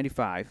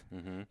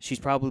 1995, she's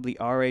probably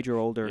our age or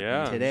older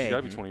today. She's got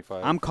to be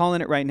 25. I'm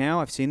calling it right now.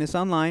 I've seen this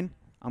online.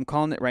 I'm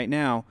calling it right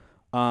now.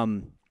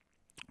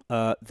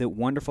 The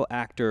wonderful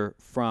actor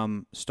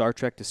from Star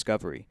Trek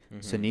Discovery,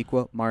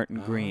 Sonequa Martin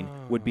Green,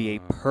 would be a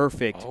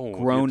perfect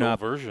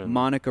grown-up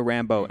Monica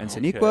Rambeau. And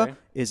Sonequa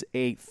is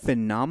a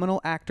phenomenal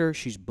actor.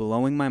 She's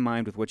blowing my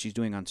mind with what she's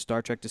doing on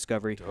Star Trek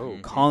Discovery.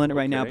 Calling it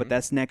right now, but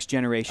that's next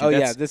generation.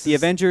 That's this the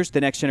is Avengers,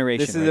 the next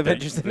generation. This is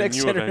Avengers, the next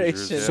new generation.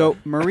 Avengers, So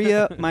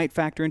Maria might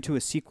factor into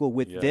a sequel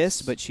with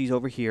this, but she's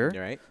over here.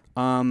 You're right.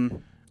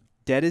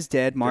 Dead is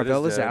dead.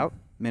 Marvel is dead. out.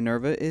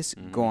 Minerva is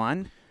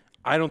gone.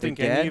 I don't think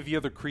dead. any of the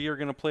other Kree are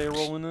going to play a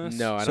role in this.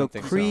 No, I So don't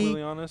think Kree,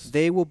 really honest.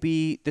 they will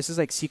be. This is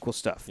like sequel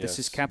stuff. This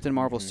is Yes. Captain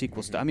Marvel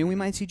sequel stuff. I mean, we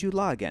might see Jude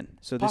Law again.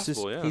 So this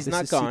Possible, is yeah. He's this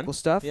not is gone. sequel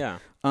stuff. Yeah.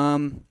 I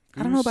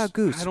don't know about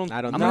Goose. I don't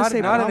I'm think gonna so.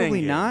 say not an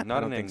probably Endgame. not. Not I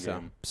don't an think so.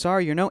 Endgame.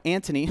 Sorry, you're no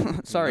Anthony.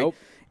 Sorry. Nope.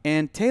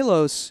 And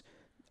Talos.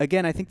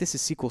 Again, I think this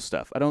is sequel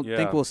stuff. I don't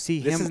think we'll see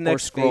This him is or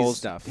next phase Skrulls.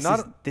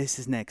 stuff. This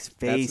is next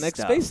phase That's next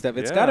stuff. phase stuff.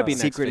 It's Yeah. got to be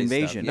next Secret phase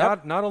Invasion.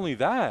 Stuff. Not only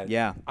that.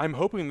 Yeah. I'm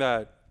hoping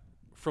that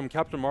from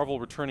Captain Marvel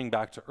returning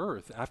back to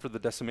Earth after the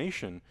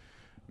decimation,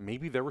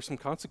 maybe there were some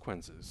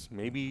consequences.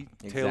 Maybe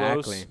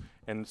Exactly. Talos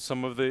and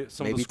some of the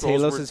Maybe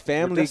Skrulls Talos'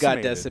 family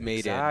got decimated.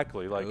 decimated.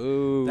 Exactly. Like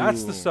Ooh.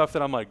 that's the stuff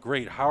that I'm like,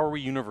 great. How are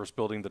we universe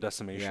building the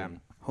decimation?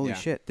 Yeah. Holy Yeah.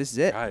 shit! This is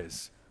it.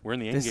 Guys, we're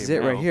in the Endgame. This is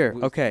it right now. here.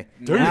 Okay.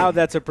 Now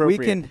that's appropriate.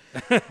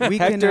 We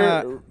can.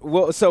 Hector,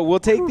 we'll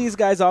take these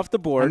guys off the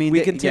board. I mean,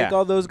 we can take yeah.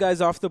 all those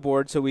guys off the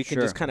board so we can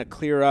Sure. just kind of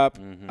clear up.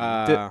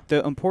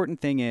 The important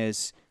thing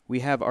is we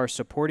have our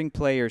supporting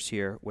players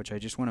here, which I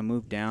just want to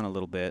move down a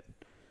little bit.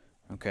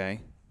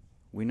 Okay,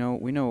 we know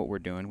what we're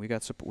doing. We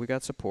got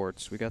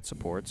supports.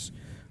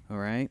 All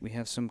right, we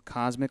have some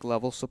cosmic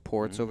level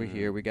supports over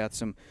here. We got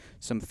some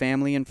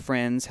family and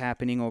friends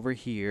happening over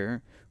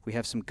here. We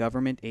have some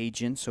government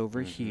agents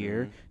over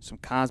here. Some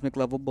cosmic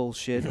level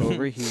bullshit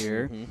over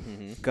here.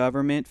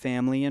 Government,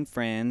 family, and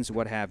friends,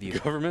 what have you.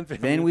 Government,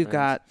 family, Then and we've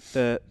friends.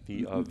 got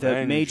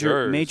the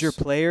major Avengers.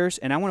 players,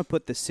 and I want to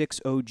put the 6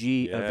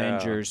 OG Yeah.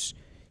 Avengers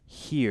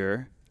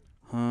here.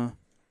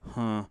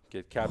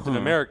 Get Captain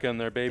America in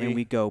there, baby. And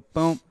we go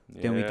boom.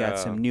 Then we got Yeah.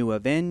 some new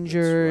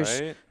Avengers,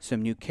 That's right.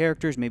 some new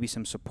characters, maybe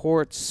some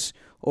supports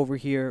over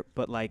here,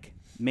 but like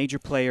major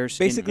players.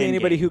 Basically, in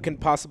anybody Endgame. who can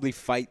possibly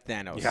fight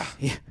Thanos. Yeah.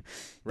 Yeah.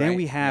 Then Right,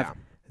 we have yeah.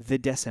 the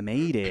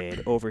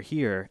Decimated over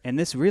here, and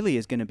this really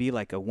is going to be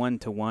like a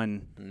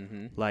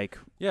 1-to-1, like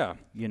Yeah.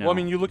 you know. Well, I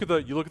mean, you look at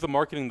the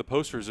marketing, the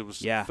posters. It was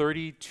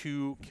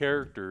 32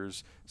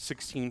 characters,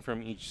 16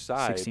 from each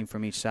side. 16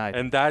 from each side.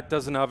 And that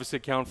doesn't obviously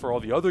account for all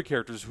the other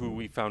characters who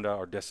we found out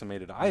are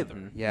decimated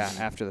either. Yeah,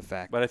 after the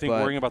fact. But I think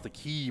worrying about the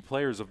key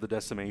players of the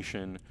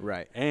decimation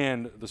Right.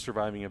 and the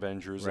surviving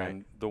Avengers Right.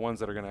 and the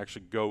ones that are going to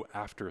actually go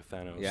after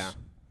Thanos. Yeah.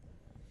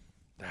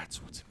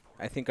 That's what's important.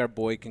 I think our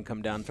boy can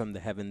come down from the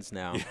heavens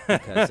now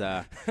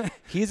because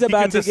he's He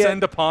about can to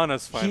descend get. upon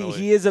us finally.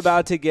 He is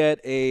about to get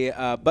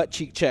a butt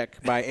cheek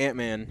check by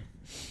Ant-Man.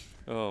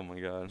 Oh my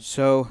God.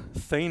 So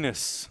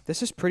Thanos.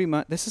 this is pretty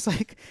much. This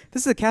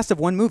is the cast of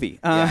one movie.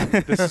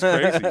 This is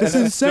crazy. This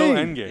is still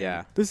insane. Endgame.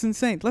 Yeah. This is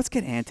insane. Let's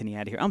get Anthony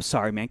out of here. I'm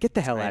sorry, man. Get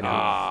the hell out know.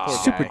 of here.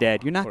 Poor Super guy.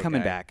 dead. You're not Poor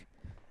coming guy. back.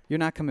 You're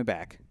not coming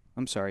back.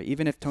 I'm sorry.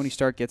 Even if Tony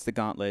Stark gets the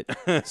gauntlet,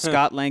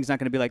 Scott Lang's not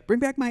going to be like, bring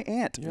back my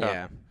aunt.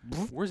 Yeah.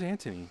 Where's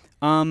Anthony?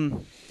 All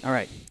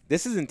right.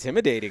 This is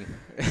intimidating.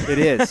 It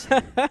is.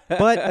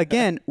 But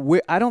again,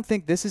 I don't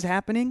think this is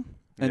happening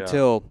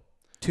until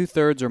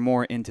 2/3 or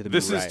more into the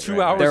This movie. is 2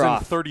 hours They're and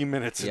off. 30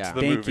 minutes Yeah. into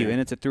the Thank movie. you. And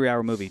it's a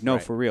 3-hour movie. No,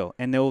 Right. for real.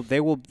 And there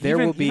will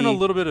be even a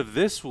little bit of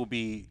this will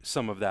be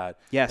some of that.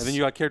 Yes. And then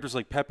you got characters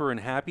like Pepper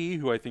and Happy,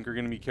 who I think are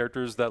going to be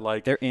characters that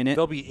like They're in it.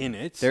 They'll be in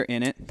it. They're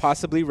in it.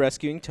 Possibly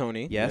rescuing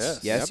Tony.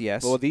 Yes. Yes.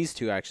 Yes. Well, these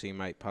two actually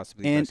might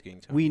possibly And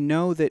rescuing Tony. we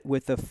know that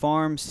with the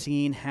farm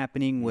scene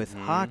happening with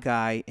Mm-hmm.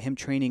 Hawkeye, him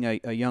training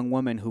a young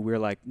woman who we're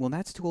like, well,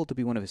 that's too old to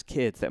be one of his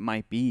kids. That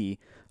might be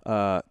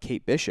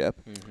Kate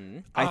Bishop.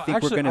 I think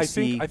Actually, we're going to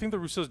see. I think the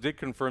Russos did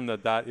confirm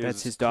that is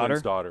That's his daughter?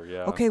 Clint's daughter.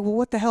 Yeah. Okay, well,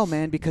 what the hell,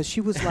 man? Because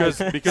she was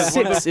like because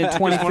one of 6 in It's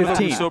one of the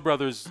 2015. Russo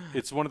brothers.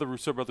 It's one of the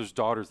Russo brothers'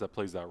 daughters that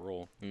plays that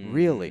role.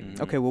 Really?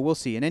 Okay, well, we'll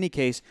see. In any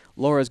case,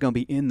 Laura's going to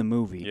be in the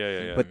movie.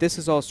 Yeah. But this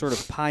is all sort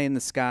of pie in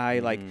the sky.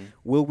 Like,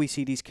 will we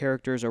see these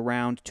characters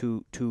around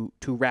to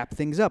wrap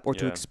things up or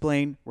to Yeah.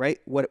 explain, right?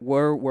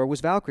 Where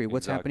was Valkyrie?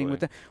 What's happening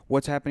with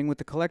what's happening with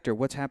the Collector?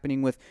 What's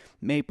happening with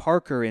May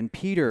Parker and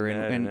Peter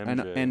Ned and and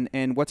MJ.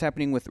 and what's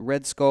happening with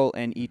Red Skull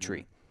and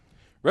Eitri?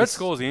 Red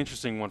Skull is the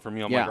interesting one for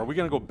me. I'm Yeah. like, are we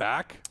going to go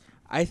back?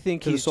 I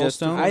think To the he's Soul just.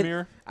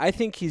 Stone? I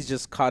think he's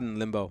just caught in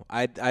limbo.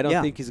 I don't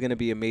Yeah. think he's going to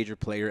be a major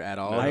player at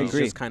all. No. I He's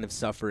agree. just kind of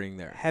suffering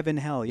there. Heaven,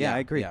 hell. Yeah, Yeah, I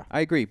agree. yeah. I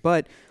agree.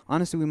 But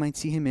honestly, we might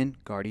see him in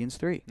Guardians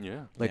 3.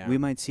 Yeah. Like Yeah. we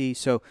might see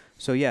so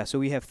we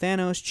have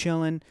Thanos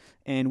chilling,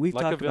 and we've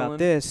Like a talked about villain.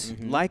 this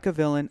like a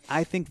villain.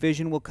 I think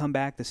Vision will come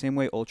back the same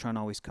way Ultron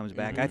always comes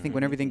back. I think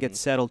when everything gets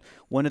settled,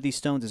 one of these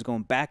stones is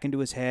going back into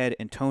his head,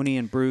 and Tony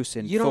and Bruce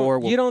and Thor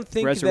will You don't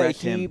think that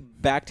resurrect he him.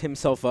 backed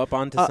himself up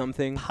onto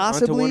something, onto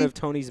possibly, one of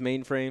Tony's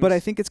mainframes? But I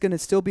think it's going to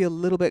still be a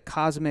little bit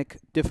cosmic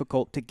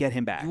difficult to get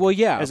him back. well,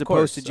 yeah, as of opposed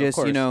course, to of just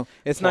course. it's not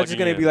just plugging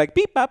going to in. be like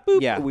beep bop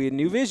boop. Yeah. We had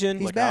new Vision.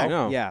 he's Like, back.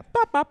 no. Yeah.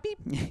 Bop bop beep.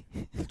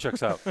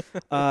 Checks out.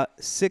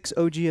 6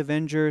 OG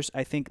Avengers.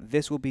 I think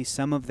this will be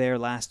some of their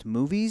last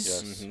movies.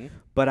 Yes.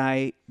 But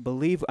I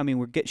believe,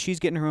 she's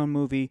getting her own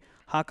movie.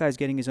 Hawkeye's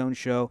getting his own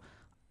show.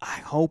 I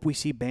hope we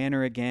see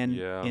Banner again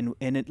Yeah.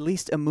 in at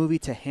least a movie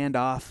to hand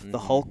off the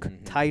Hulk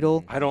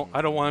title. I don't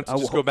want it to I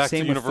just will- go back to same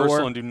with Universal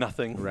Thor. and do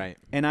nothing. Right.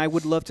 And I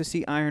would love to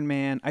see Iron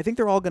Man. I think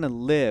they're all going to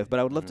live, but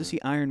I would love to see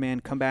Iron Man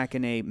come back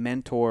in a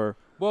mentor.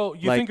 Well,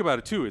 you Like- think about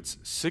it too. It's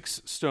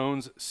 6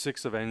 stones,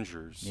 6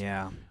 Avengers.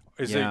 Yeah.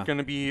 Is Yeah. it going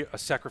to be a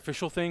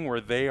sacrificial thing where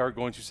they are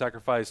going to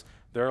sacrifice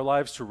their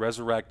lives to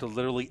resurrect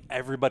literally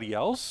everybody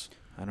else?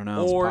 I don't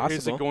know. Or It's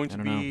is it possible. going to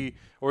I don't be,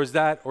 or is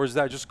that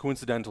just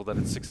coincidental that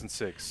it's 6 and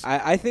 6?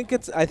 I think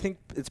it's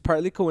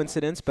partly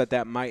coincidence, but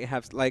that might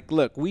have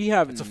look, we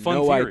have It's a fun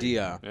no theory.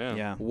 idea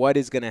Yeah. what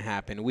is going to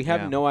happen. We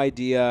have Yeah. no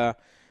idea.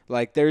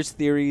 Like, there's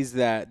theories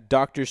that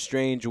Doctor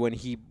Strange, when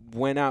he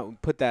went out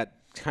and put that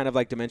kind of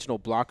like dimensional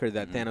blocker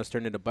that Thanos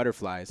turned into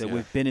butterflies, That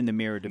we've been in the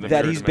mirror dimension.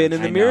 that he's been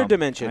in the I mirror know.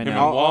 dimension. I Him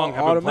know. and Wong have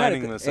been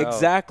planning Automatically. this out.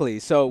 Exactly.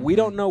 So we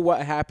don't know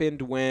what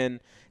happened when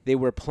they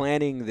were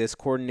planning this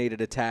coordinated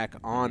attack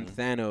on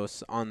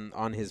Thanos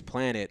on his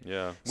planet.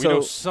 Yeah. We So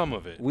know some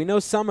of it. We know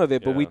some of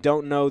it, but we Yeah.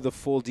 don't know the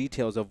full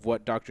details of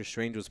what Doctor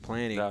Strange was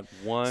planning. That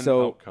one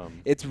So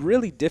outcome. it's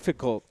really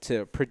difficult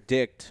to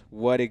predict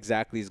what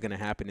exactly is going to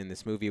happen in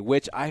this movie,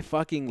 which I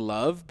fucking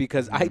love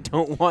because I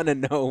don't want to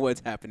know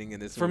what's happening in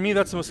this For movie. me,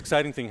 that's the most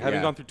exciting thing. Having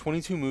Yeah. gone through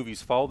 22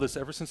 movies, followed this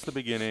ever since the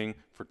beginning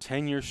for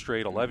 10 years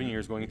straight, 11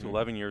 years, going into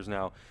 11 years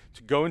now,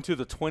 to go into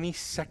the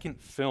 22nd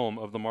film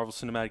of the Marvel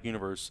Cinematic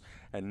Universe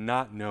and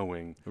not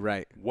knowing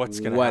Right. what's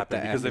going to What happen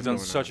the because F they've is done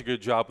going such on. a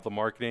good job with the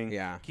marketing,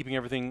 Yeah. keeping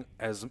everything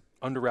as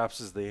under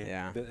wraps as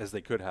Yeah.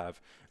 they could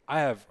have. I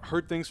have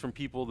heard things from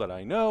people that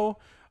I know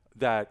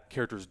that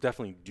characters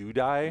definitely do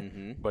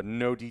die, but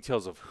no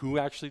details of who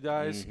actually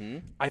dies.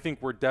 I think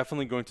we're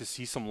definitely going to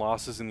see some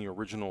losses in the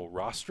original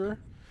roster,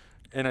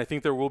 and I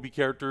think there will be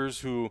characters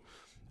who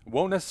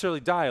won't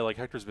necessarily die, like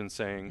Hector's been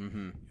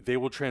saying. They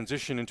will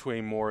transition into a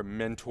more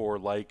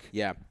mentor-like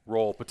Yeah.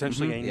 role,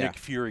 potentially a Yeah. Nick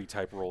Fury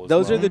type role.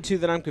 Those as well. are the two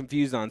that I'm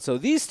confused on. So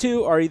these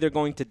two are either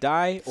going to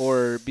die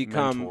or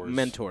become Mentors.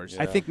 mentors.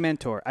 Yeah. I think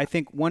mentor. I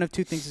think one of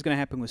two things is going to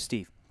happen with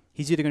Steve.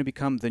 He's either going to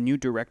become the new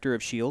director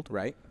of S.H.I.E.L.D.,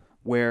 Right.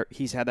 where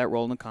he's had that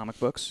role in the comic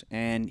books,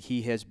 and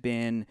he has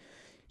been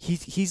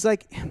he's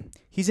like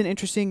he's an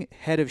interesting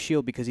head of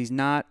S.H.I.E.L.D. because he's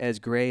not as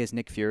gray as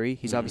Nick Fury.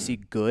 He's obviously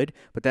good,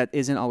 but that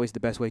isn't always the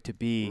best way to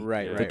be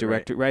the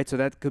director, right? So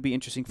that could be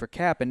interesting for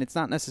Cap, and it's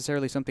not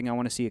necessarily something I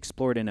want to see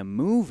explored in a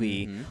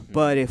movie,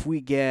 but if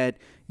we get,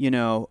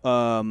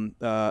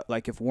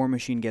 like if War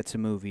Machine gets a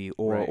movie,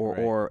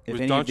 or if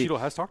Which any Don of the, Cheadle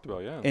has talked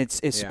about, if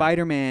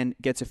Spider-Man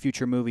gets a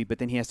future movie, but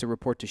then he has to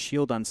report to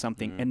S.H.I.E.L.D. on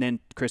something, and then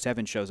Chris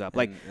Evans shows up.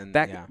 Like,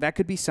 that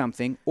could be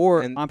something.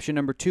 Or option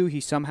number 2, he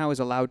somehow is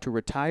allowed to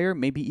retire,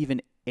 maybe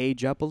even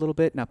age up a little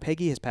bit. Now,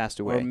 Peggy has passed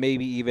away. Or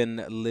maybe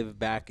even live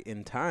back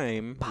in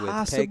time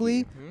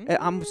Possibly. with Peggy.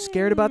 I'm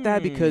scared about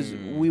that because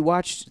we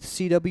watched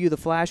CW The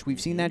Flash. We've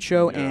seen that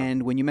show,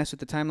 and when you mess with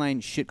the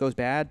timeline, shit goes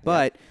bad.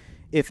 But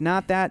if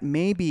not that,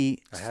 maybe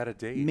I had a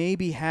date.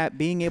 Maybe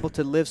being able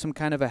to live some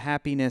kind of a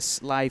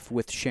happiness life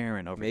with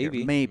Sharon over here.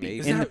 Maybe.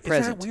 Is In the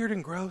present. Is that weird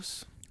and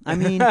gross? I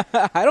mean,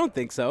 I don't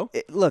think so.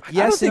 Look, I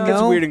yes don't think and no.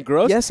 it's weird and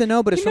gross. Yes and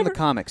no, but it's He from the never-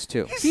 comics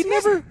too. He's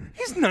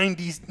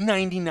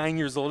 99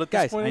 years old at this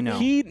Guys, point. I know.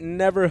 he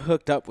never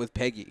hooked up with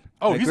Peggy.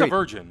 Oh, he's a Agreed.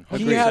 virgin.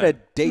 He had a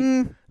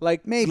date.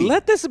 Like, maybe.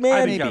 let this I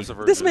man. think I was a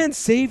virgin. This man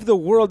saved the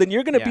world, and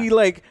you're gonna be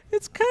like,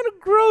 it's kind of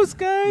gross,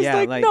 guys.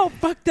 Yeah, like, no,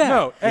 fuck that.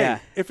 No, hey, Yeah.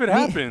 if it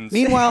happens,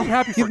 meanwmeanwhile- I'm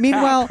happy for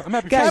meanwhile, Cap. I'm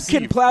happy Cap for can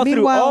Steve. plow through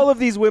Meanwhile- all of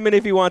these women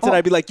if he wants, and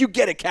I'd be like, you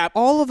get it, Cap.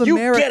 All of you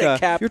America. get it,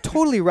 Cap. You're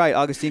totally right,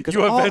 Augustine.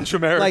 You avenge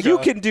America. Like, You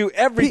can do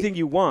everything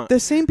you want. the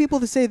same people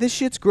that say this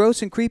shit's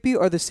gross and creepy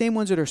are the same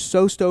ones that are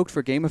so stoked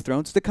for Game of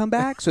Thrones to come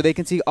back so they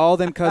can see all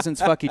them cousins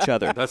fuck each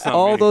other. That's not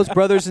all me. those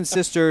brothers and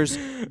sisters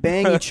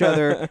bang each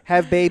other,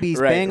 have babies,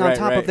 bang on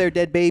top of their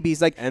dead babies.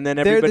 Like, And then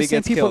they're the everybody same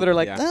gets people killed. that are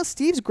like, Yeah. oh,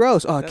 Steve's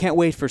gross. Oh, I can't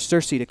wait for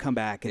Cersei to come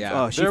back. And,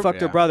 Yeah. oh, she fucked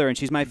her brother and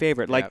she's my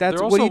favorite. Like, that's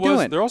There what are also you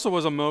doing? There also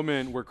was a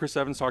moment where Chris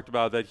Evans talked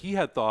about that he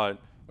had thought,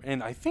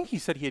 and I think he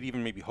said he had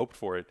even maybe hoped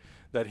for it,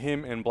 that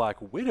him and Black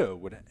Widow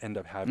would end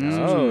up having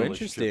some sort of Oh,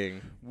 relationship.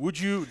 interesting. Would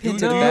you Hint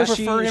do of you that.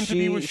 prefer him to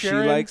be with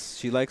Sharon?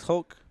 She likes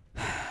Hulk.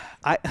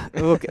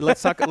 Okay,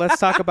 let's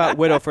talk about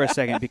Widow for a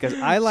second because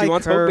I like She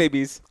wants her. Hulk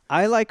babies.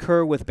 I like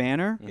her with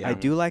Banner. Yeah. I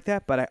do like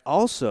that, but I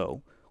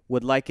also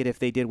would like it if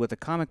they did what the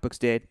comic books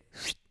did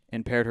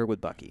and paired her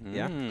with Bucky.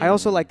 Yeah. I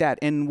also like that.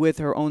 And with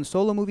her own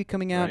solo movie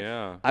coming out,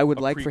 Yeah. I would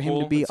A like for him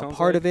to prequel, be it a sounds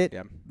part like. of it,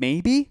 Yeah.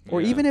 maybe,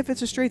 or Yeah. even if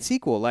it's a straight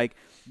sequel. Like,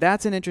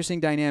 that's an interesting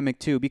dynamic,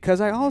 too, because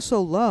I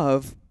also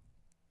love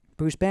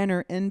Bruce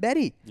Banner and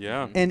Betty.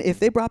 Yeah. And if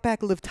they brought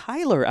back Liv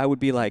Tyler, I would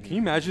be like, Can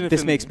you imagine if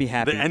this in makes me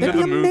happy. the end That'd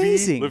of the be movie,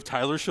 amazing. Liv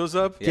Tyler shows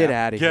up? Get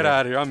out of here. Get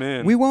out of here. I'm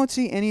in. We won't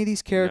see any of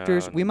these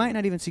characters. No, We no, might no.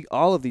 not even see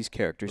all of these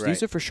characters. Right.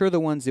 These are for sure the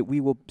ones that we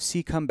will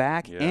see come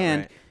back. Yeah.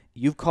 And Right.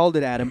 you've called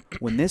it, Adam.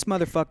 When this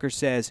motherfucker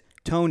says,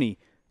 Tony,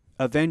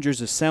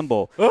 Avengers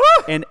assemble,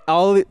 and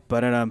all it,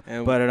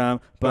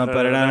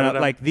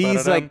 like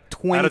these like Out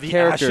 20 of the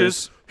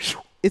characters. ashes.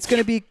 It's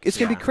gonna be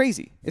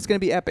crazy. It's gonna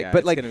be epic. Yeah, but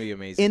it's like gonna be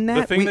amazing. in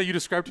that The thing we- that you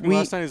described to me we-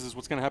 last night is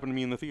what's going to happen to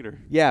me in the theater.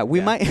 Yeah, we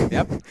Yeah. might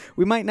Yep.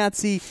 we might not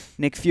see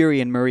Nick Fury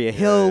and Maria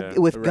Hill yeah.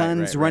 with Right,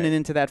 guns right, running right.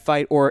 into that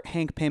fight, or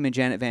Hank Pym and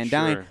Janet Van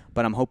Dyne. Sure.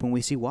 But I'm hoping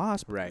we see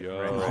Wasp. Right.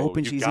 Yo, Right. I'm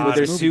hoping you she's got in With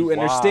their this it. movie. suit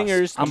and their Wasp.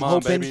 stingers. I'm Come on,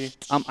 hoping. baby.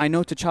 I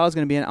know T'Challa's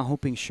going to be in it. I'm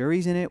hoping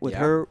Shuri's in it with Yeah.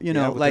 her. You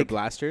know, Yeah, with their like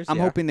blasters. I'm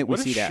yeah. hoping that we What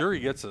see if that. Shuri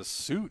gets a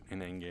suit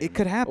in Endgame? It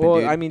could happen, Well,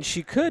 dude. I mean,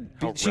 she could.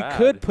 How She rad.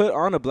 could put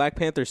on a Black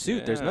Panther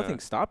suit. There's Yeah. nothing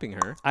stopping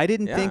her. I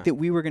didn't Yeah. think that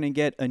we were going to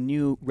get a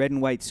new red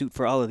and white suit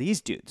for all of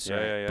these dudes.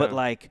 Yeah, yeah, But yeah.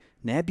 like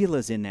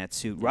Nebula's in that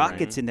suit,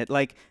 Rocket's in that.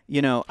 Like,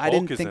 I Hulk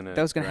didn't is think in it.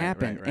 that was going Right, to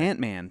happen. right, right.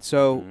 Ant-Man.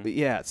 So Mhm.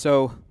 yeah,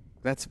 so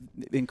that's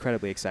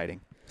incredibly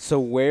exciting. So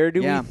where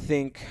do Yeah. we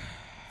think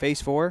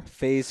Phase 4,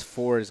 Phase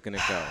 4 is going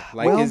to go?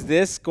 Like, Well- is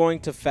this going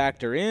to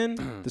factor in?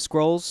 the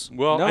Scrolls.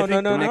 Well, no, I think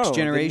no, no, the next no.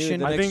 generation.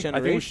 The I next think we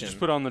should generation. just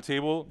put on the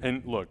table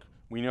and look.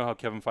 We know how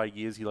Kevin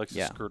Feige is. He likes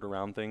Yeah. to skirt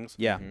around things.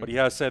 Yeah. But he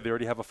has said they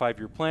already have a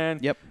 5-year plan.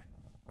 Yep.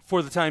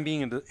 For the time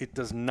being, it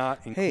does not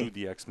include Hey,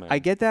 the X-Men. I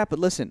get that, but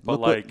listen, But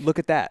look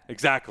at that.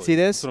 Exactly. See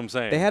this? That's what I'm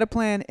saying. They had a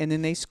plan, and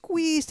then they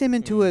squeezed him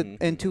into a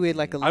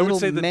like a I would little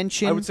say that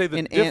mention I would say the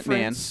in Ant-Man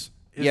difference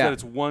is Yeah. that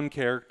it's one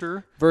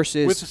character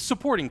versus with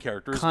supporting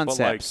characters.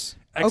 concepts.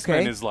 But like X-Men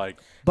Okay. is like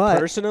but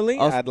Personally,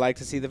 I'll- I'd like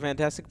to see the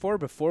Fantastic Four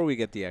before we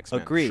get the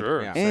X-Men. agreed.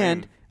 Sure. Yeah.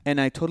 And Same.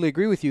 I totally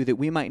agree with you that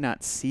we might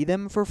not see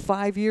them for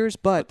 5 years,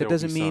 but there that will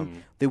doesn't be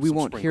mean that we some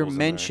won't hear sprinkles in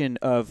there. mention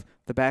of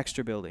the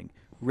Baxter Building,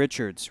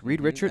 Richards,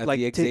 Reed Richards, At like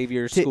the to-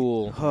 Xavier to-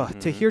 School.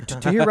 to hear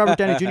Robert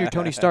Downey Jr.,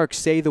 Tony Stark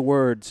say the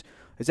words.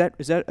 Is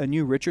that a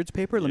new Richards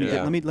paper? Let me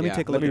Yeah. let me Yeah.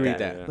 take a Let look me at read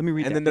that. that. Let me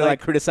read And that. then they're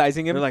like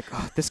criticizing him. They're like,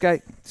 oh, this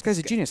guy's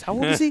a genius. How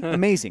old is he?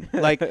 Amazing.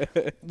 Like,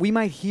 we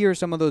might hear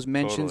some of those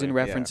mentions Totally, and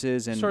yeah.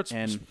 references, starts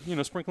and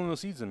sprinkling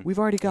those seeds in. we've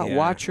already got Yeah.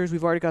 Watchers,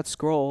 we've already got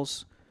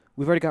Scrolls,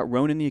 we've already got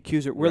Ronan the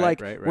Accuser. We're Right,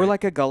 like right, we're right.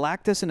 like a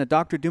Galactus and a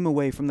Doctor Doom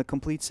away from the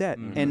complete set,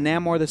 and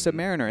Namor the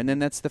Submariner, and then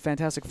that's the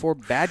Fantastic Four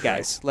bad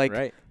guys. Like,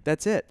 Right.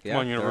 that's it. Yeah,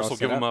 Come on, they're all Universal, set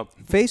give them up.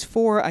 Phase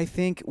 4, I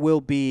think,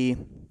 will be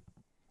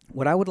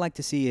what I would like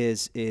to see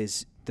is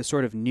the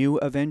sort of new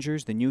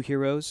Avengers, the new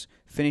heroes,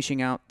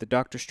 finishing out the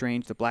Doctor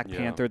Strange, the Black Yeah.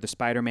 Panther, the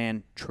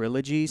Spider-Man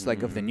trilogies,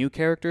 like of the new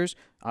characters,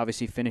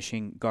 obviously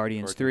finishing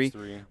Guardians 3.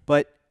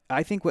 But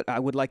I think what I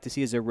would like to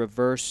see is a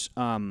reverse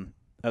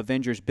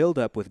Avengers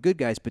build-up with good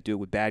guys, but do it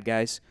with bad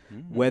guys.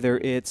 Whether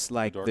it's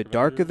like the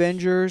Dark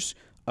Avengers,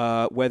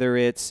 whether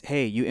it's,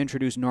 hey, you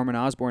introduce Norman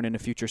Osborn in a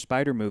future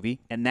Spider movie,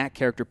 and that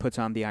character puts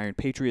on the Iron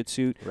Patriot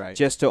suit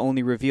just to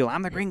only reveal,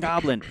 I'm the Green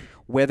Goblin.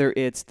 Whether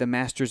it's the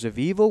Masters of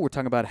Evil, we're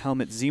talking about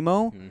Helmut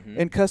Zemo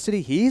in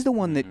custody. He's the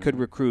one that could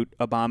recruit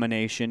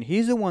Abomination.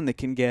 He's the one that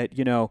can get,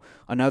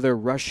 another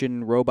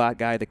Russian robot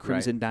guy, the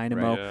Crimson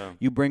Dynamo. Yeah.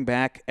 You bring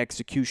back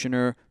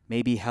Executioner,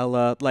 maybe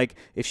Hela. Like,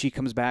 if she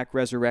comes back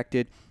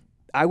resurrected,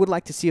 I would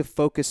like to see a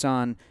focus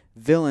on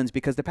villains,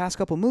 because the past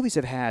couple movies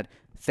have had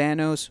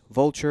Thanos,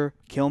 Vulture,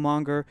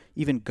 Killmonger,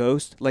 even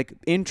Ghost, like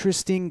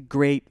interesting,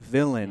 great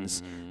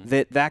villains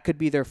that could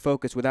be their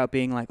focus without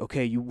being like,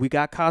 okay, we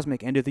got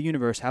cosmic, end of the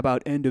universe. How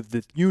about end of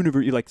the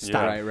universe? You like,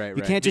 stop.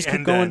 You can't just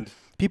keep going.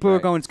 People are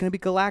going, it's going to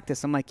be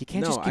Galactus. I'm like, you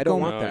can't just keep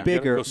going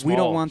bigger. We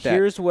don't want that.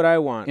 Here's what I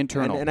want.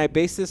 Internal. And I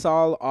base this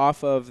all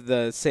off of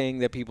the saying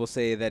that people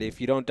say that if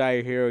you don't die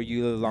a hero,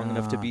 you live long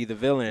enough to be the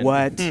villain.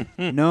 What?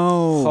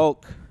 No.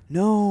 Hulk.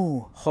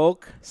 No.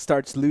 Hulk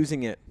starts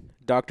losing it.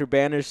 Dr.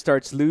 Banner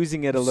starts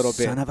losing it a little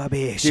bit. Son of a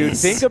bitch. Dude,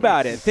 think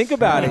about it. Think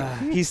about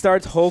it. He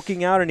starts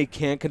hulking out and he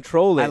can't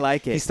control it. I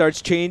like it. He starts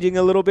changing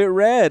a little bit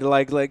red,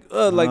 like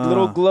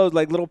little glows,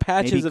 like little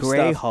patches maybe of gray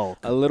stuff. Hulk.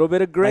 A little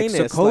bit of grayness.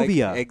 Like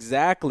Sokovia.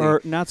 Exactly.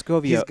 Or not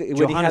Sokovia.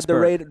 When he had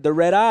the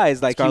red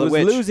eyes, like Scarlet he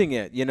was Witch. losing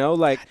it,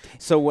 like.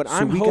 So what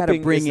I'm we hoping gotta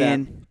bring is that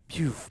in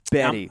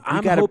Betty. I'm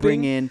We gotta bring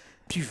hoping in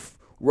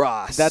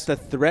Ross. that the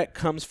threat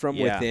comes from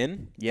Yeah.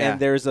 within, Yeah. and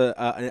there's a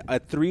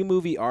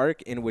 3-movie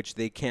arc in which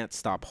they can't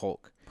stop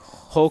Hulk.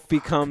 Hulk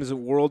becomes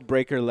world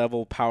breaker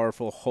level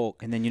powerful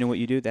Hulk. And then you know what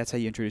you do? That's how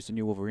you introduce the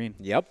new Wolverine.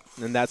 Yep,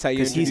 and that's how you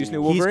 'Cause introduce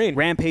new Wolverine. He's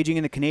rampaging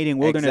in the Canadian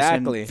wilderness,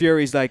 Exactly. and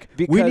Fury's like,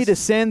 we Because- need to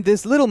send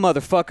this little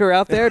motherfucker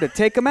out there to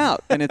take him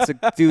out. And it's a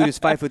dude who's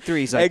 5'3".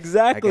 He's like,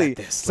 Exactly. I got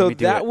this. So Let me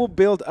do that it. will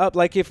build up.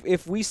 Like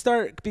if we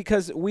start,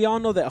 because we all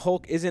know that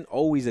Hulk isn't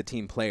always a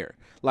team player.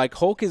 Like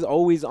Hulk is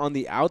always on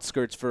the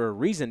outskirts for a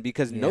reason,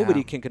 because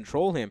nobody can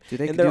control him. Dude,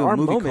 they and could there do are a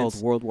movie moments.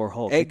 called World War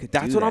Hulk. They could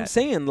That's do what I'm that.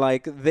 saying.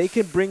 Like they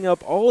could bring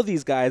up all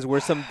these guys where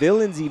some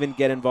villains even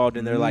get involved,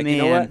 and they're like, you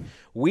know what? Man.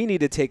 We need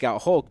to take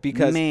out Hulk,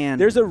 because Man.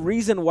 there's a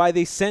reason why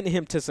they sent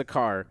him to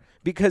Sakaar.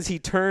 Because he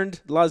turned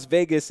Las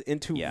Vegas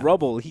into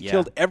rubble. He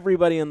killed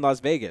everybody in Las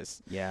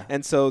Vegas. Yeah.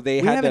 And so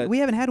they We had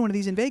haven't had one of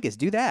these in Vegas.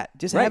 Do that.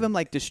 Just have him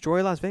like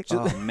destroy Las Vegas.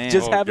 Oh man.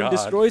 Just have him God.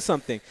 destroy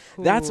something.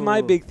 That's my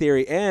Ooh. big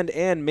theory. And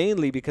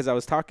mainly because I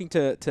was talking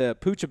to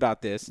Pooch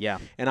about this. Yeah.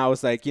 And I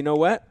was like, you know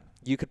what?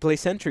 You could play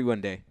Sentry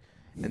one day.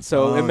 And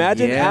so Oh,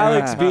 imagine yeah.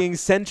 Alex being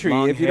Sentry.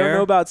 Long If you don't hair.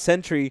 know about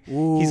Sentry,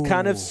 he's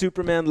kind of Ooh.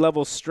 Superman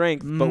level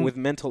strength, but with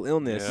mental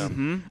illness.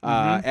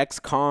 Yeah.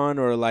 Ex-con,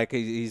 or like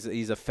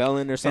he's a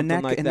felon or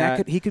something like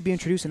that. He could be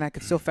introduced, and that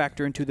could still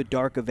factor into the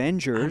Dark I'm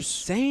Avengers.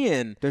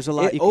 saying There's a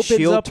lot. it You can opens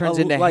Shield up turns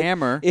a- into like,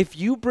 Hammer. If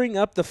you bring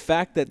up the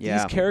fact that Yeah.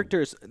 these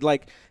characters,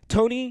 like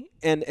Tony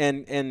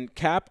and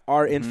Cap,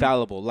 are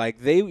infallible. Like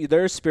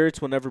their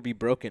spirits will never be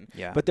broken.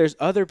 Yeah. But there's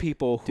other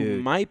people who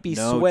Dude, might be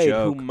no swayed,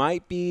 joke. who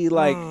might be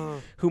like,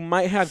 who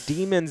might have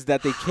demons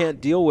that they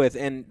can't deal with,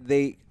 and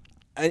they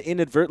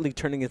inadvertently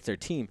turn against their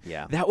team.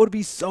 Yeah. That would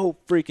be so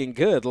freaking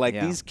good. Like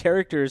Yeah. these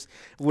characters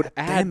would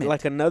add damn it.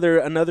 like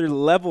another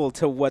level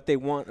to what they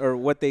want, or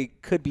what they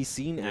could be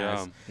seen Yeah.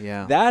 as.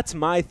 Yeah. That's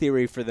my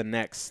theory for the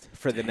next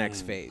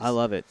phase. I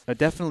love it.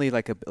 Definitely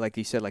like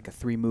you said, like a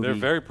 3-movie. They're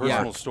very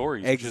personal Yeah.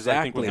 stories. Which is,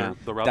 I think, what Exactly.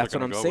 the route That's they're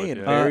what I'm gonna go saying.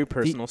 with, yeah. Very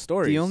personal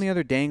stories. The only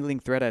other dangling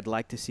thread I'd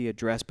like to see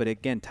addressed, but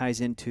again ties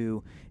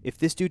into, if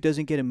this dude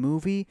doesn't get a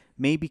movie,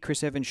 maybe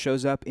Chris Evans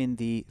shows up in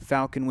the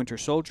Falcon Winter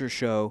Soldier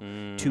show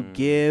to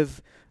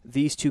give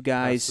these two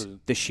guys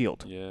the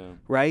shield. Yeah.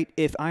 Right?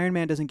 If Iron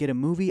Man doesn't get a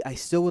movie, I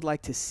still would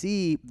like to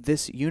see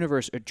this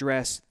universe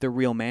address the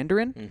real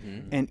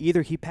Mandarin, and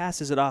either he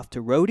passes it off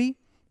to Rhodey,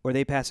 or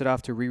they pass it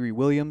off to Riri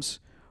Williams,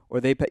 or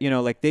they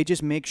they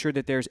just make sure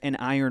that there's an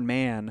Iron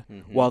Man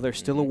while there's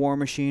still a War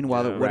Machine,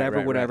 while Yeah.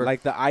 whatever.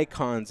 Like the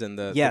icons and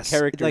the Yes,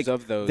 characters like,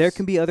 of those. There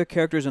can be other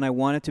characters, and I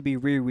want it to be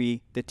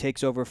Riri that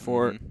takes over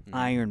for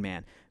Iron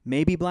Man.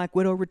 Maybe Black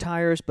Widow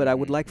retires, but I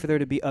would like for there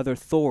to be other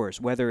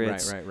Thors, whether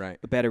it's right.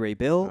 Beta Ray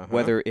Bill,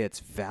 whether it's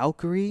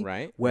Valkyrie,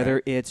 Right, whether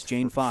right. it's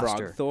Jane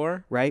Foster. Frog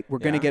Thor. Right? We're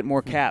going to Yeah. get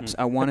more caps.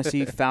 I want to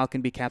see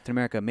Falcon be Captain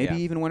America. Maybe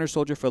Yeah. even Winter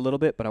Soldier for a little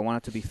bit, but I want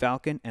it to be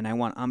Falcon, and I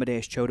want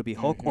Amadeus Cho to be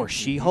Hulk or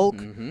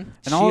She-Hulk. And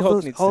all of She-Hulk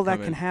those, needs all to that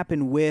come can in.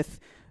 happen with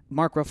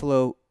Mark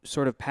Ruffalo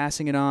sort of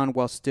passing it on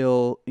while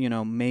still,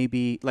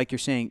 maybe, like you're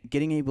saying,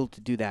 getting able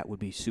to do that would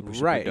be super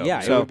Right. dope.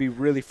 Yeah. So, it would be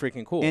really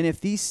freaking cool. and if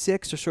these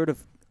 6 are sort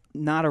of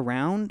not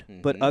around,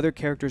 but other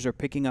characters are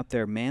picking up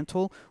their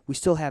mantle, we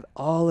still have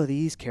all of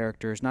these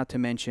characters, not to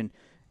mention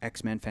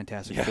X-Men,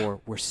 Fantastic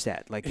Four. We're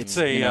set. Like It's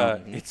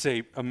it's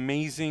a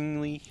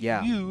amazingly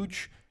Yeah.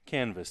 huge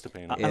canvas to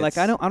paint. Like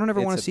I don't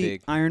ever want to see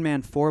big... Iron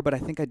Man 4, but I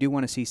think I do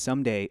want to see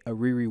someday a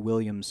Riri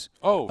Williams.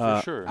 Oh,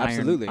 for sure,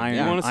 absolutely.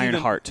 Iron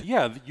Heart.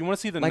 Yeah, you want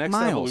to see the like next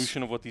Miles.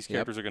 evolution of what these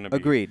characters are going to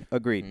be.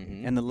 Agreed.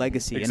 And the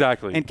legacy.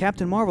 Exactly. And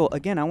Captain Marvel,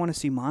 again, I want to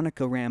see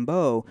Monica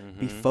Rambeau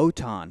be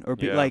Photon or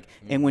be like.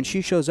 And when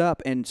she shows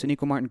up and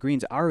Sonequa Martin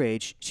Green's our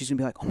age, she's gonna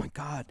be like, oh my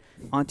God,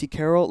 Auntie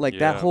Carol, like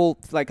that whole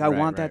I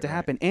want that to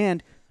happen.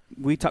 And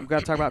we got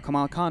to talk about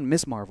Kamala Khan,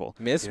 Miss Marvel.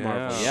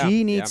 Marvel.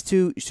 She needs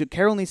to.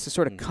 Carol needs to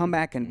sort of come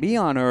back and be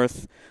on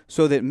Earth,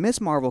 so that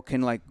Miss Marvel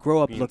can like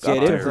grow up, look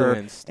up to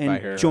her,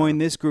 and join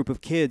this group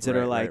of kids that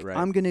are like,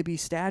 I'm gonna be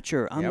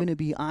Stature, I'm gonna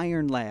be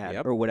Iron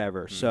Lad, or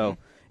whatever. So,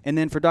 and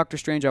then for Doctor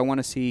Strange, I want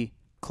to see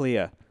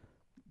Clea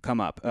come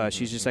up.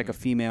 She's just like a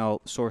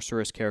female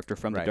sorceress character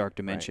from the Dark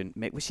Dimension.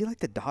 Was she like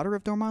the daughter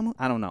of Dormammu?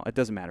 I don't know. It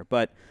doesn't matter.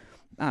 But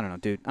I don't know,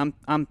 dude.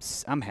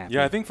 I'm happy.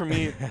 Yeah, I think for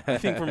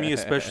me,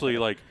 especially,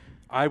 like,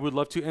 I would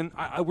love to, and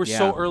we're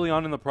so early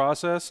on in the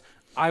process.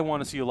 I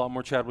want to see a lot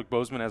more Chadwick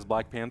Boseman as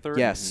Black Panther.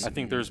 Yes. I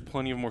think there's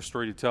plenty of more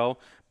story to tell,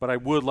 but I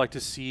would like to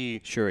see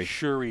Shuri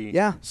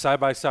side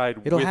by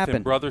side It'll with happen.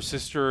 them, brother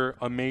sister,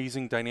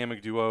 amazing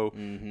dynamic duo.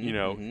 You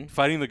know,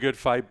 fighting the good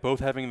fight,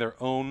 both having their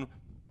own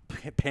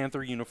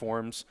Panther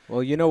uniforms.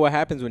 Well, you know what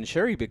happens when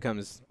Shuri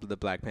becomes the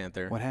Black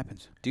Panther? What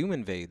happens? Doom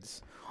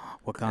invades.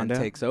 Wakanda and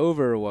takes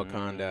over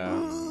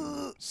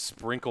Wakanda.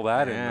 Sprinkle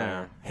that in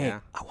there. Hey,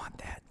 I want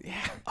that.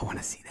 Yeah, I want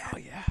to see that. Oh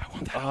yeah, I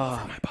want that all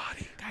over my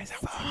body, guys.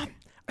 I want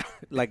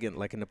like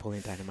in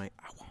Napoleon Dynamite.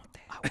 I want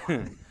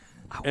that.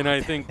 And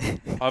I think,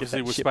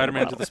 obviously, with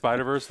Spider-Man to the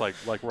Spider-Verse, like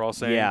we're all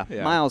saying,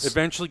 Miles.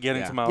 Eventually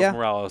getting to Miles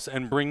Morales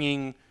and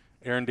bringing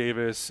Aaron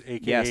Davis,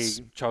 a.k.a.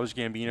 Childish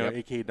Gambino,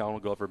 a.k.a.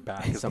 Donald Glover,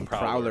 back as the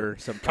Prowler.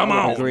 Come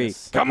on.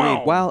 Come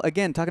on. While,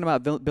 again, talking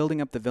about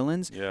building up the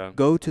villains,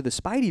 go to the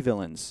Spidey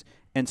villains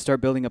and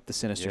start building up the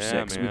Sinister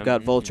Six. Man. We've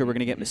got Vulture. We're going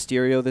to get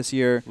Mysterio this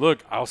year.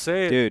 Look, I'll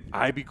say it. Dude.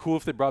 I'd be cool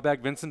if they brought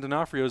back Vincent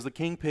D'Onofrio as the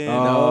Kingpin.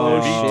 Oh,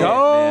 It'd be shit,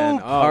 dope. Man.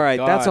 Oh, all right,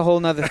 God. that's a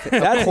whole nother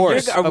thing. Of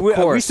course.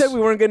 We said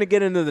we weren't going to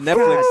get into the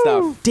Netflix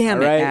stuff.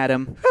 Damn it, right?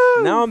 Adam.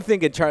 Now I'm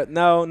thinking,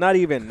 no, not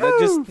even.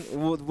 Just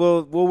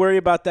we'll worry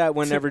about that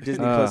whenever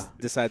Disney Plus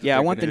decides. Yeah, I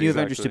want the new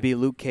Avengers to be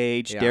Luke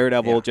Cage,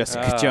 Daredevil,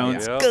 Jessica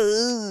Jones.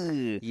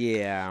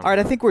 Yeah. All right,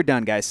 I think we're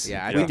done, guys.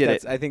 Yeah, we did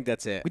it. I think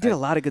that's it. We did a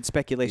lot of good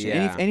speculation.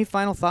 Yeah. Any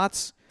final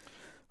thoughts?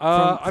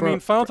 I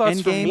mean, final thoughts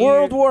Endgame? from me.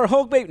 World War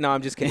Hulk, baby. No,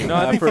 I'm just kidding. No,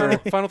 I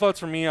think final thoughts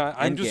from me.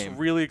 I'm just Endgame.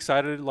 really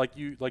excited, like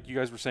you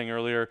guys were saying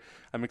earlier.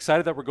 I'm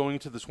excited that we're going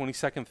into the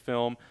 22nd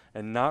film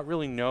and not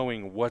really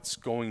knowing what's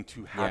going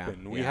to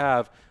happen. We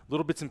have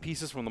little bits and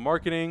pieces from the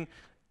marketing.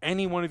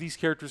 Any one of these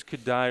characters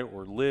could die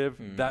or live.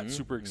 That's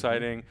super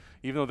exciting.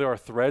 Even though there are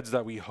threads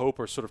that we hope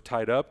are sort of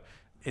tied up,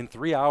 in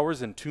 3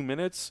 hours and 2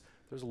 minutes,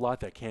 there's a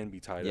lot that can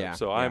be tied up.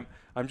 So I'm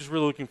just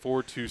really looking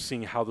forward to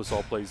seeing how this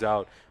all plays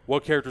out.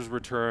 What characters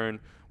return,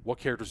 what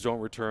characters don't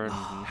return,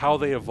 how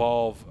they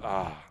evolve.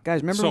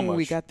 Guys, remember when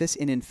we got this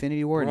in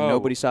Infinity War and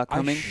nobody saw it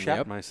coming? I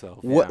shat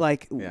myself. What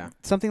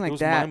something like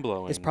that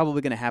mind-blowing. is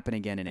probably going to happen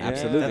again in Endgame.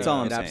 Absolutely. That's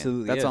all I'm It saying.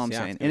 absolutely That's is. all I'm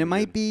saying. And it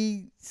might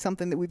be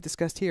something that we've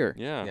discussed here.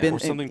 Or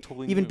something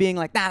totally even new. being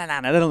like, nah,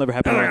 that'll never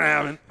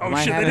happen. Oh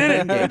shit, they did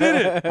it. They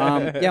did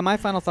it. Yeah, my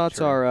final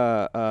thoughts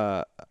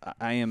are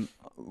I am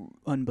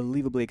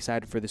unbelievably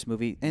excited for this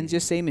movie, and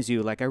just same as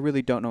you, like I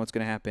really don't know what's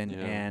going to happen,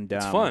 and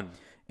it's fun.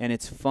 And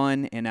it's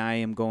fun, and I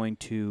am going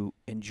to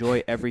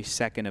enjoy every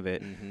second of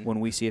it when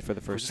we see it for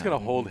the first time. We're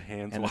just gonna hold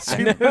hands. And while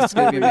it's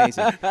gonna be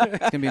amazing.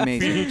 It's gonna be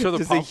amazing. feeding each other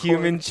Just popcorn. a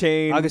human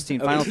chain. Augustine,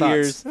 of final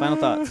tears. thoughts. Final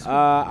thoughts.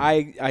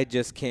 I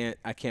just can't.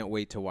 I can't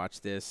wait to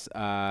watch this.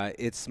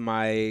 It's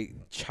my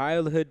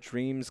childhood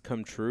dreams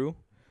come true.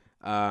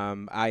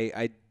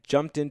 I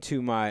jumped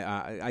into my.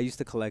 I used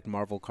to collect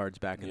Marvel cards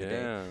back in the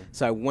day.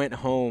 So I went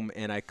home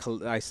and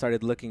I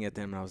started looking at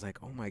them and I was like,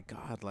 oh my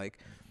God, like.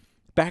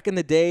 Back in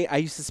the day, I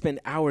used to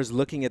spend hours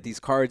looking at these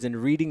cards and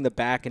reading the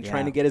back and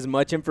trying to get as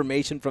much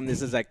information from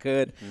this as I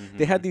could.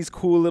 They had these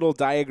cool little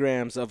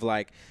diagrams of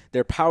like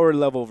their power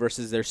level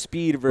versus their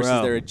speed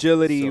versus their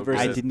agility.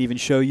 Versus I didn't even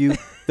show you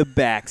the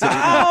backs. Oh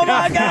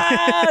my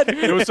God!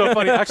 It was so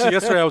funny. Actually,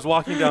 yesterday I was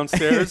walking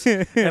downstairs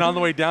and on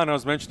the way down, I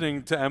was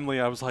mentioning to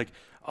Emily, I was like,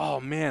 "Oh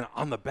man,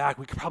 on the back,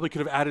 we probably could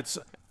have added."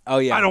 Oh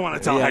yeah, I don't want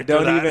to tell Hector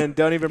don't that.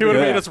 even. He would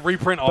have made us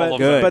reprint all of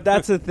them. But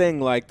that's the thing.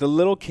 Like the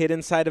little kid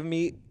inside of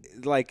me.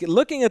 Like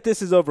looking at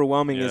this is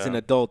overwhelming as an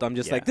adult. I'm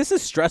just like, this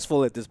is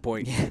stressful at this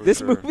point.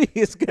 This movie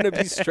is gonna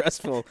be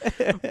stressful.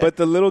 But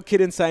the little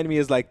kid inside me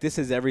is like, this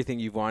is everything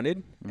you've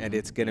wanted, and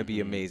it's gonna be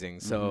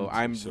amazing. So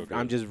I'm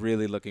just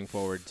really looking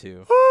forward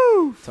to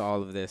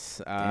all of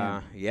this.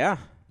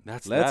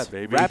 Let's that,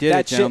 baby. Wrap We did that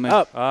it, shit gentlemen.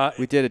 up.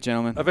 We did it,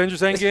 gentlemen.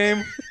 Avengers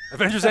Endgame.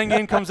 Avengers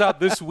Endgame comes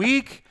out this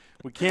week.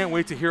 We can't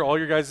wait to hear all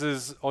your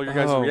guys'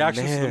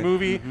 reactions to the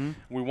movie.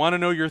 We want to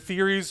know your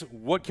theories.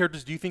 What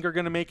characters do you think are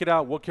going to make it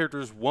out? What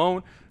characters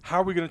won't?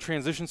 How are we going to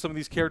transition some of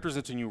these characters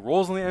into new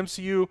roles in the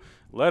MCU?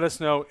 Let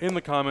us know in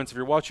the comments. If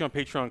you're watching on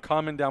Patreon,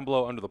 comment down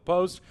below under the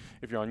post.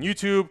 If you're on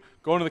YouTube,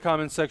 go into the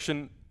comments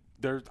section.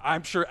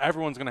 I'm sure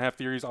everyone's going to have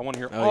theories. I want to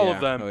hear all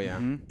of them. Oh, yeah.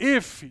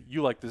 If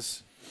you like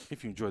this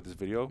if you enjoyed this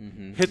video,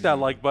 hit that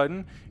like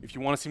button. If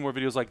you want to see more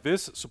videos like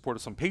this, support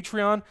us on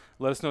Patreon.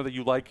 Let us know that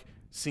you like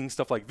seeing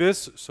stuff like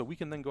this, so we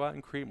can then go out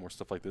and create more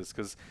stuff like this,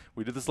 because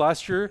we did this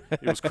last year.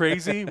 It was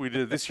crazy. We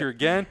did it this year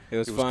again. It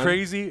was fun.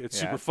 Crazy. It's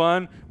super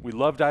fun. We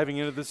love diving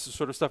into this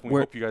sort of stuff, and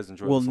we hope you guys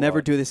enjoy We'll this a never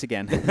lot. do this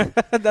again.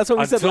 That's what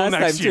we said last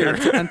time, year.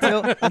 too.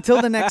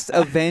 until the next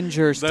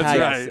Avengers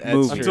type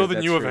movie. Until the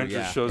That's new true,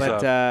 Avengers shows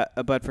up.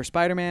 But for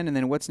Spider-Man, and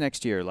then what's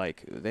next year?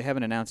 Like, they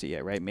haven't announced it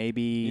yet, right?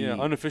 Maybe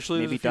unofficially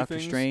maybe there's a few Doctor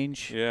things.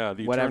 Strange. Yeah,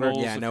 the whatever.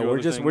 Eternals, Yeah, a no, few we're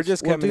other just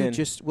things. coming in.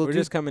 We're We're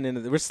just coming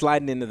into. We're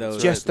sliding into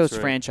those. Just those right.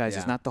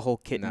 franchises, Yeah. not the whole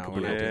kit and No, we're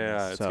caboodle. not. Yeah,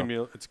 So-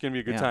 it's gonna be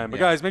a good Yeah. time. But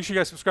Yeah. guys, make sure you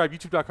guys subscribe.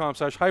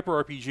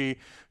 YouTube.com/HyperRPG.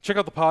 Check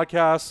out the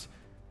podcast.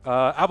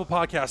 Apple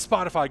Podcasts,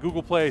 Spotify,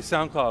 Google Play,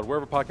 SoundCloud,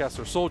 wherever podcasts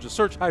are sold. Just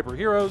search Hyper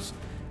Heroes,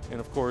 and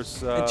of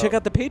course, And check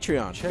out the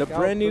Patreon. check The out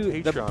brand the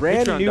new, the Patreon.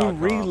 brand new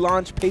Patreon.com.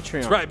 relaunched Patreon.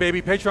 That's right,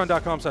 baby.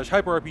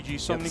 Patreon.com/HyperRPG.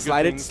 So many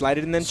slide good it, things. slide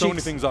it in them so cheeks.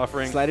 many things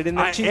offering. Slide it in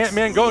them cheeks.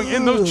 Ant-Man going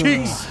in those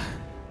cheeks.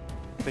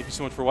 Thank you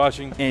so much for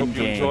watching. Hope you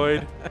Endgame.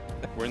 enjoyed.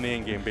 We're in the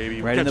end game, baby.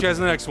 Right We'll in catch you guys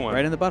in the next one.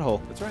 Right in the butthole.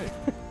 That's right.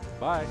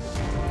 Bye.